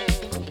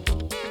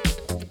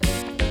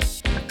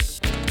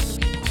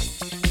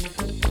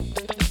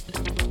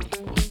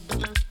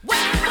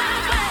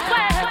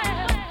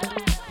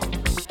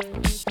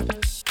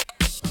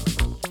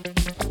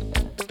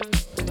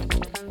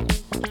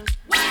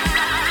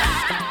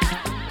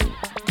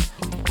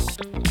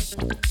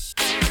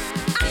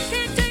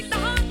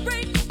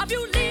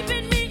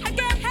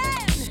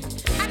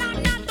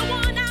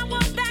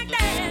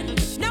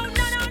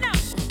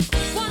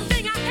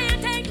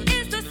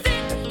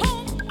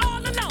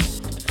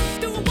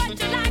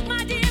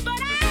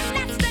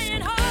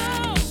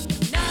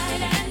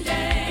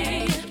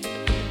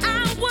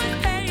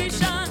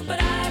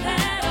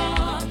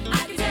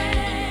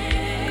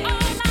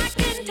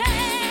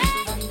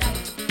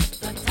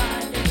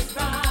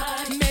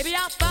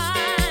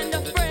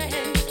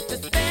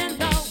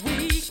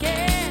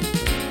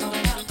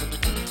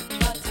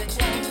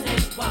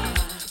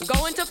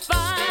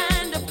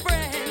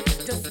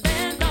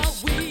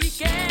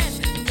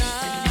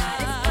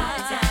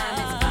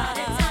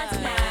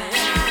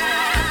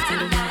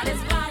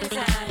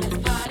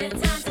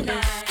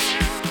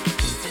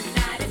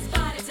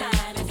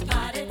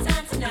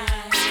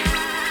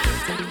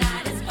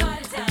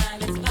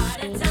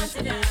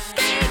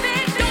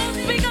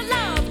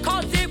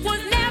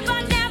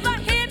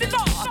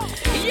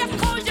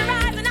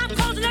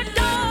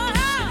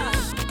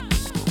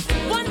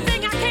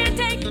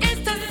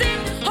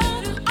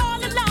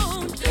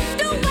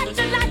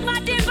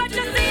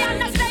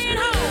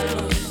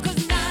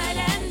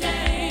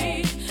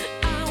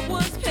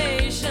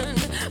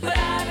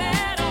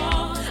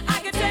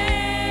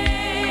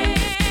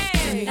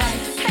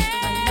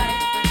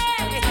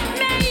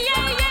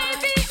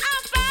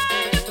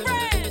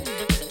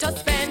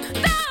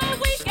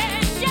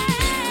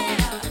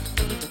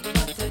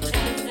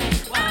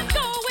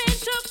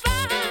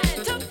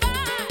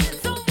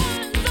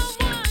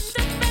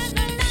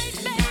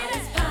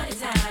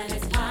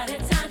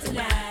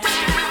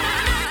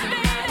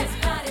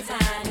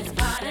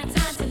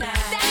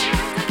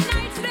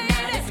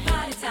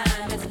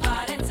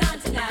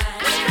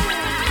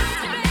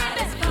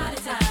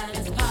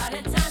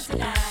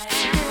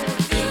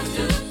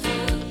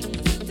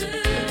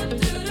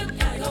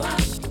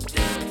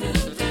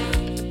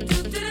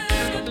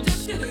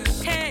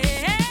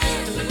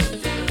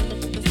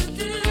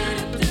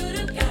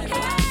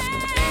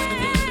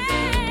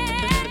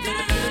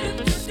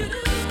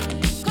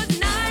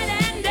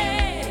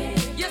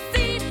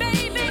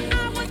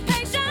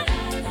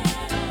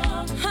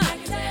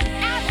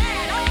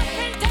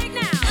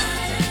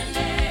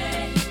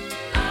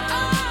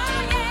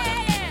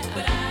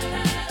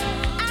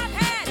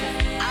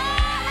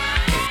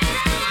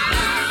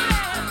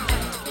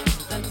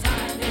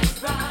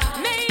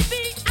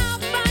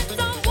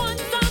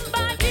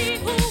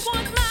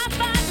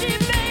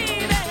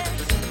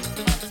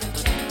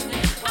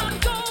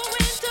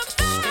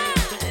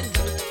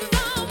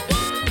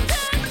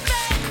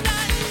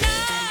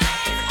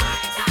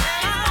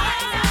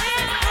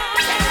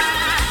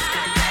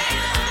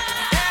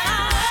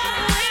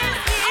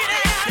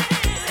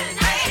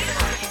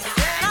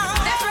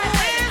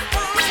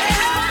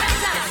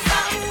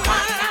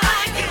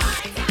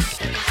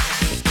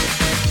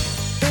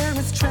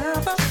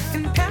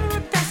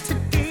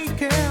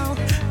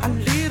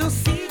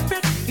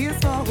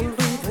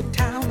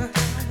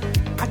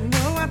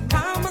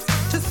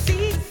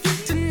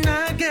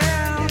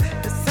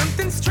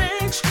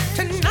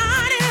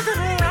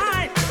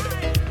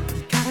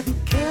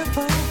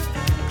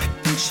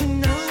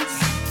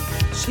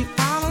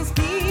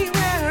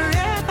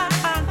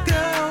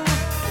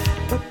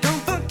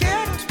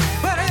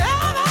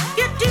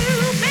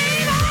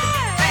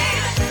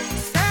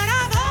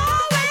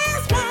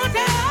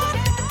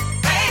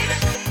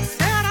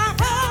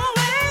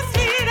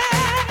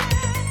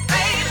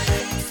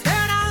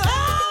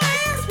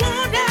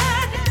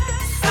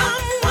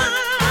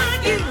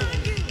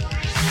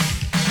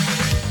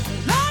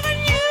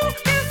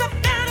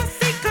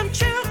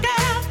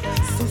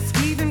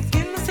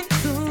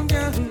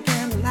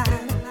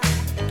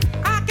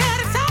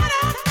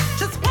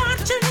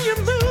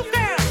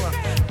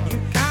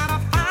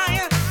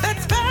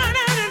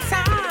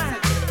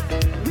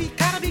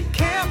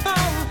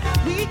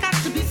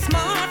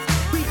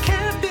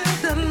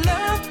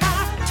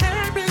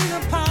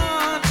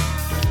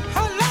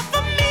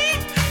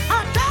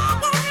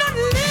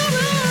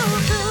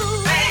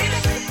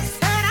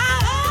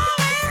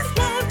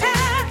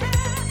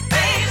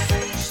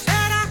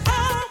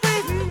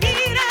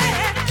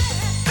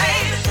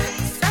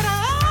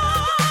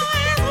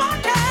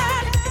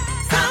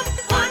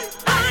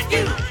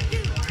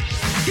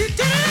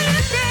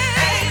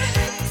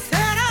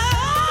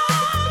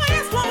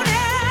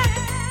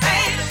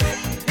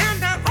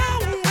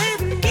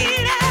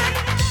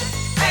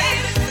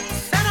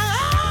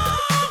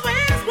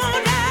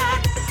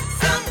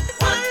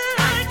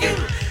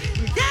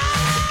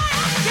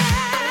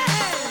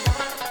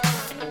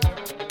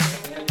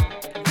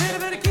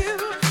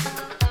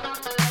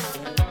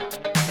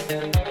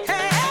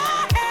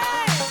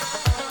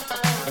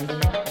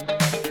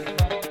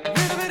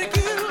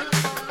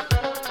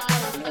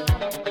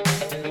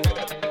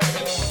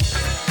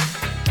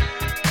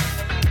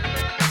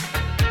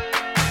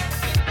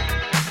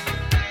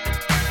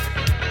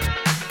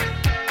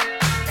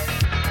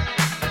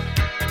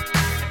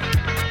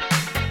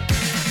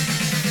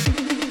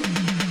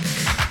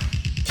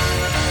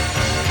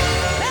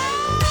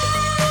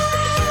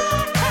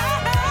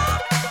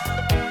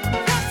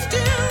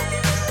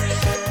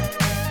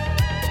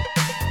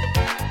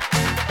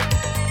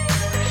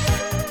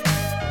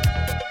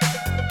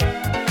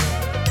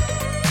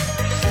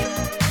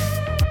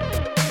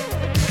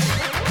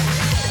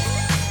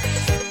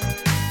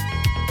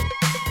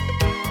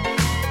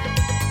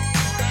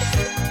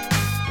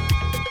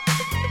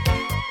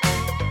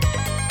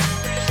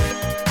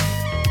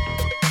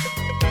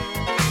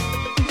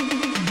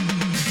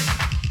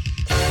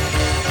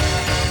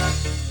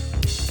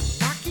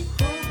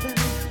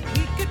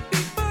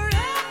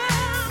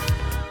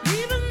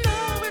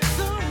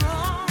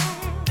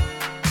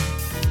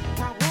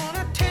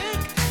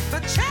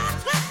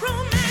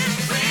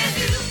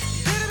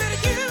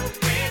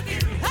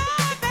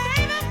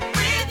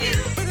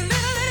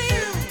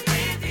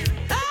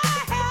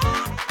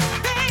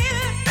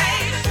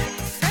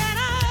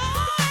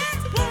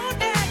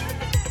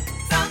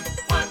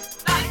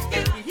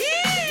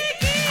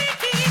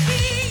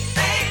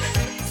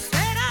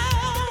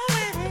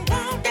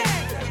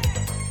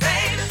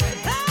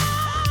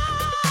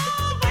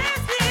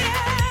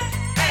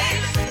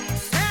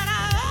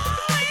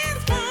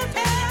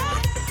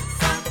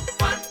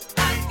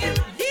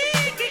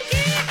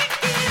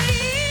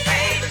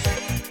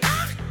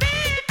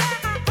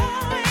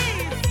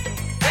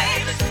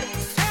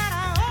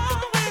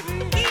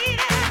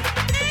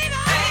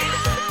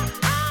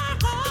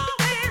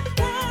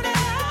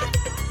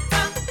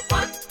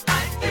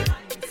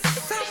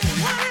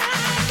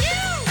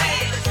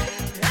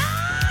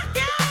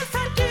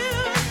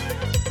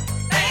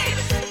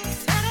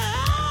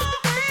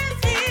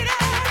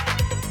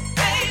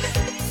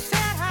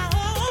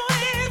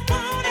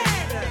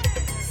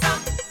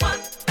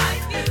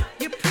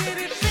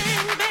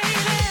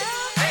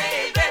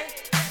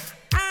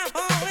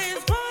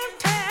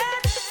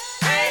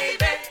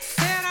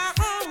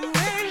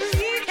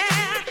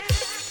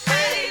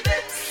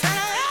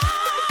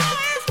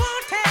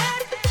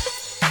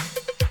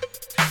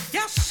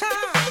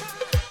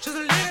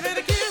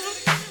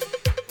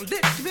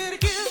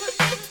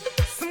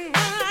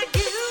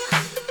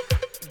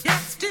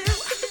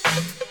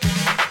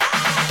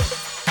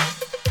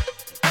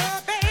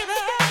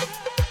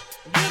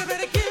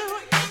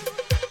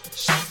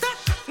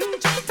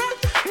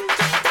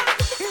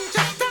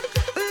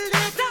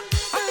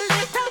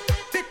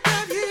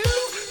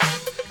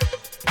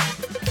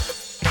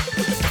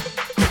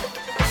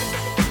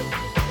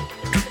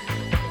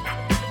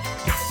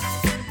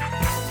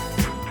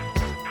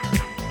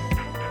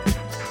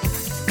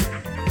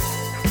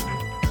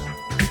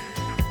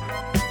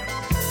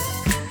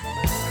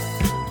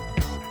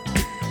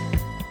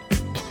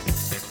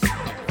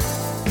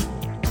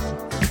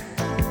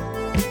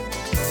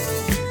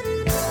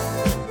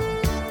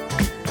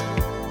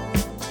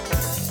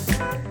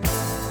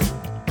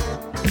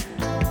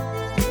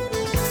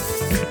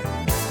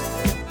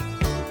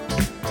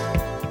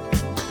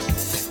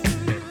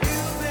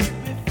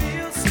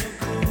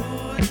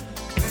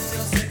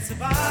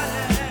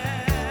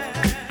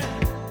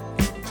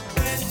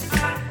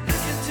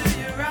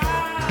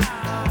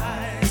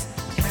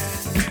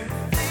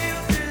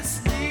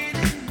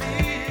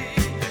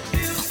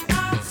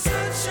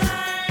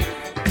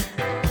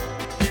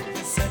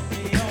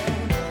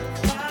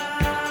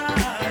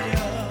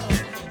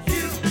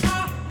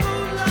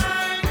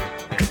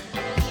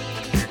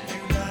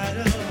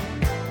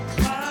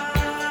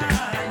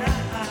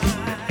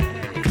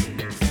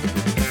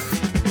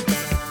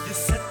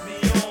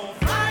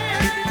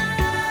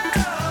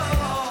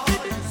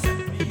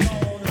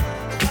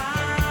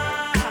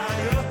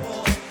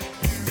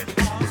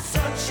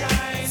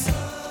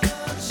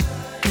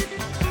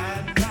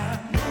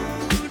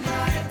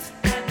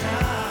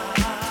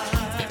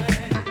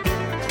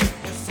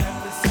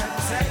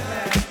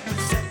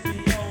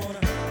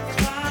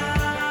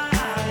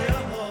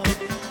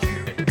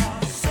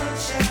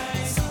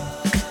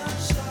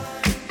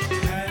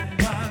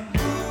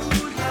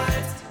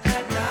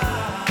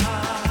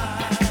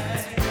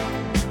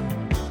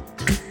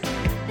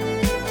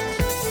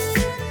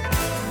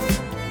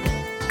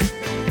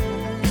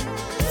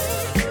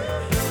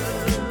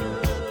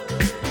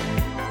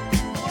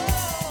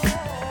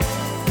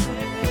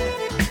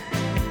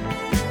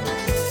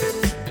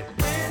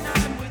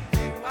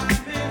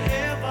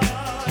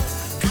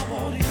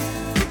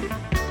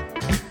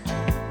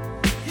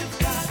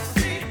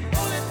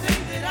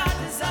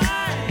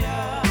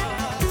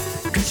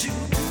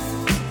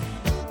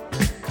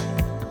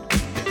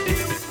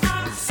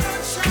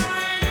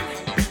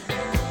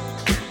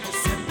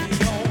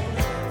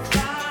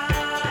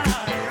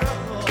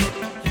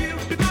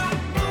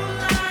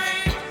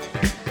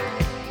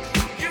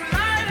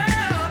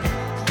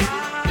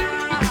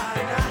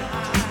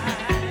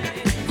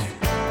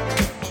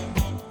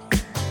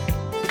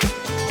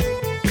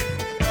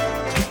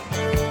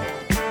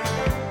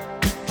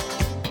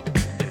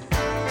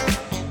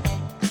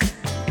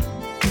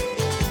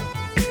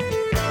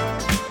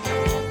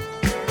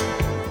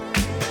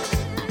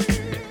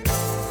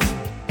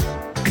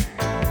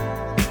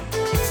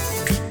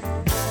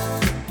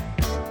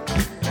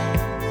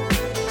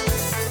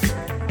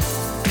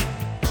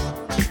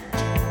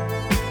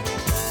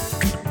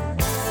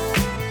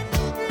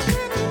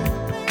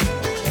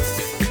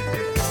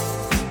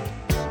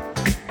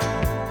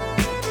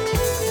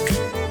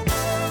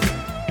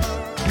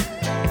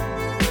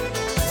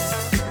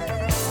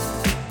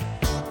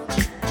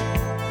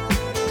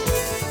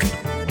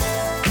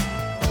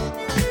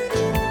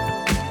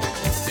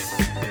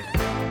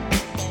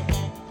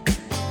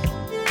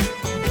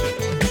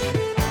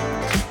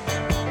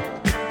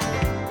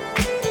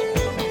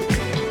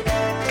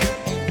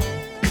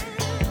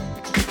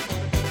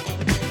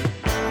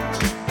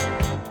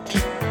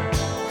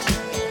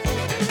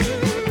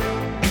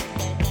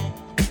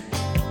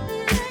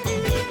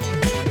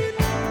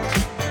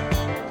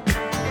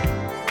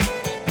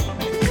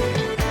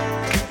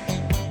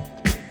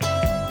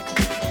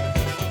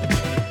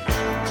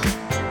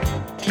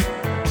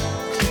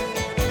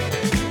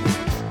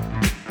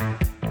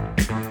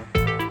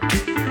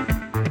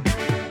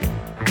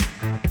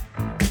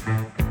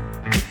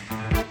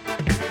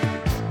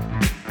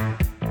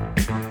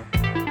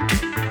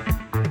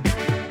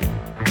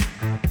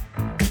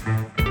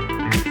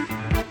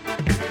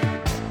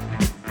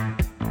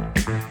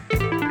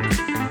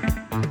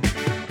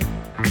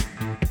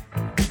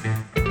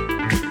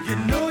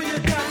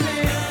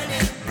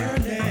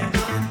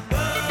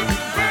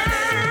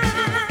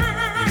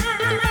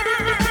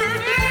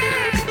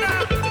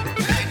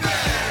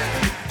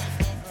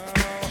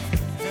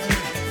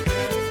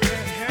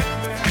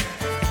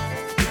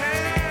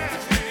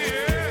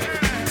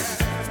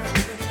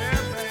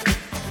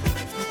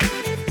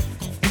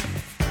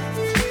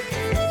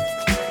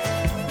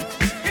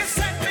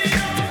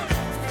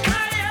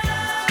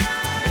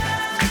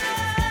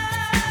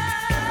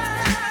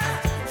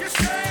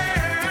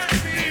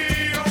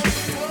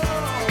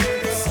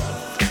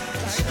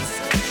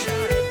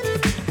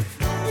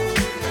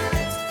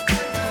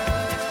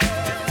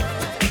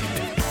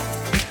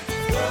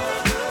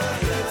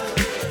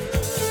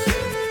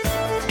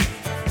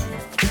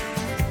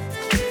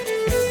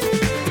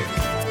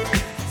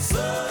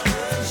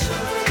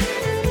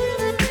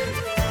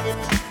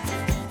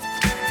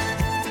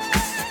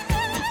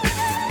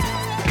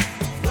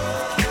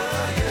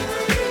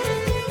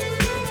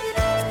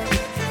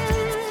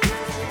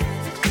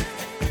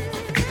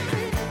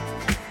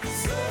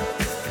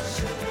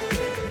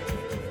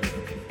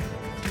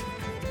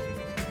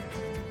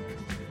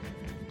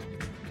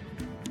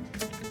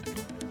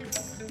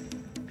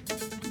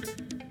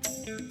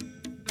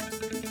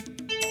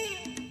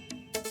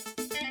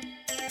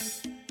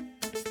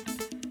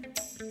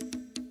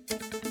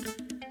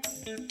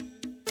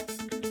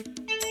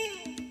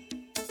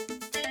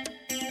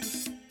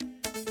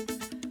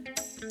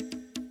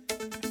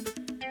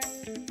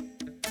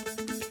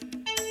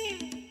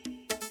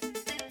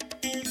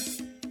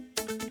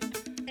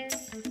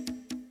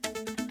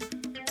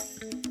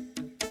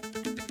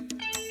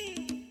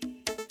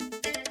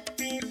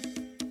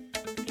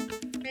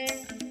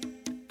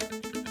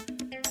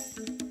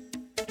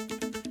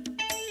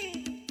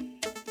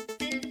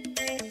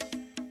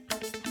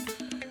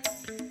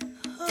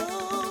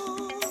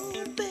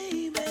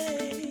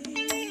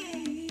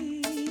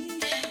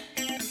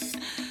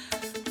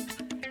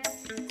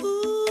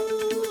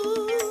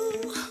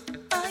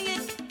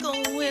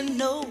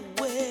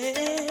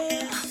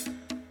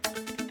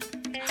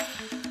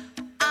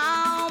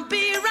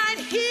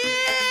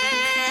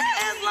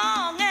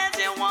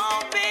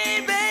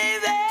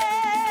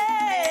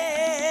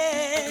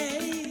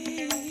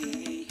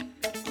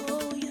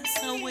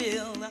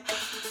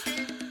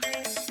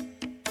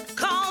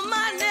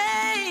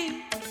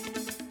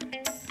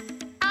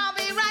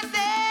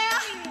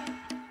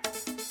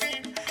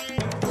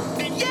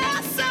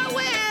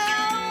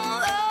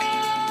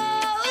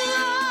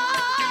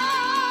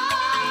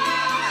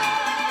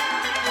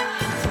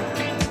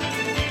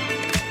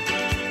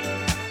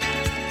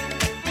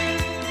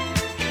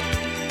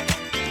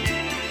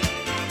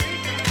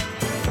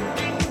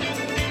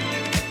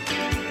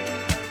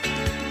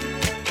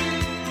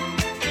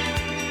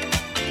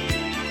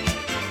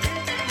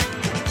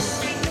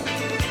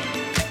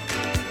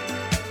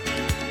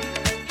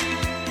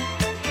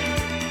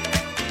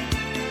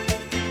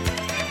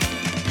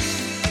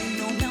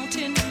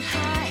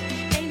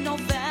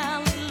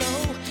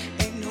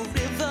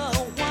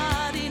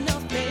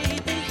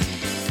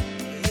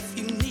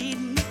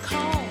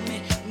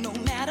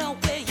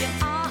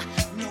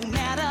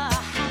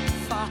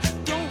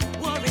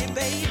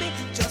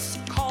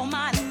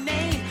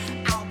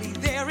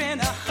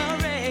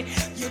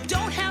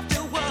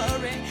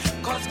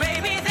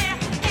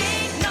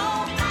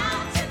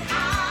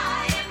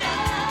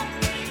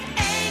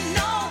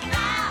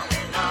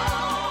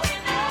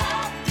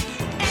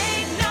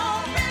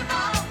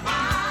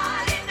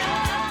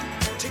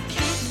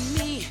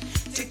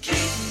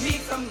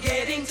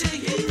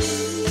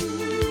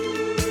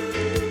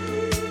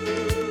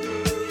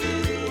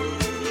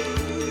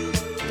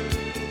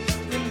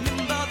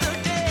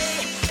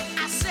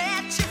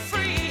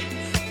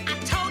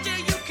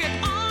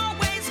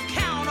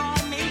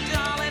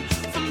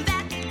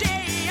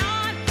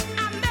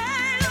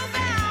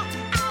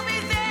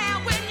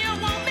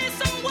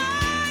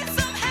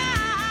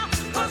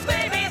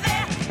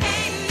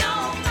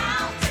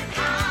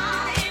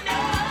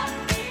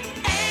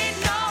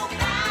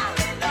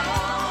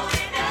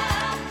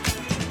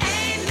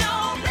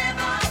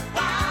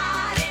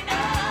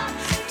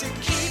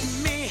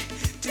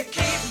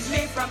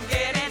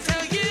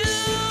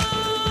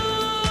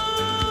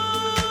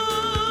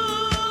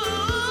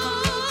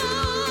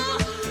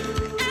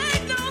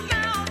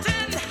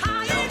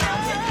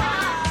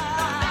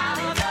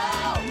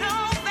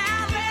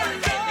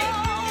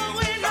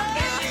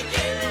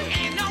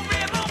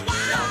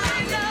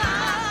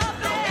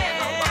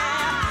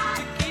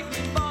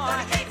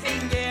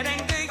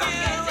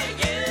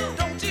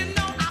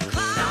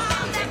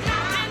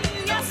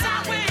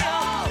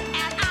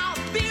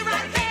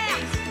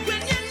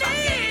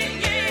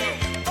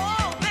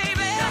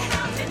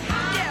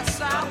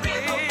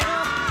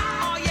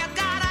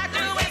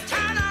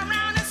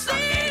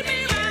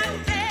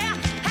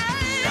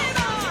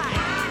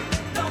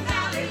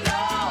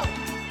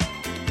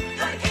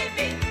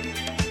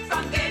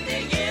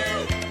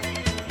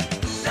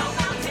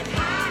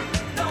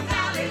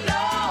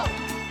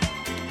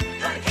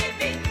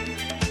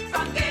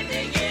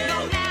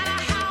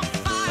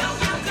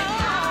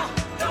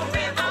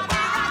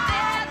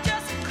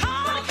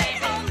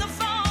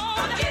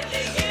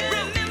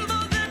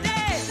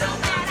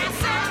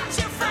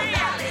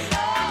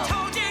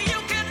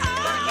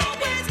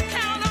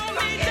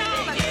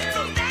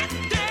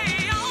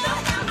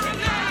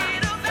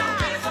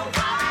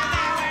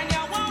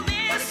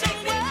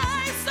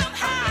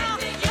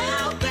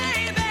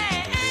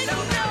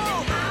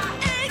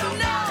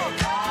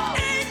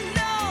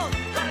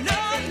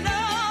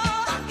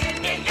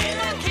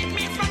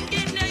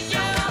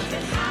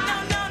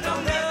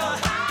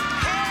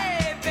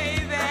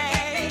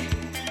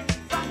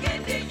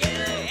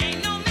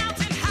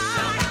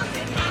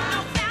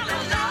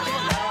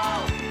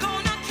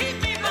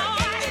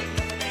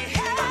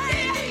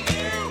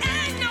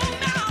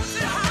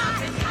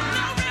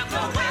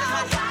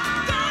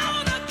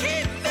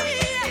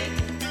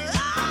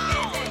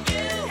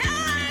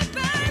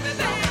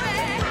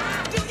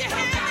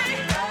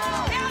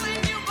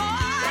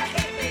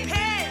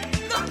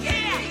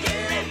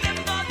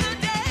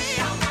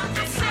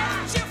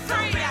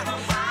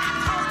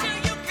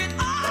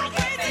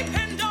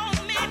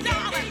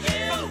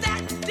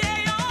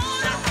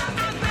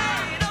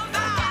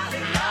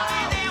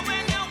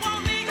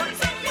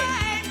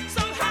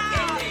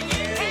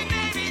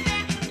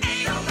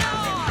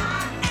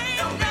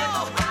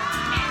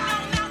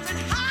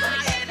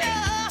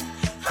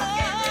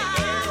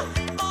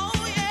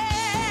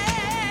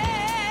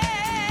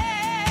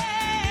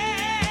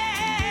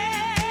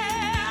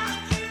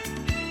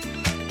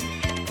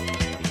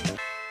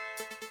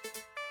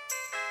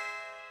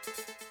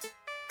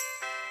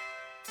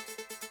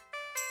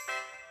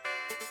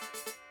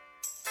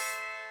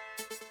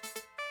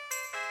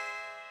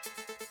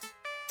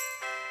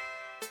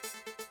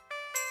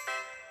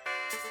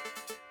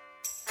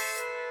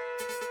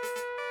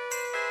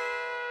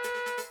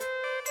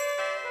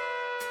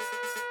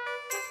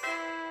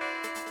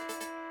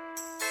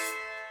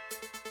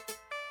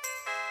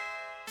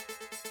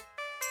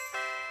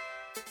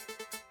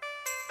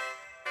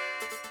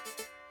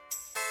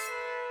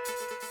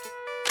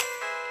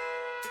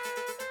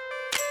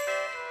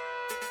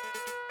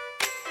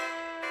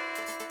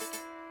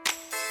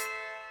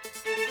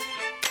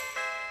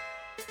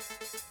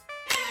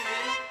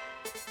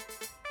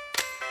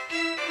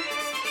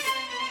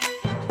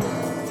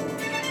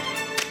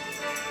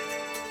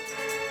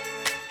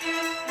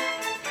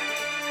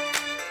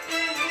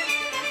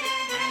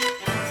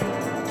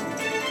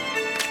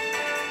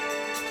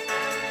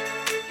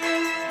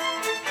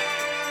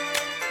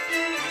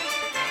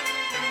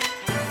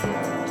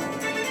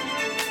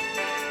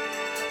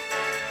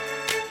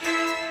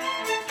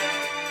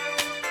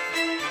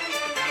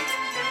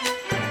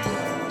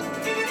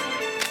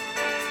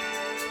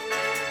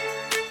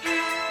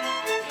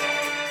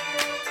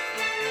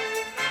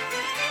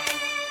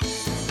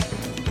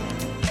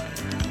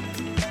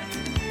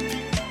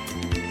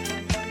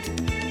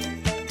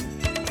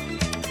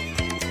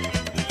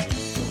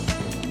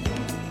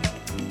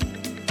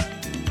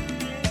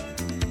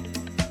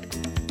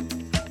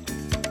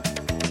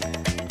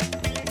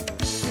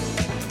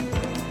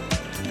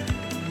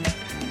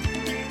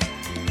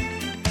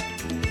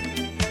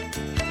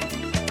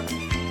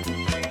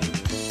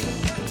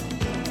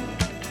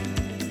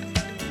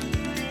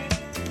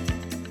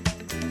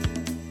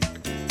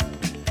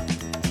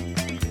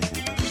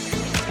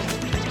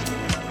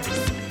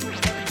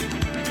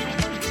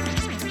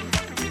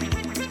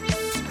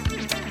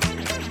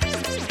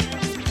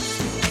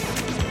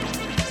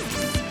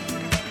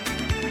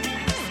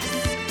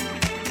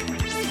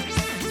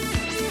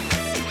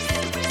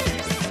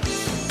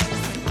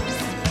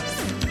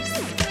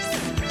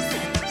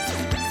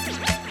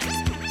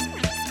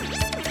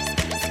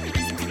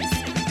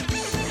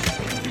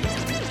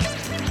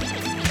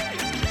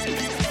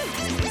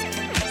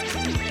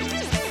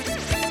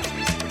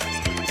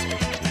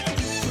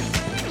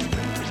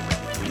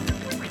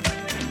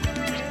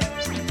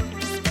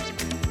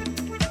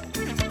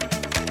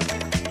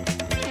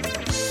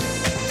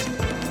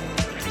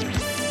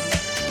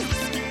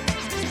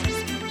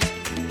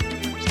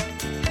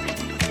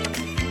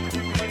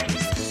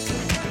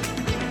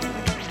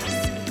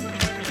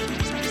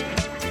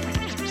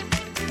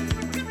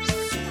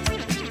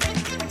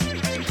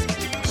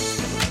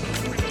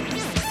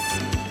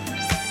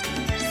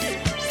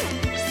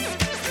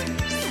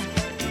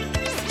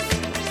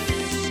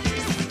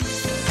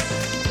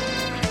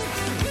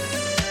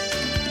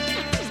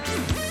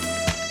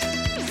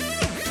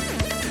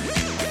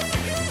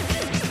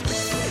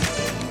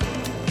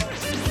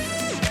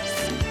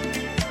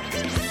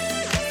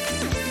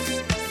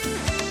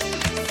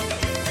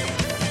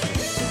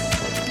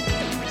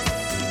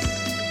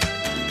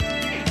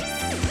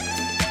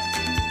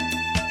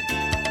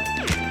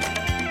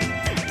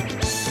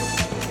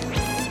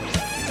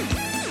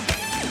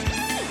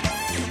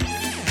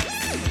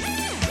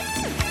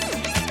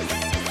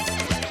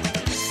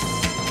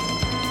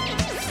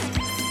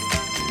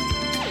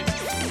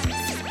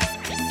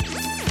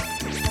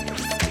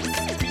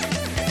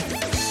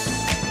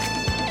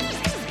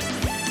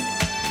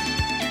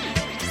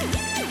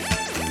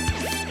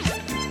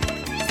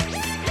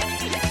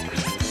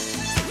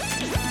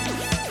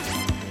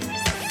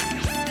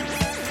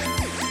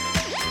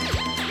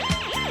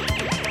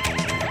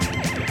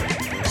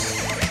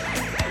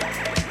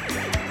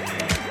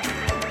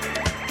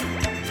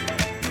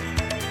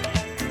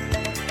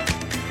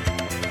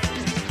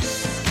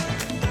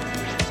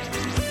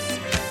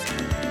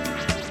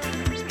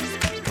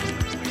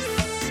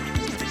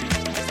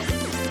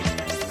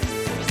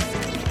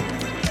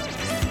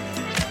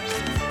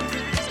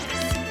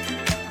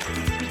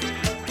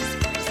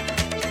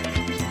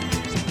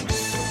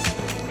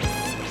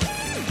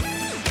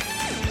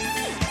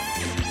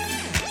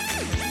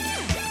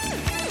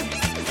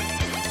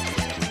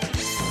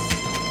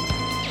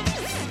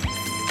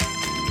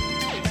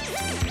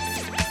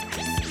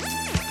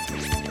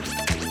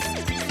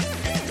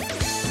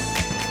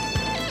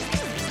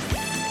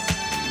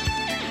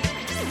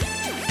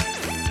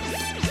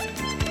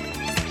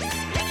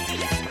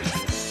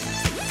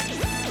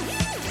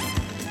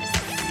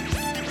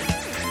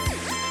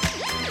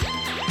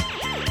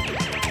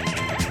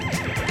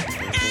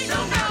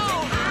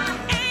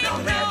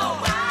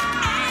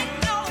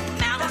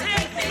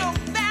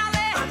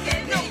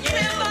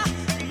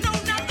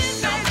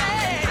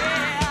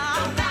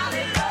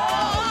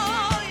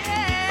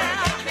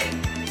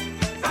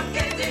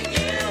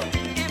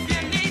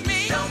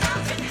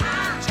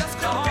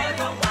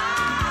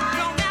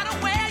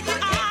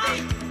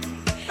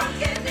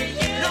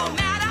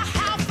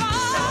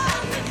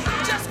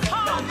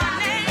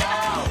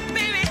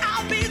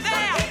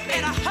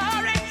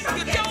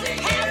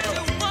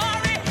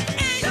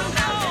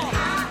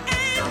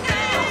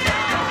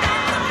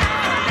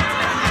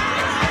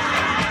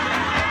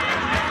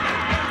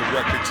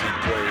 records he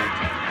played,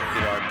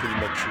 I pretty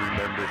much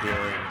remember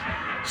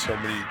hearing so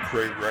many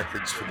great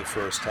records for the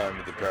first time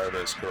at the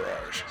Paradise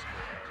Garage.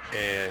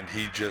 And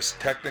he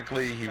just,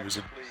 technically, he was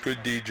a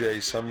good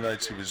DJ. Some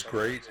nights he was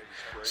great,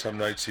 some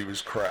nights he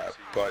was crap.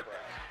 But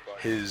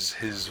his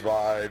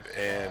vibe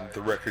and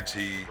the records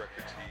he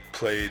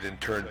played and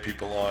turned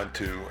people on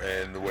to,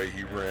 and the way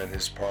he ran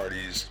his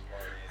parties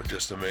were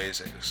just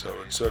amazing. So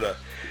it's sort of,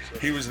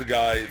 he was the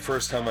guy,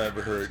 first time I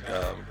ever heard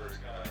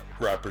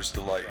Rapper's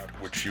Delight,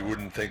 which you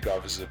wouldn't think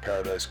of as a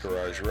Paradise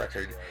Garage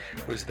record,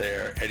 was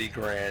there. Eddie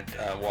Grant,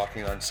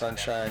 Walking on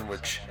Sunshine,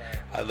 which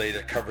I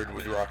later covered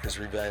with Rocker's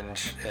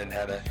Revenge and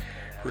had a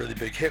really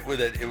big hit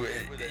with it.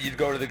 You'd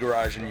go to the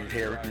garage and you'd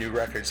hear new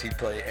records. He'd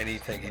play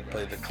anything. He'd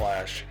play The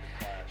Clash.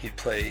 He'd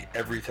play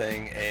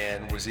everything,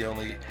 and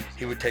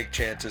he would take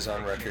chances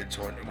on records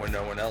when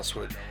no one else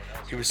would.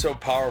 He was so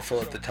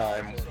powerful at the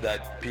time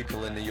that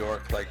people in New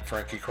York, like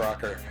Frankie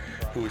Crocker,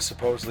 who was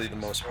supposedly the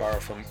most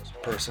powerful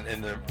person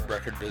in the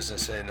record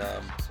business in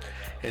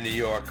New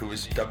York, who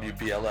was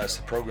WBLS,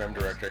 the program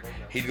director,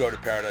 he'd go to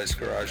Paradise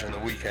Garage on the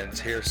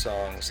weekends, hear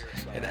songs,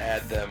 and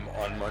add them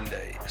on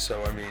Monday.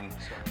 So, I mean,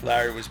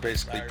 Larry was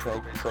basically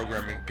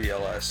programming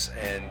BLS,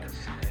 and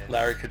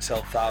Larry could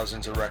sell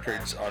thousands of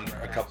records on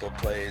a couple of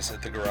plays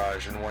at the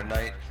garage. And one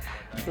night,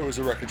 there was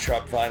a record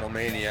shop, Vinyl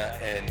Mania,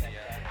 and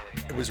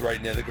it was right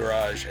near the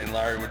garage, and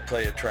Larry would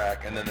play a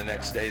track, and then the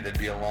next day there'd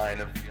be a line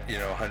of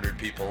 100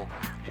 people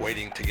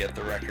waiting to get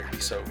the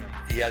record. So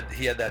he had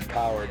that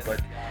power,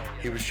 but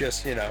he was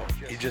just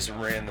he just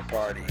ran the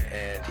party,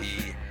 and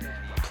he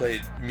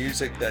played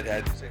music that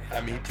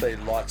he played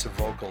lots of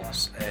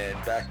vocals. And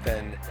back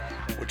then,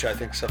 which I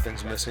think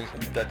that's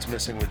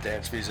missing with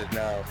dance music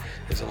now,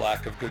 is a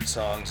lack of good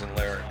songs and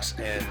lyrics.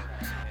 And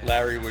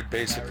Larry would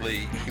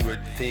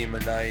theme a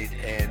night,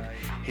 and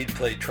he'd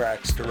play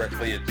tracks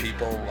directly at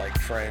people like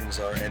friends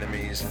or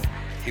enemies, and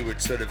he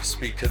would sort of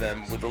speak to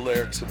them with the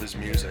lyrics of his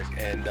music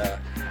and that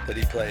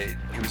he played.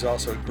 He was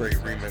also a great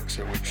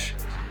remixer, which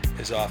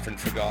is often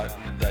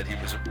forgotten, that he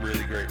was a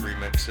really great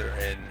remixer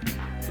and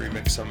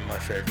remixed some of my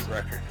favorite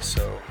records.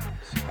 So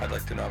I'd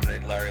like to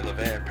nominate Larry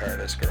Levan,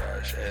 Paradise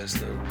Garage, as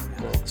the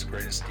world's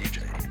greatest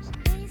DJ.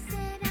 They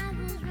said I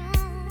was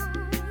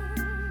wrong,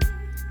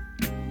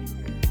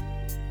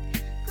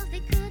 'cause they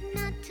could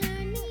not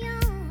turn me on.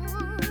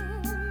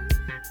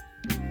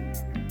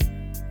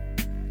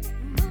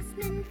 Most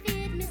men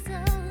feared me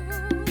so.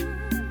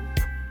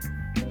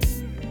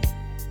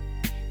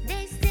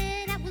 They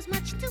said I was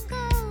much too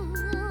cold.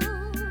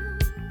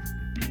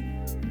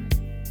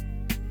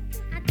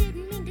 I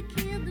didn't mean to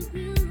kill the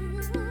groove.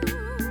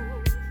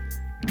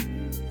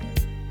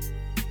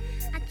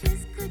 I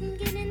just couldn't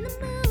get in the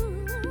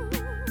mood.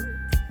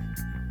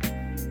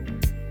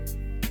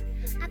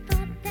 I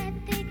thought that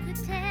they could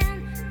tell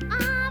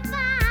our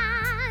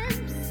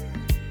vibes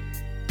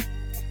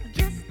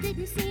just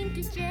didn't seem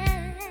to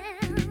gel.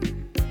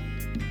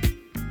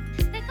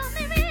 They called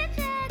me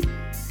rigid.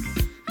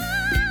 Oh,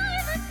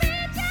 you was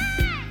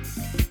rigid.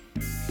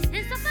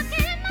 And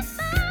suffocated my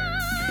spark.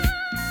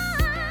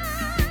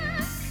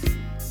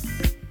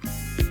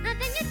 And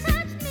then you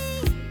touched me,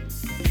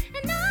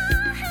 and oh,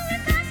 how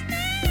it touched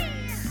me,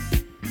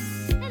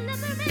 and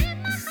liberated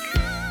my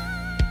heart.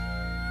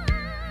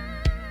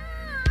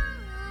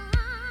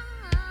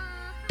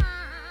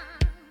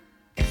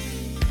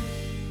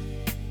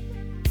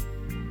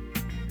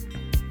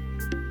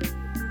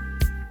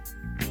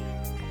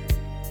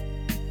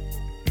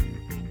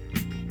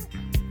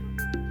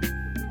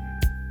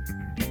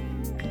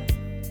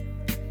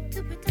 To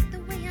protect the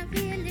way I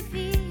really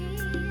feel,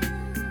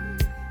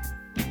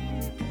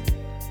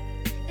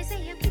 they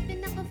say I'm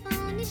keeping up a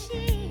phony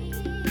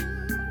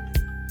shield.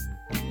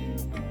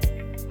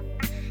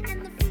 And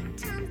the few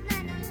times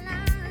that I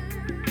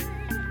lied,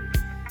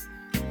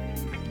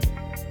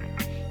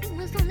 it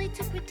was only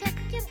to protect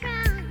your pride.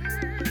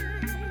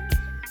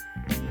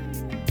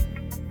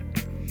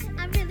 I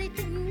really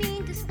didn't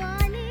mean to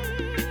spoil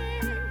it,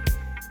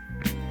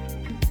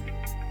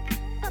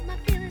 but my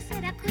feelings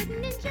said I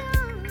couldn't enjoy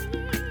it.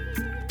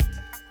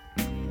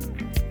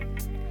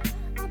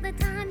 All the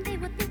time they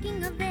were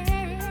thinking of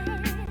it,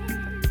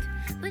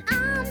 but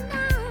no,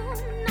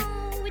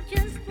 it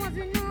just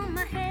wasn't on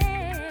my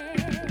head.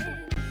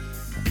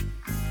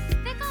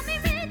 They call me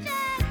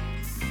rigid.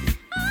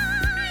 Oh,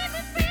 it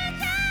was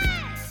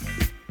rigid.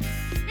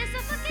 And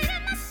suffocated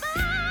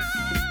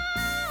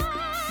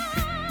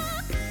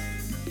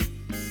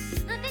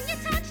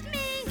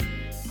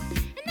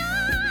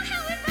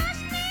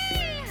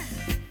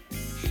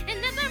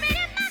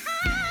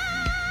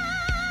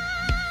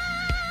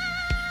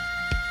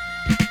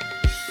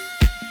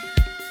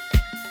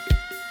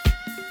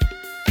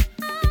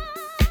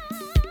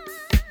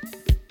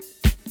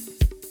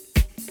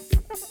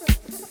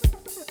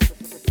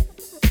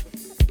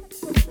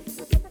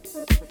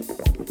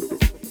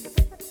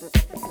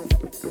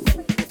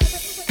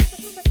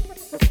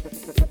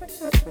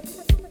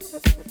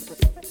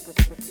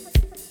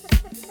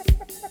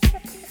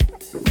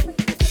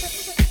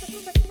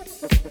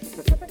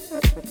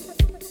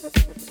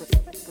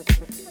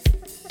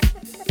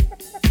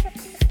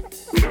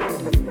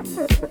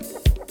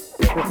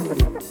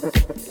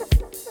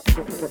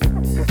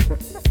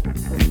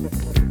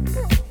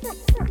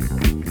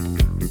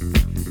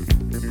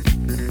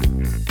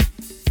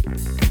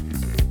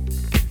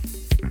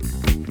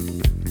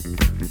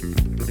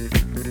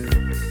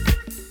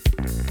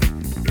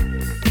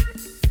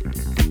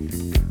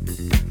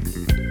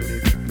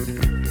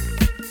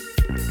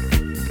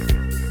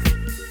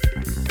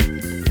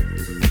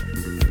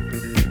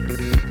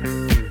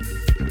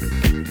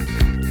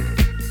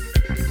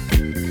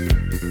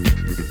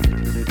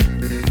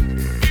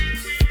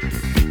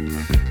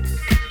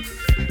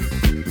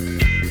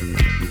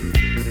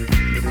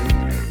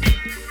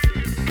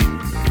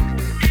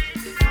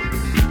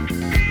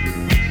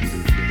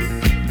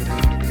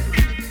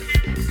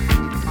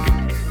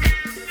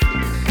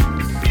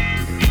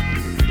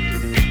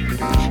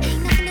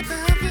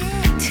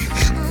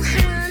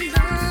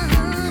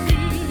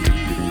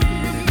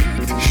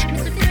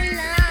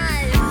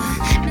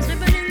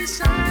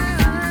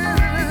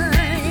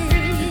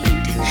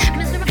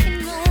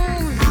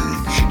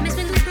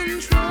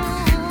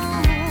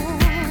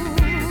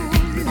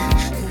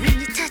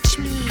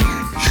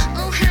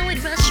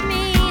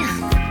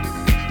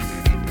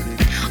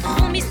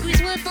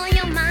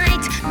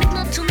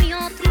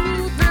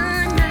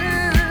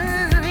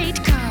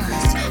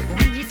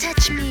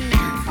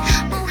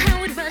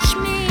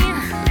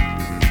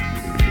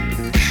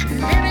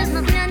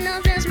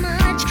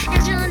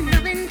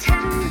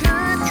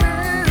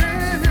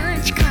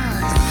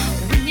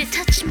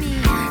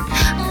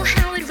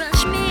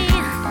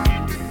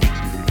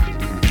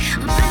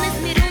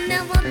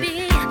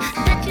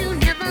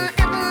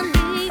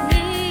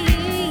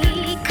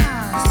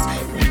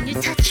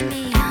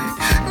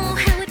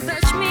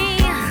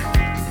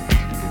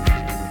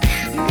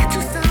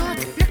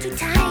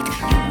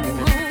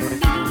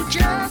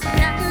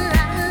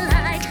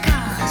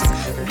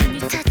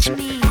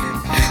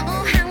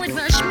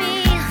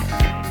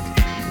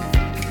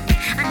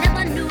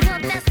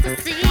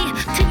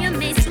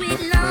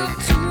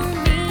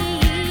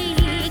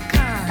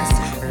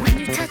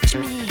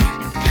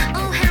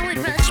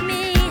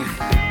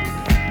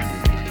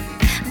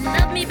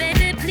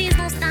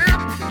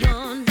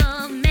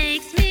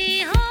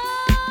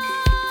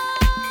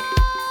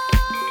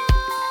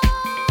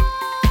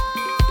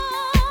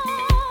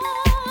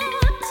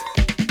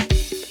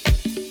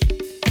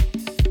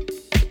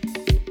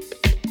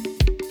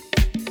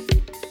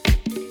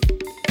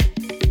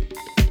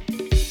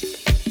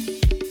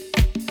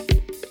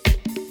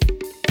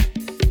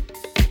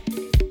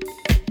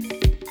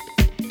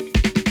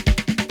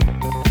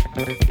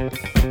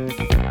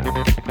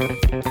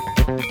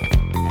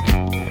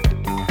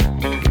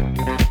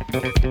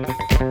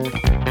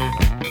Thank you.